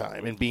all the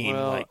time and being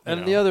like,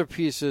 the other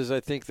piece is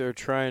I think they're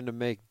trying to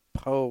make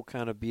Poe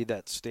kind of be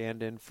that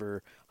stand-in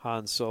for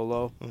Han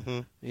Solo,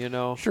 you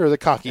know? Sure, the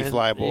cocky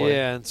flyboy.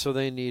 Yeah, and so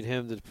they need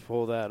him to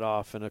pull that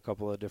off in a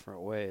couple of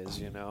different ways,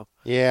 you know?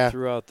 Yeah.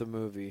 Throughout the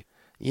movie.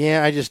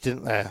 Yeah, I just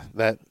didn't,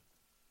 that,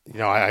 you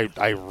know,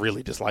 I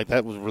really disliked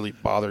that. Was really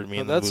bothered me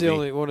in the movie.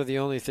 That's one of the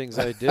only things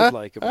I did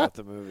like about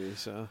the movie,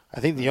 so. I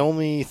think the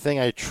only thing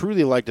I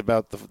truly liked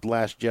about The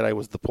Last Jedi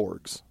was the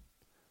Porgs.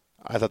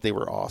 I thought they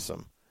were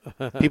awesome.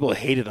 People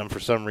hated them for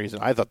some reason.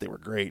 I thought they were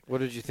great. What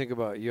did you think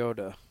about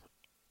Yoda?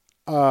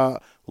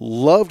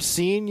 Loved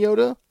seeing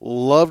Yoda.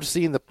 Loved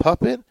seeing the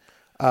puppet.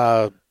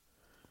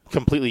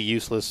 Completely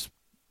useless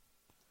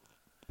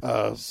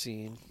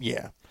scene.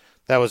 Yeah,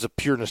 that was a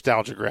pure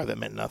nostalgia grab that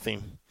meant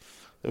nothing.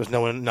 There was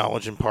no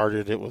knowledge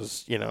imparted. It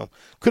was, you know,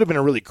 could have been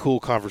a really cool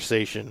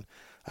conversation.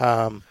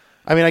 I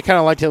mean, I kind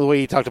of liked the way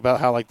he talked about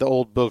how, like, the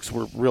old books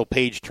were real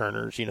page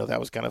turners. You know, that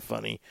was kind of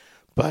funny.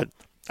 But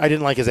I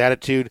didn't like his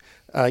attitude.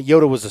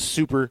 Yoda was a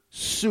super,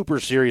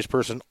 super serious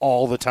person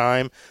all the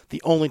time.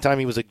 The only time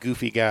he was a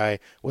goofy guy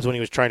was when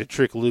he was trying to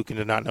trick Luke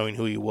into not knowing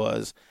who he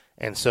was.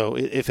 And so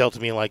it felt to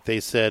me like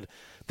they said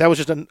that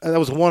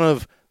was one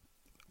of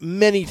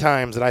many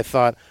times that I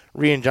thought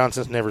Rian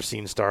Johnson's never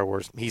seen Star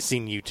Wars. He's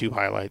seen YouTube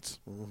highlights.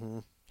 Mm-hmm.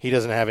 He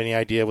doesn't have any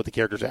idea what the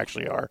characters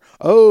actually are.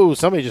 Oh,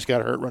 somebody just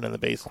got hurt running the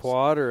bases.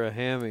 Quad or a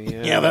hammy?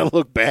 Yeah, yeah, that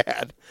looked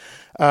bad.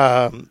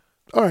 All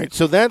right,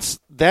 so that's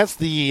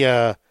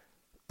the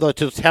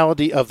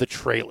totality of the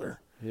trailer.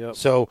 Yep.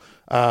 So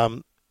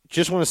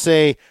just want to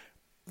say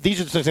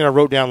these are the things that I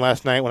wrote down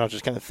last night when I was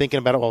just kind of thinking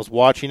about it while I was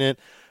watching it.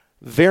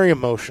 Very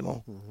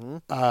emotional.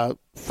 Mm-hmm.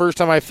 First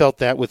time I felt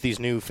that with these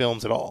new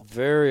films at all.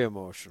 Very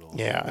emotional.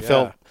 Yeah,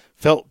 I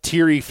felt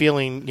teary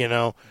feeling, you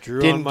know.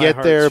 Didn't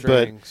get there,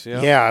 but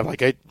yeah,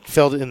 like I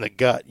felt it in the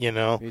gut, you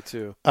know. Me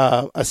too.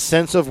 A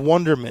sense of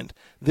wonderment.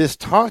 This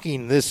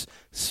talking, this,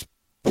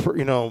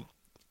 you know,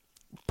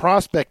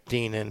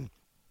 prospecting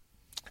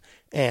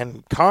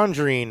and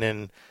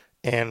conjuring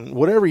and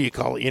whatever you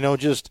call it, you know,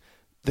 just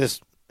this.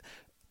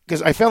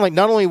 Because I found like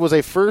not only was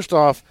I first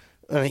off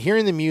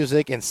hearing the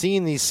music and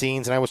seeing these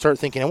scenes, and I would start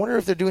thinking, I wonder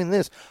if they're doing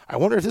this. I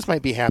wonder if this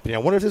might be happening. I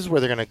wonder if this is where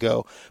they're going to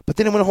go. But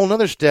then it went a whole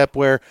other step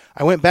where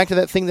I went back to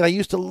that thing that I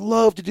used to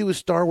love to do with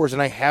Star Wars,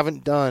 and I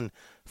haven't done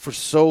for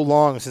so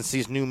long since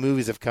these new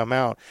movies have come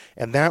out.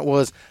 And that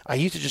was, I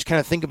used to just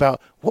kind of think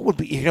about what would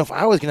be, you know, if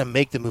I was going to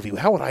make the movie,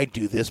 how would I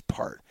do this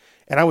part?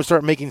 And I would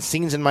start making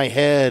scenes in my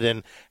head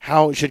and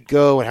how it should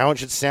go and how it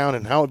should sound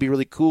and how it would be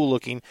really cool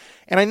looking.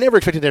 And I never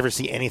expected to ever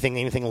see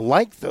anything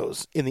like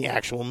those in the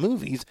actual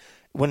movies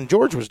when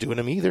George was doing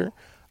them either.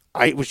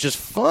 It was just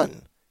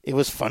fun. It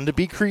was fun to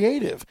be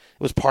creative. It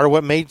was part of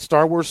what made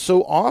Star Wars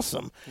so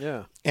awesome.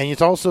 Yeah. And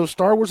it's also,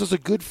 Star Wars is a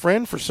good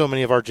friend for so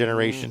many of our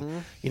generation. Mm-hmm.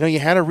 You know, you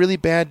had a really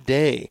bad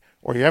day,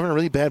 or you're having a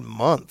really bad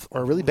month,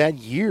 or a really bad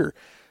year.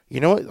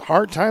 You know,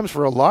 hard times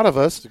for a lot of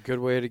us. It's a good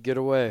way to get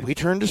away. We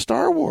turned to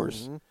Star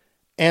Wars.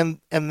 And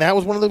that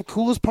was one of the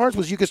coolest parts,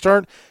 was you could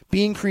start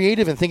being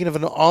creative and thinking of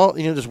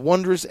this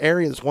wondrous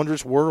area, this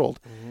wondrous world.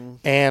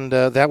 And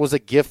that was a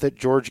gift that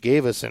George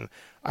gave us, and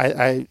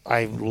I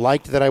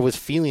liked that I was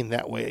feeling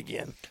that way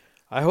again.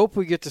 I hope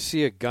we get to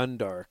see a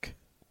Gundark.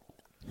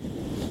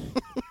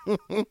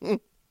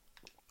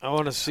 I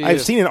want to see.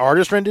 I've seen an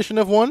artist rendition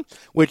of one,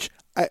 which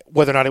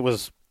whether or not it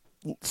was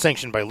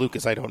sanctioned by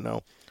Lucas, I don't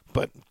know.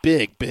 But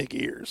big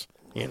ears,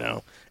 you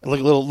know, and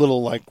like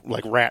little like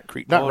rat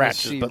creep, not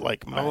rats, but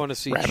like I want to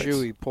see rabbits.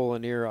 Chewie pull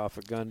an ear off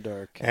a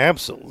Gundark.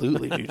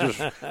 Absolutely, dude,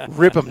 just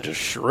rip them to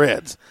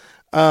shreds.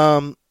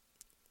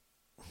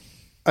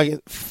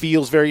 It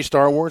feels very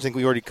Star Wars. I think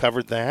we already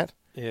covered that.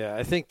 Yeah,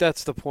 I think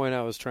that's the point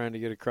I was trying to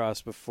get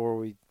across before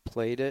we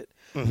played it.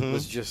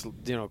 Was just,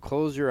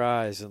 close your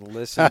eyes and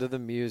listen to the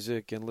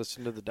music and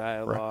listen to the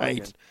dialogue. Right.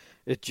 And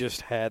it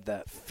just had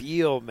that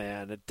feel,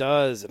 man. It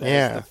does. It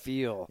has the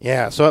feel.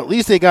 Yeah, so at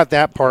least they got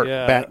that part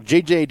Yeah. back.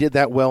 JJ did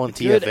that well in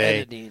Good TFA.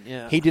 editing,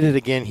 yeah. He did it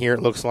again here,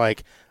 it looks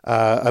like.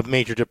 A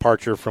major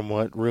departure from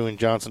what Ruin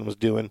Johnson was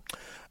doing.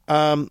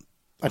 I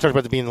talked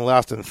about it being the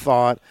Lost in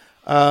Thought.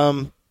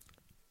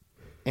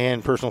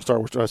 And personal Star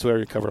Wars, so we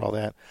already covered all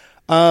that.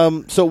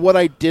 So what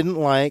I didn't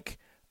like,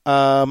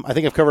 I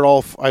think I've covered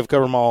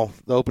them all.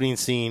 The opening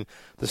scene,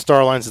 the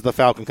star lines as the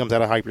Falcon comes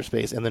out of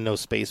hyperspace, and the no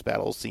space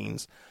battle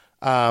scenes.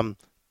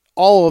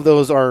 All of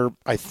those are,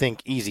 I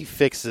think, easy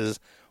fixes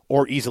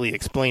or easily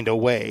explained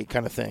away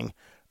kind of thing.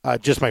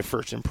 Just my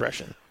first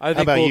impression. How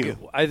about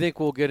you? I think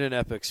we'll get an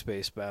epic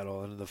space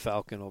battle, and the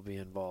Falcon will be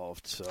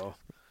involved. So,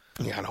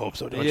 Yeah, I hope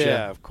so, don't you?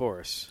 yeah, of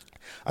course.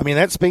 I mean,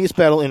 that space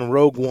battle in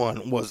Rogue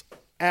One was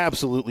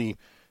absolutely,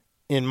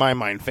 in my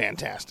mind,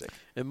 fantastic.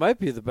 It might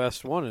be the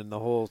best one in the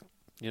whole,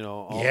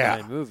 all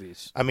 9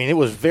 movies. I mean, it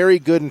was very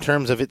good in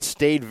terms of it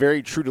stayed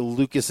very true to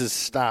Lucas's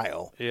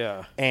style.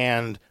 Yeah.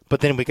 But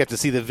then we got to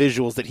see the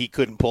visuals that he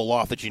couldn't pull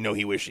off that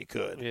he wished he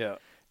could. Yeah.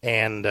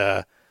 And,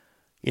 I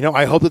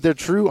hope that they're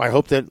true. I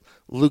hope that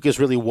Lucas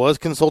really was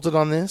consulted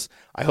on this.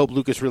 I hope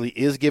Lucas really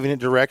is giving it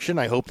direction.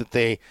 I hope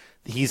that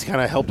he's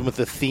kind of helped him with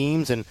the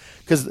themes. And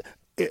because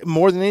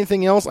more than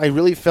anything else, I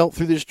really felt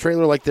through this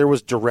trailer like there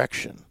was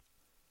direction.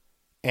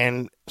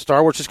 And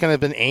Star Wars just kind of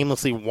been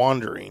aimlessly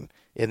wandering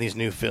in these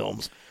new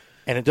films.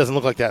 And it doesn't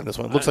look like that in this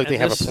one. It looks like they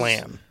have a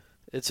plan.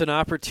 It's an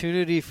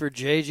opportunity for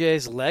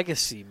JJ's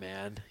legacy,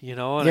 man.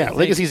 And yeah,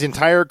 legacy's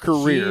entire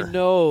career. He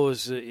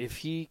knows that if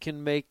he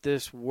can make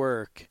this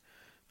work,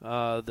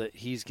 that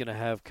he's going to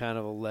have kind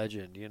of a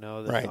legend,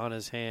 Right. on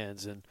his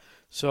hands. And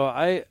so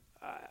I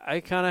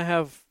kind of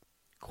have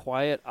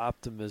quiet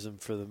optimism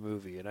for the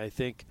movie, and I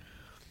think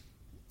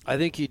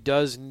he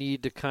does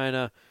need to kind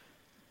of,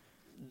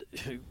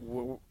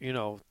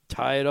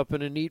 tie it up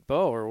in a neat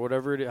bow or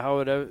whatever,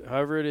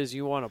 however it is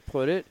you want to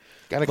put it.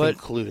 Got to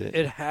conclude it.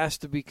 It has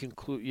to be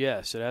concluded.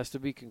 Yes, it has to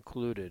be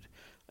concluded,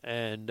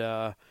 and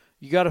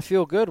you got to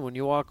feel good when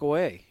you walk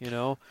away.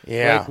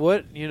 Yeah. Like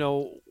what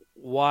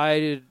why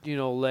did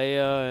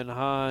Leia and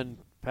Han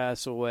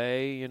pass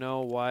away?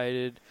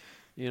 Why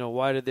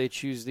did they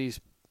choose these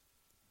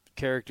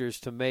characters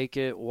to make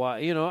it? Why?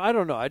 I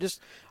don't know. I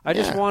just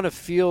want to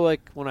feel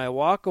like when I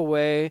walk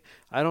away,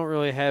 I don't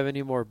really have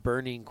any more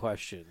burning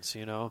questions.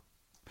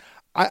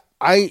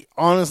 I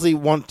honestly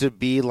want to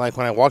be like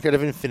when I walked out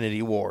of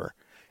Infinity War,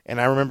 and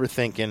I remember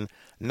thinking,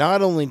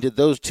 not only did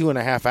those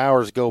 2.5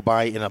 hours go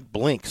by in a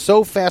blink,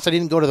 so fast I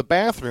didn't go to the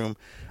bathroom.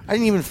 I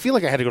didn't even feel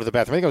like I had to go to the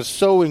bathroom. I think I was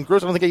so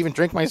engrossed. I don't think I even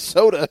drank my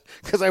soda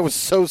because I was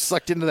so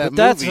sucked into that movie.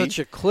 That's such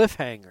a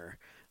cliffhanger.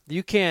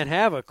 You can't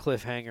have a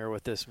cliffhanger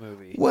with this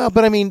movie. Well,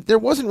 but I mean, there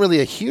wasn't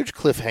really a huge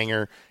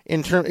cliffhanger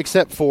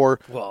except for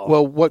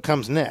what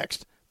comes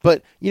next.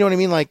 But you know what I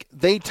mean? Like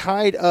they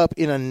tied up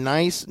in a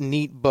nice,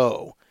 neat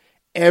bow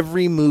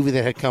every movie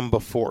that had come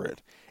before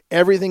it.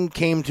 Everything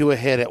came to a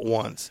head at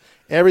once.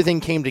 Everything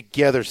came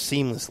together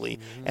seamlessly,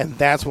 and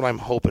that's what I'm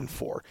hoping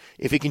for.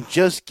 If you can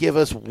just give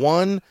us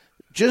one.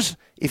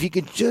 If you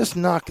could just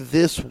knock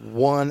this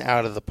one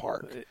out of the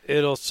park,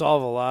 it'll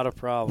solve a lot of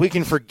problems. We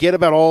can forget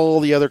about all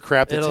the other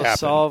crap that's happened. It'll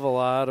solve a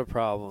lot of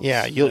problems.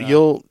 Yeah,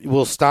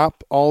 we'll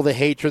stop all the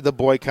hatred, the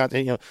boycott.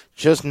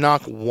 Just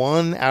knock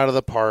one out of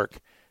the park,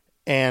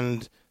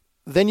 and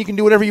then you can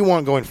do whatever you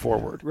want going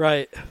forward.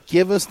 Right.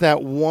 Give us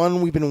that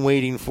one we've been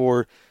waiting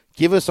for.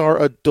 Give us our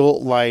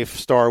adult life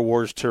Star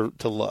Wars to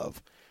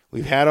love.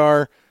 We've had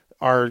our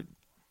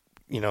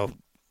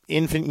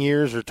infant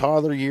years or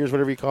toddler years,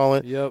 whatever you call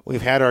it. Yep.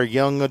 We've had our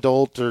young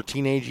adult or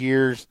teenage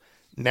years.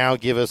 Now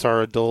give us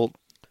our adult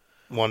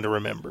one to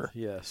remember.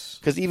 Yes.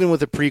 Because even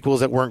with the prequels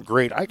that weren't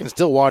great, I can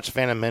still watch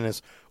Phantom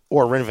Menace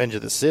or Revenge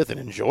of the Sith and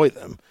enjoy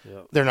them.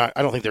 Yep. They're not.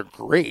 I don't think they're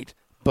great,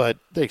 but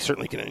they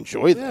certainly can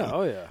enjoy them. Yeah,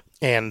 oh yeah.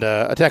 And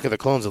Attack of the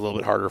Clones is a little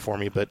bit harder for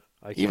me, but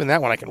even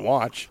that one I can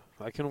watch.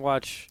 I can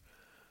watch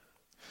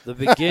the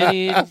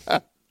beginning,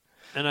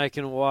 and I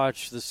can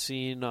watch the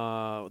scene,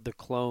 the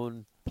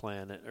clone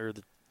planet, or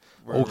the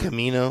Old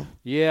Camino.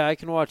 Yeah, I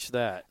can watch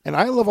that. And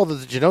I love all the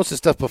Geonosis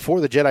stuff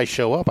before the Jedi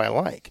show up. I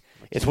like.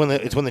 It's when the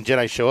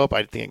Jedi show up.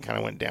 I think it kind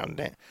of went down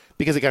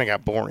because it kind of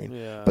got boring.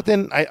 Yeah. But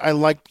then I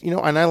liked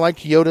and I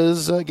liked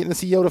Yoda's getting to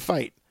see Yoda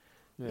fight.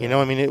 Yeah.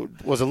 I mean,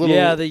 it was a little.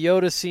 Yeah, the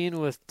Yoda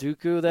scene with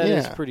Dooku, that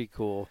is Yeah. pretty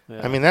cool.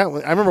 Yeah. I mean, I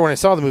remember when I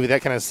saw the movie,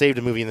 that kind of saved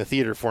a movie in the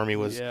theater for me,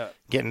 was Yeah.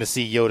 getting to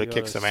see Yoda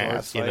kick Yoda's some sword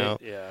ass, fight, Yeah.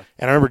 Yeah.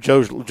 And I remember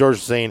George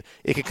saying,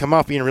 it could come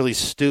off being really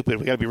stupid.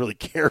 We got to be really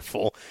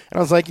careful. And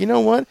I was like, you know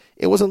what?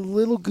 It was a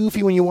little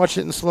goofy when you watch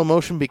it in slow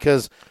motion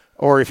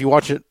or if you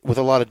watch it with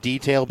a lot of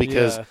detail,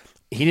 because Yeah.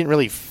 he didn't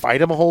really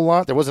fight him a whole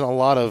lot. There wasn't a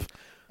lot of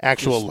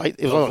actual Just light.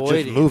 It was all just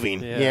avoiding.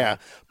 moving. Yeah. Yeah.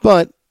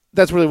 But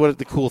that's really what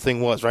the cool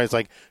thing was, right? It's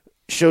like,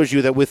 shows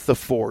you that with the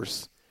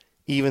Force,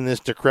 even this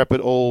decrepit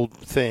old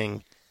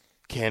thing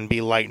can be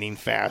lightning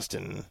fast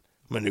and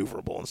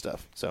maneuverable and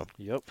stuff. So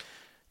Yep.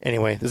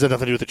 anyway, this has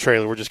nothing to do with the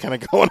trailer. We're just kind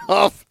of going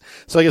off.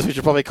 So I guess we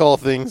should probably call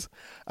things.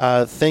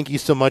 Thank you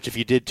so much if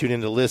you did tune in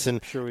to listen.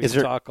 I'm sure we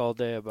can talk all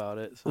day about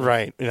it. So.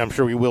 Right, and I'm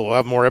sure we will. We'll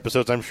have more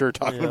episodes, I'm sure,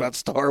 talking about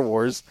Star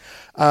Wars.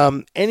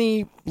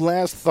 Any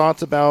last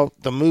thoughts about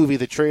the movie,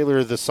 the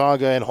trailer, the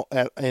saga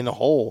in a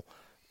whole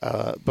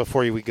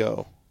before we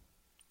go?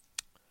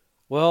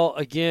 Well,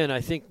 again, I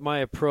think my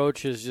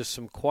approach is just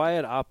some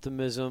quiet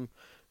optimism,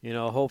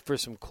 hope for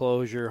some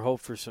closure,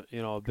 hope for some,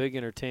 a big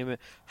entertainment.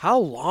 How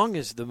long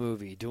is the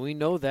movie? Do we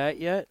know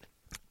that yet?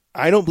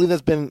 I don't believe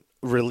that's been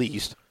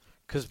released.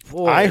 Because,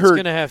 boy, I it's heard,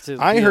 going to have to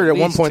I be heard at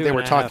one least point they 2.5.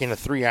 were talking to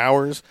 3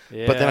 hours,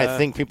 but then I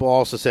think people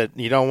also said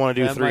you don't want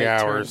to do That 3 might turn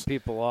hours.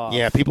 people off.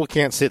 Yeah, people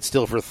can't sit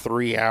still for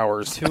 3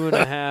 hours.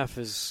 2.5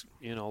 is,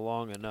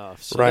 long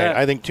enough. So right, that,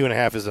 I think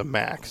 2.5 is a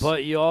max.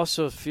 But you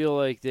also feel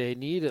like they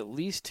need at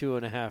least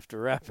 2.5 to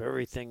wrap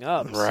everything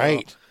up.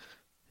 Right. So,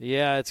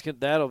 yeah,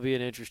 that'll be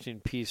an interesting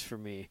piece for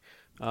me.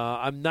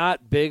 I'm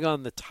not big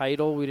on the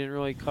title. We didn't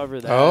really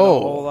cover that a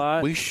whole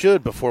lot. We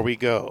should before we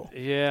go.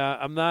 Yeah,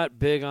 I'm not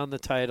big on the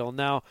title.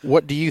 Now,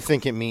 what do you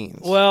think it means?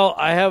 Well,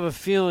 I have a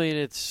feeling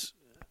it's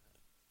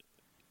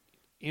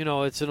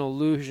an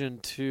allusion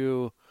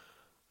to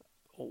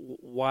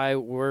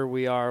where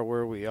we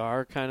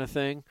are kind of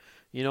thing.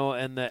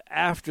 And that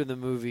after the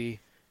movie,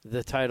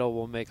 the title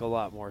will make a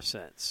lot more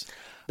sense.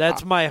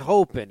 That's my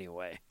hope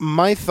anyway.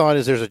 My thought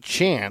is there's a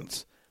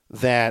chance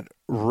that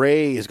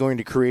Rey is going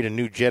to create a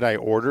new Jedi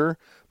Order,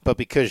 but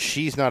because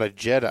she's not a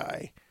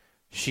Jedi,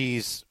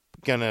 she's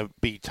going to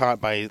be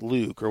taught by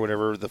Luke or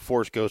whatever, the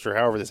Force Ghost, or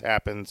however this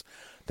happens,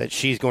 that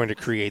she's going to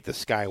create the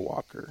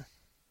Skywalker.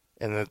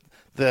 And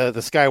the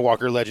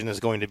Skywalker legend is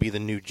going to be the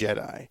new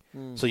Jedi.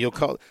 So they'll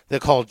call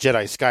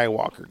Jedi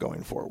Skywalker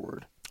going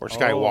forward, or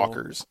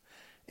Skywalkers.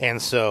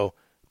 And so,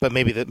 but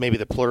maybe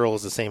the plural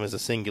is the same as the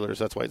singular,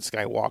 so that's why it's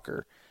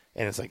Skywalker.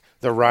 And it's like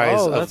the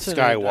rise of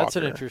Skywalker. That's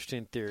an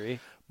interesting theory.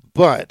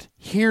 But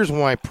here's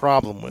my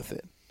problem with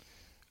it.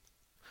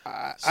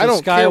 I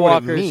don't Skywalker care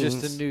what it means.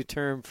 is just a new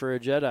term for a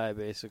Jedi,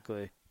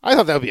 basically. I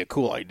thought that would be a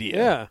cool idea.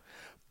 Yeah.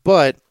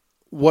 But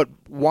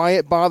why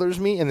it bothers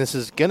me, and this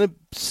is going to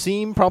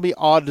seem probably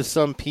odd to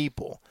some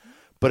people,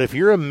 but if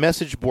you're a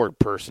message board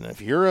person,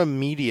 if you're a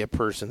media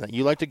person that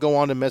you like to go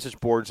on to message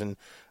boards and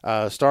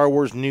Star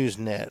Wars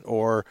Newsnet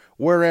or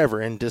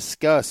wherever and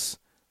discuss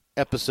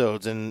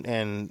episodes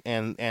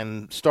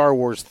and Star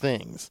Wars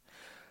things,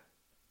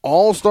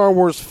 all Star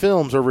Wars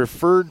films are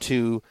referred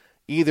to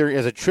either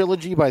as a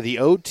trilogy by the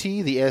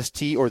OT, the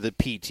ST, or the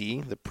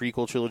PT, the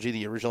prequel trilogy,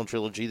 the original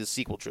trilogy, the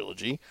sequel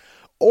trilogy,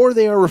 or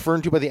they are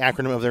referred to by the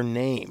acronym of their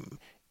name,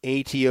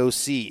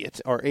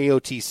 ATOC, or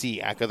AOTC,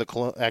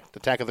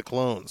 Attack of the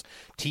Clones,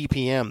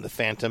 TPM, The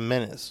Phantom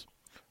Menace,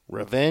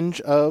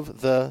 Revenge of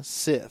the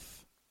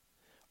Sith,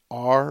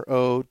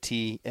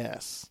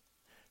 ROTS,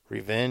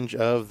 Revenge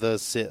of the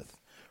Sith,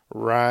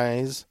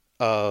 Rise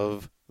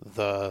of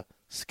the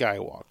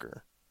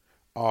Skywalker,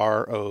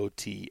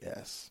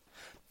 ROTS.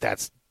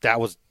 That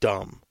was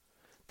dumb.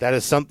 That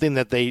is something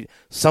that they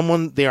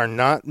are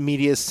not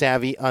media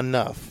savvy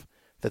enough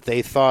that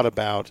they thought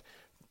about.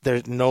 There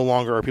no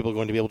longer are people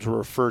going to be able to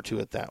refer to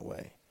it that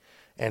way.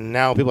 And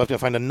now people have to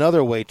find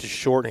another way to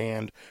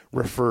shorthand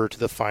refer to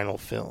the final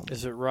film.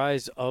 Is it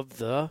Rise of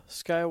the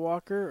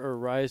Skywalker or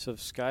Rise of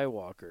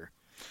Skywalker?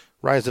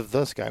 Rise of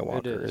the Skywalker,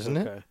 it is, isn't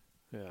okay. it?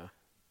 Yeah.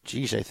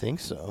 Geez, I think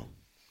so.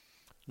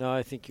 No,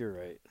 I think you're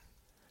right.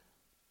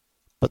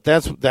 But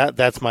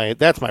that's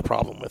my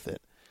problem with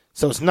it.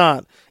 So it's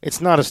not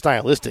a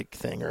stylistic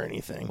thing or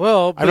anything.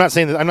 Well, I'm not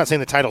saying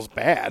the title's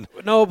bad.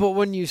 No, but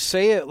when you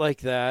say it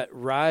like that,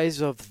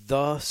 Rise of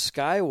the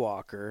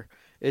Skywalker,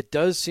 it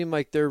does seem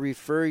like they're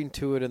referring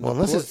to it in the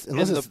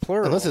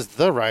plural. Unless it's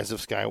the Rise of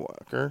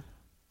Skywalker.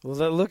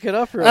 Well, look it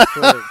up real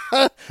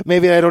quick.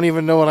 Maybe I don't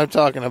even know what I'm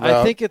talking about.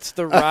 I think it's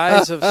the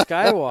Rise of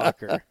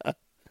Skywalker.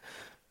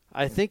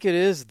 I think it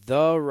is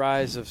the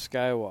Rise of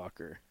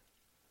Skywalker.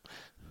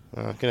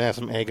 I'm going to have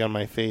some egg on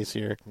my face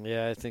here.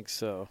 Yeah, I think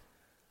so.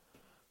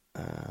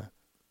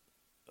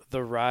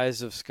 The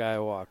Rise of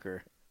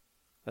Skywalker.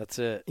 That's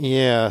it.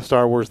 Yeah,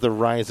 Star Wars: The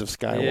Rise of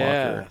Skywalker.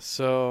 Yeah,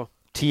 so...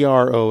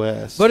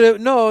 TROS. But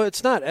no,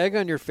 it's not egg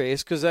on your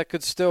face because that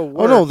could still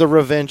work. Oh, no, The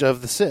Revenge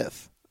of the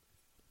Sith.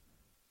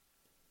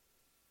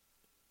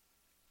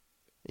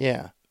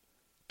 Yeah.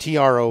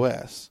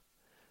 TROS.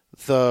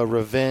 The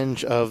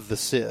Revenge of the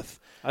Sith.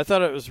 I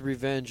thought it was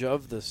Revenge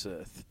of the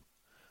Sith.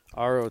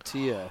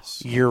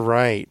 ROTS. You're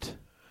right.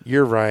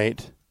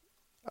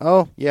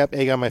 Oh, yep,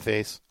 egg on my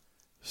face.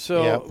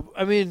 So, Yep.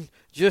 I mean,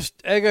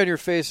 just egg on your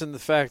face in the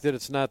fact that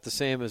it's not the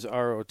same as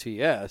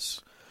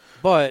ROTS.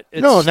 But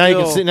it's No, now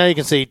still, you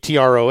can say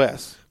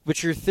TROS.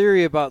 But your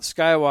theory about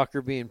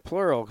Skywalker being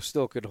plural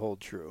still could hold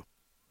true.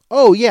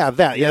 Oh, yeah,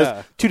 that. Yeah, Yeah.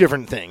 that's two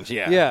different things.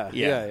 Yeah.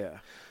 Yeah.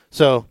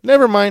 So,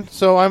 never mind.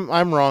 So,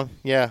 I'm wrong.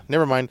 Yeah,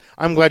 never mind.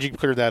 I'm glad you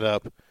cleared that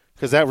up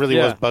because that really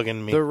was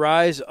bugging me. The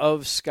Rise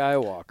of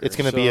Skywalker. It's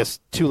going to be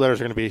two letters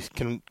are going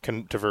to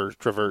be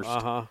traversed.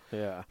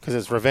 Yeah. Because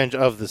it's Revenge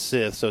of the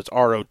Sith, so it's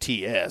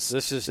ROTS.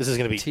 This is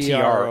going to be TROS.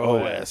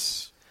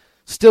 TROS.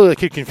 Still, it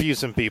could confuse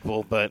some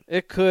people, but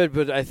It could,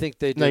 but I think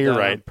they did you're that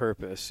right. on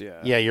purpose. Yeah.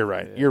 yeah, you're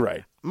right. Yeah. You're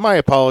right. My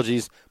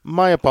apologies.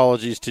 My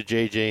apologies to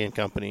JJ and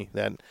company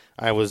that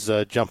I was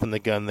jumping the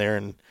gun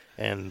there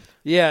and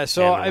Yeah,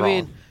 so and I wrong.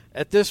 mean,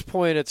 at this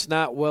point, it's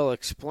not well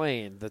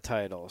explained, the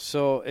title.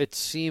 So it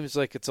seems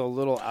like it's a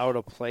little out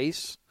of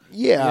place.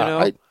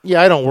 yeah, You know?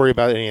 I don't worry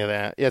about any of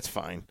that. It's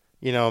fine.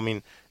 You know, I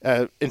mean,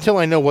 until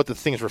I know what the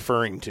thing's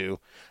referring to,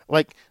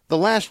 like The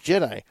Last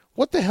Jedi.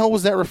 What the hell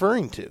was that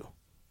referring to?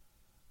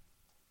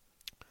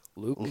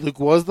 Luke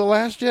was the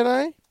Last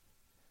Jedi?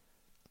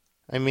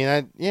 I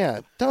mean,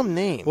 dumb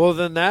name. Well,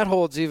 then that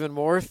holds even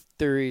more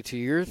theory to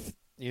your,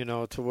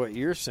 to what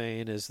you're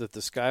saying is that the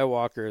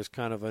Skywalker is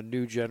kind of a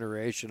new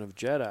generation of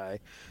Jedi.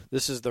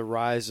 This is the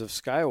Rise of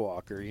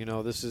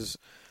Skywalker. This is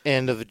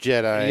End of the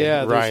Jedi,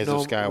 there's Rise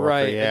of Skywalker.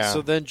 right? Yeah. And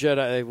so then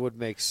Jedi would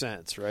make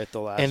sense, right?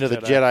 The last End of the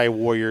Jedi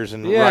Warriors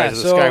and Yeah, Rise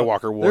of the so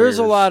Skywalker Warriors. There's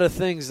a lot of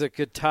things that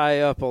could tie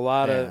up a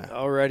lot Yeah. of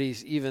already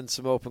even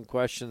some open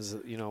questions,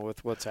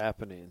 with what's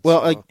happening.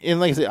 Well, So- and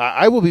like I said,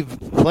 I will be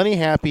plenty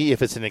happy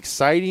if it's an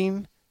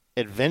exciting,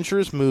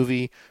 adventurous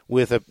movie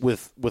with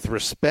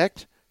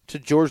respect to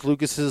George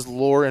Lucas's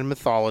lore and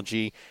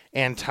mythology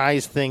and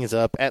ties things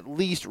up at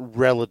least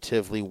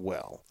relatively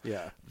well.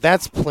 yeah.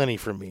 That's plenty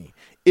for me.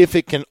 If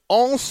it can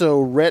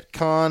also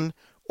retcon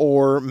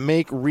or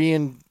make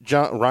Rian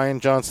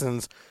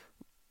Johnson's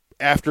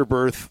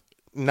Afterbirth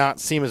not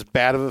seem as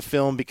bad of a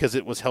film because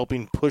it was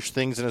helping push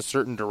things in a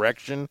certain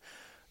direction,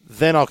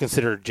 then I'll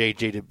consider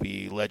JJ to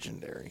be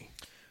legendary.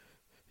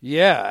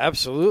 Yeah,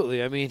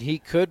 absolutely. I mean, he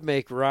could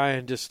make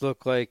Ryan just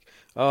look like,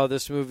 oh,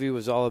 this movie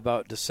was all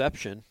about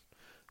deception,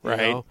 you Right.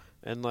 know?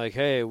 And like,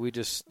 hey, we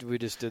just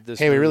did this.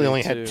 Hey, we really movie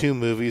only to- had 2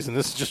 movies, and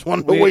this is just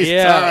one to waste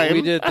time.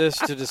 we did this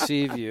to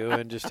deceive you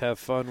and just have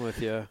fun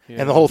with you.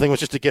 And the whole thing was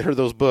just to get her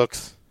those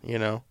books,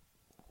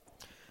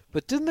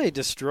 But didn't they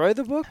destroy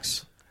the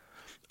books?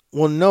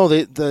 Well,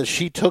 no,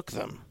 she took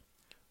them.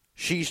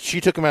 She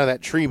took them out of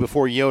that tree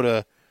before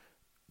Yoda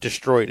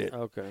destroyed it.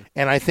 Okay.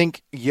 And I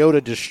think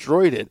Yoda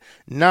destroyed it,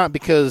 not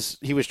because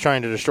he was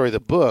trying to destroy the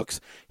books.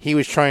 He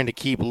was trying to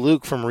keep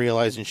Luke from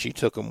realizing she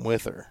took them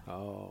with her.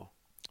 Oh.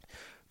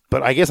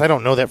 But I guess I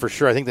don't know that for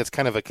sure. I think that's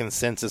kind of a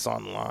consensus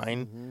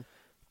online. Mm-hmm.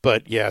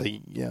 But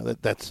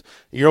that's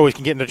you always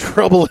can get into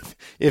trouble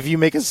if you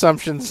make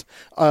assumptions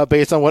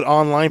based on what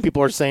online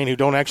people are saying who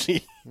don't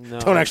actually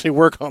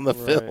work on the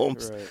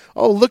films. Right.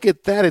 Oh, look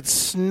at that! It's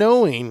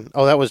snowing.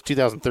 Oh, that was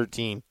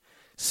 2013.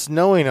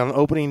 Snowing on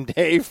opening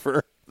day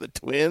for the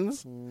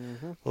Twins.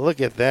 Mm-hmm.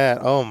 Look at that!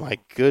 Oh my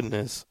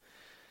goodness.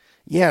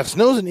 Yeah,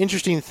 snow's an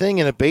interesting thing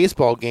in a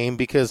baseball game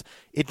because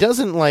it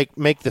doesn't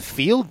make the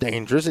field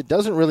dangerous. It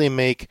doesn't really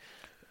make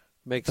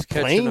Makes the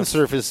catching playing a-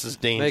 surfaces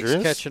dangerous.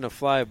 Makes catching a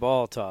fly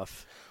ball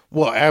tough.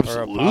 Well, Or a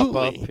absolutely.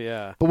 pop-up,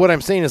 yeah. But what I'm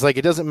saying is,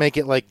 it doesn't make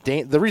it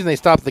the reason they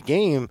stopped the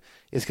game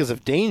is because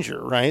of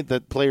danger, right?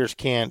 That players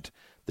can't.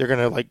 They're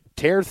going to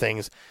tear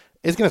things.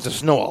 It's going to have to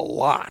snow a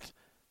lot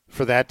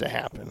for that to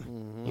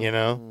happen.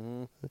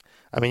 Mm-hmm.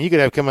 I mean, you could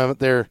have come out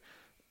there.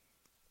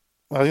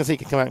 Well, I was going to say you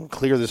could come out and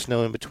clear the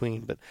snow in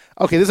between, but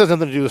okay, this has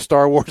nothing to do with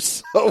Star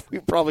Wars, so we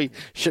probably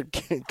should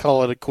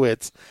call it a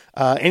quits.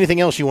 Anything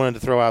else you wanted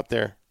to throw out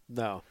there?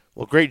 No.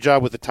 Well, great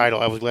job with the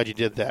title. I was glad you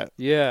did that.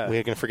 Yeah. We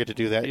are going to forget to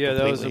do that. Yeah,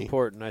 that was completely.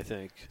 important, I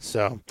think.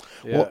 So,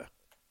 Yeah. well,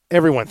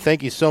 everyone,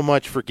 thank you so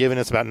much for giving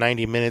us about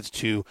 90 minutes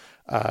to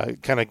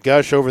kind of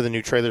gush over the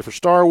new trailer for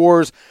Star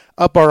Wars,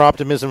 up our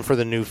optimism for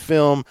the new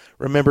film.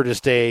 Remember to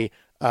stay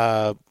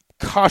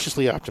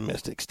cautiously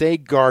optimistic. Stay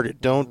guarded.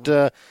 Don't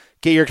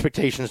get your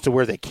expectations to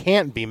where they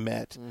can't be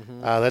met.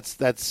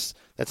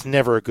 That's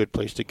never a good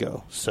place to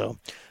go. So,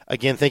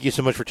 again, thank you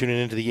so much for tuning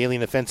into the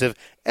Alien Offensive,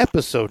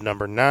 episode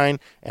number 9,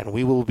 and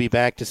we will be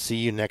back to see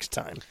you next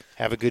time.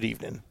 Have a good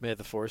evening. May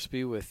the Force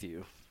be with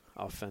you.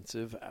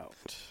 Offensive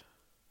out.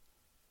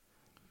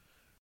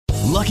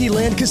 Lucky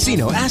Land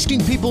Casino,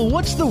 asking people,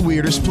 what's the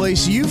weirdest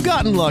place you've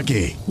gotten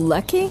lucky?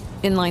 Lucky?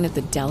 In line at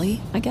the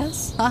deli, I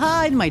guess?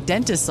 Aha, in my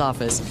dentist's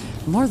office.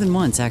 More than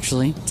once,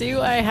 actually.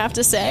 Do I have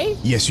to say?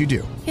 Yes, you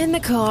do. In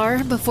the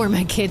car before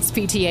my kids'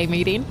 PTA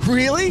meeting.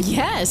 Really?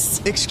 Yes.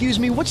 Excuse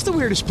me, what's the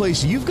weirdest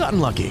place you've gotten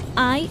lucky?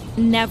 I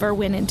never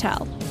win and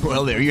tell.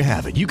 Well, there you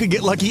have it. You can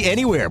get lucky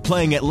anywhere,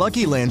 playing at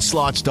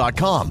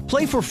LuckyLandSlots.com.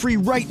 Play for free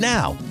right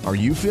now. Are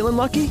you feeling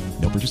lucky?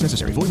 No purchase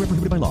necessary. Void where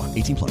prohibited by law.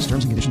 18 plus.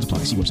 Terms and conditions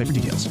apply. See website for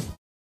details.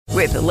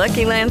 With the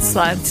Lucky Land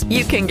Slots,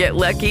 you can get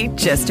lucky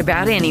just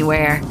about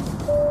anywhere.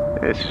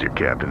 This is your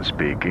captain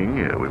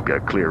speaking. We've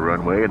got clear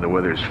runway and the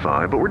weather's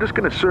fine, but we're just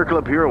going to circle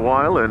up here a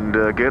while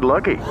and get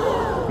lucky.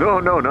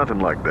 No, nothing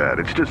like that.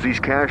 It's just these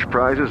cash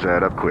prizes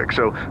add up quick.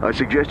 So I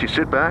suggest you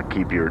sit back,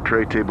 keep your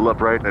tray table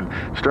upright, and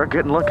start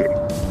getting lucky.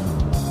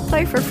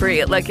 Play for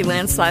free at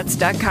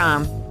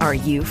LuckyLandSlots.com. Are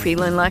you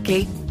feeling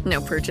lucky?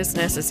 No purchase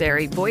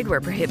necessary. Void where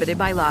prohibited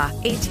by law.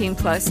 18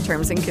 plus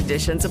terms and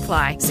conditions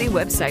apply. See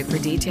website for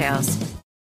details.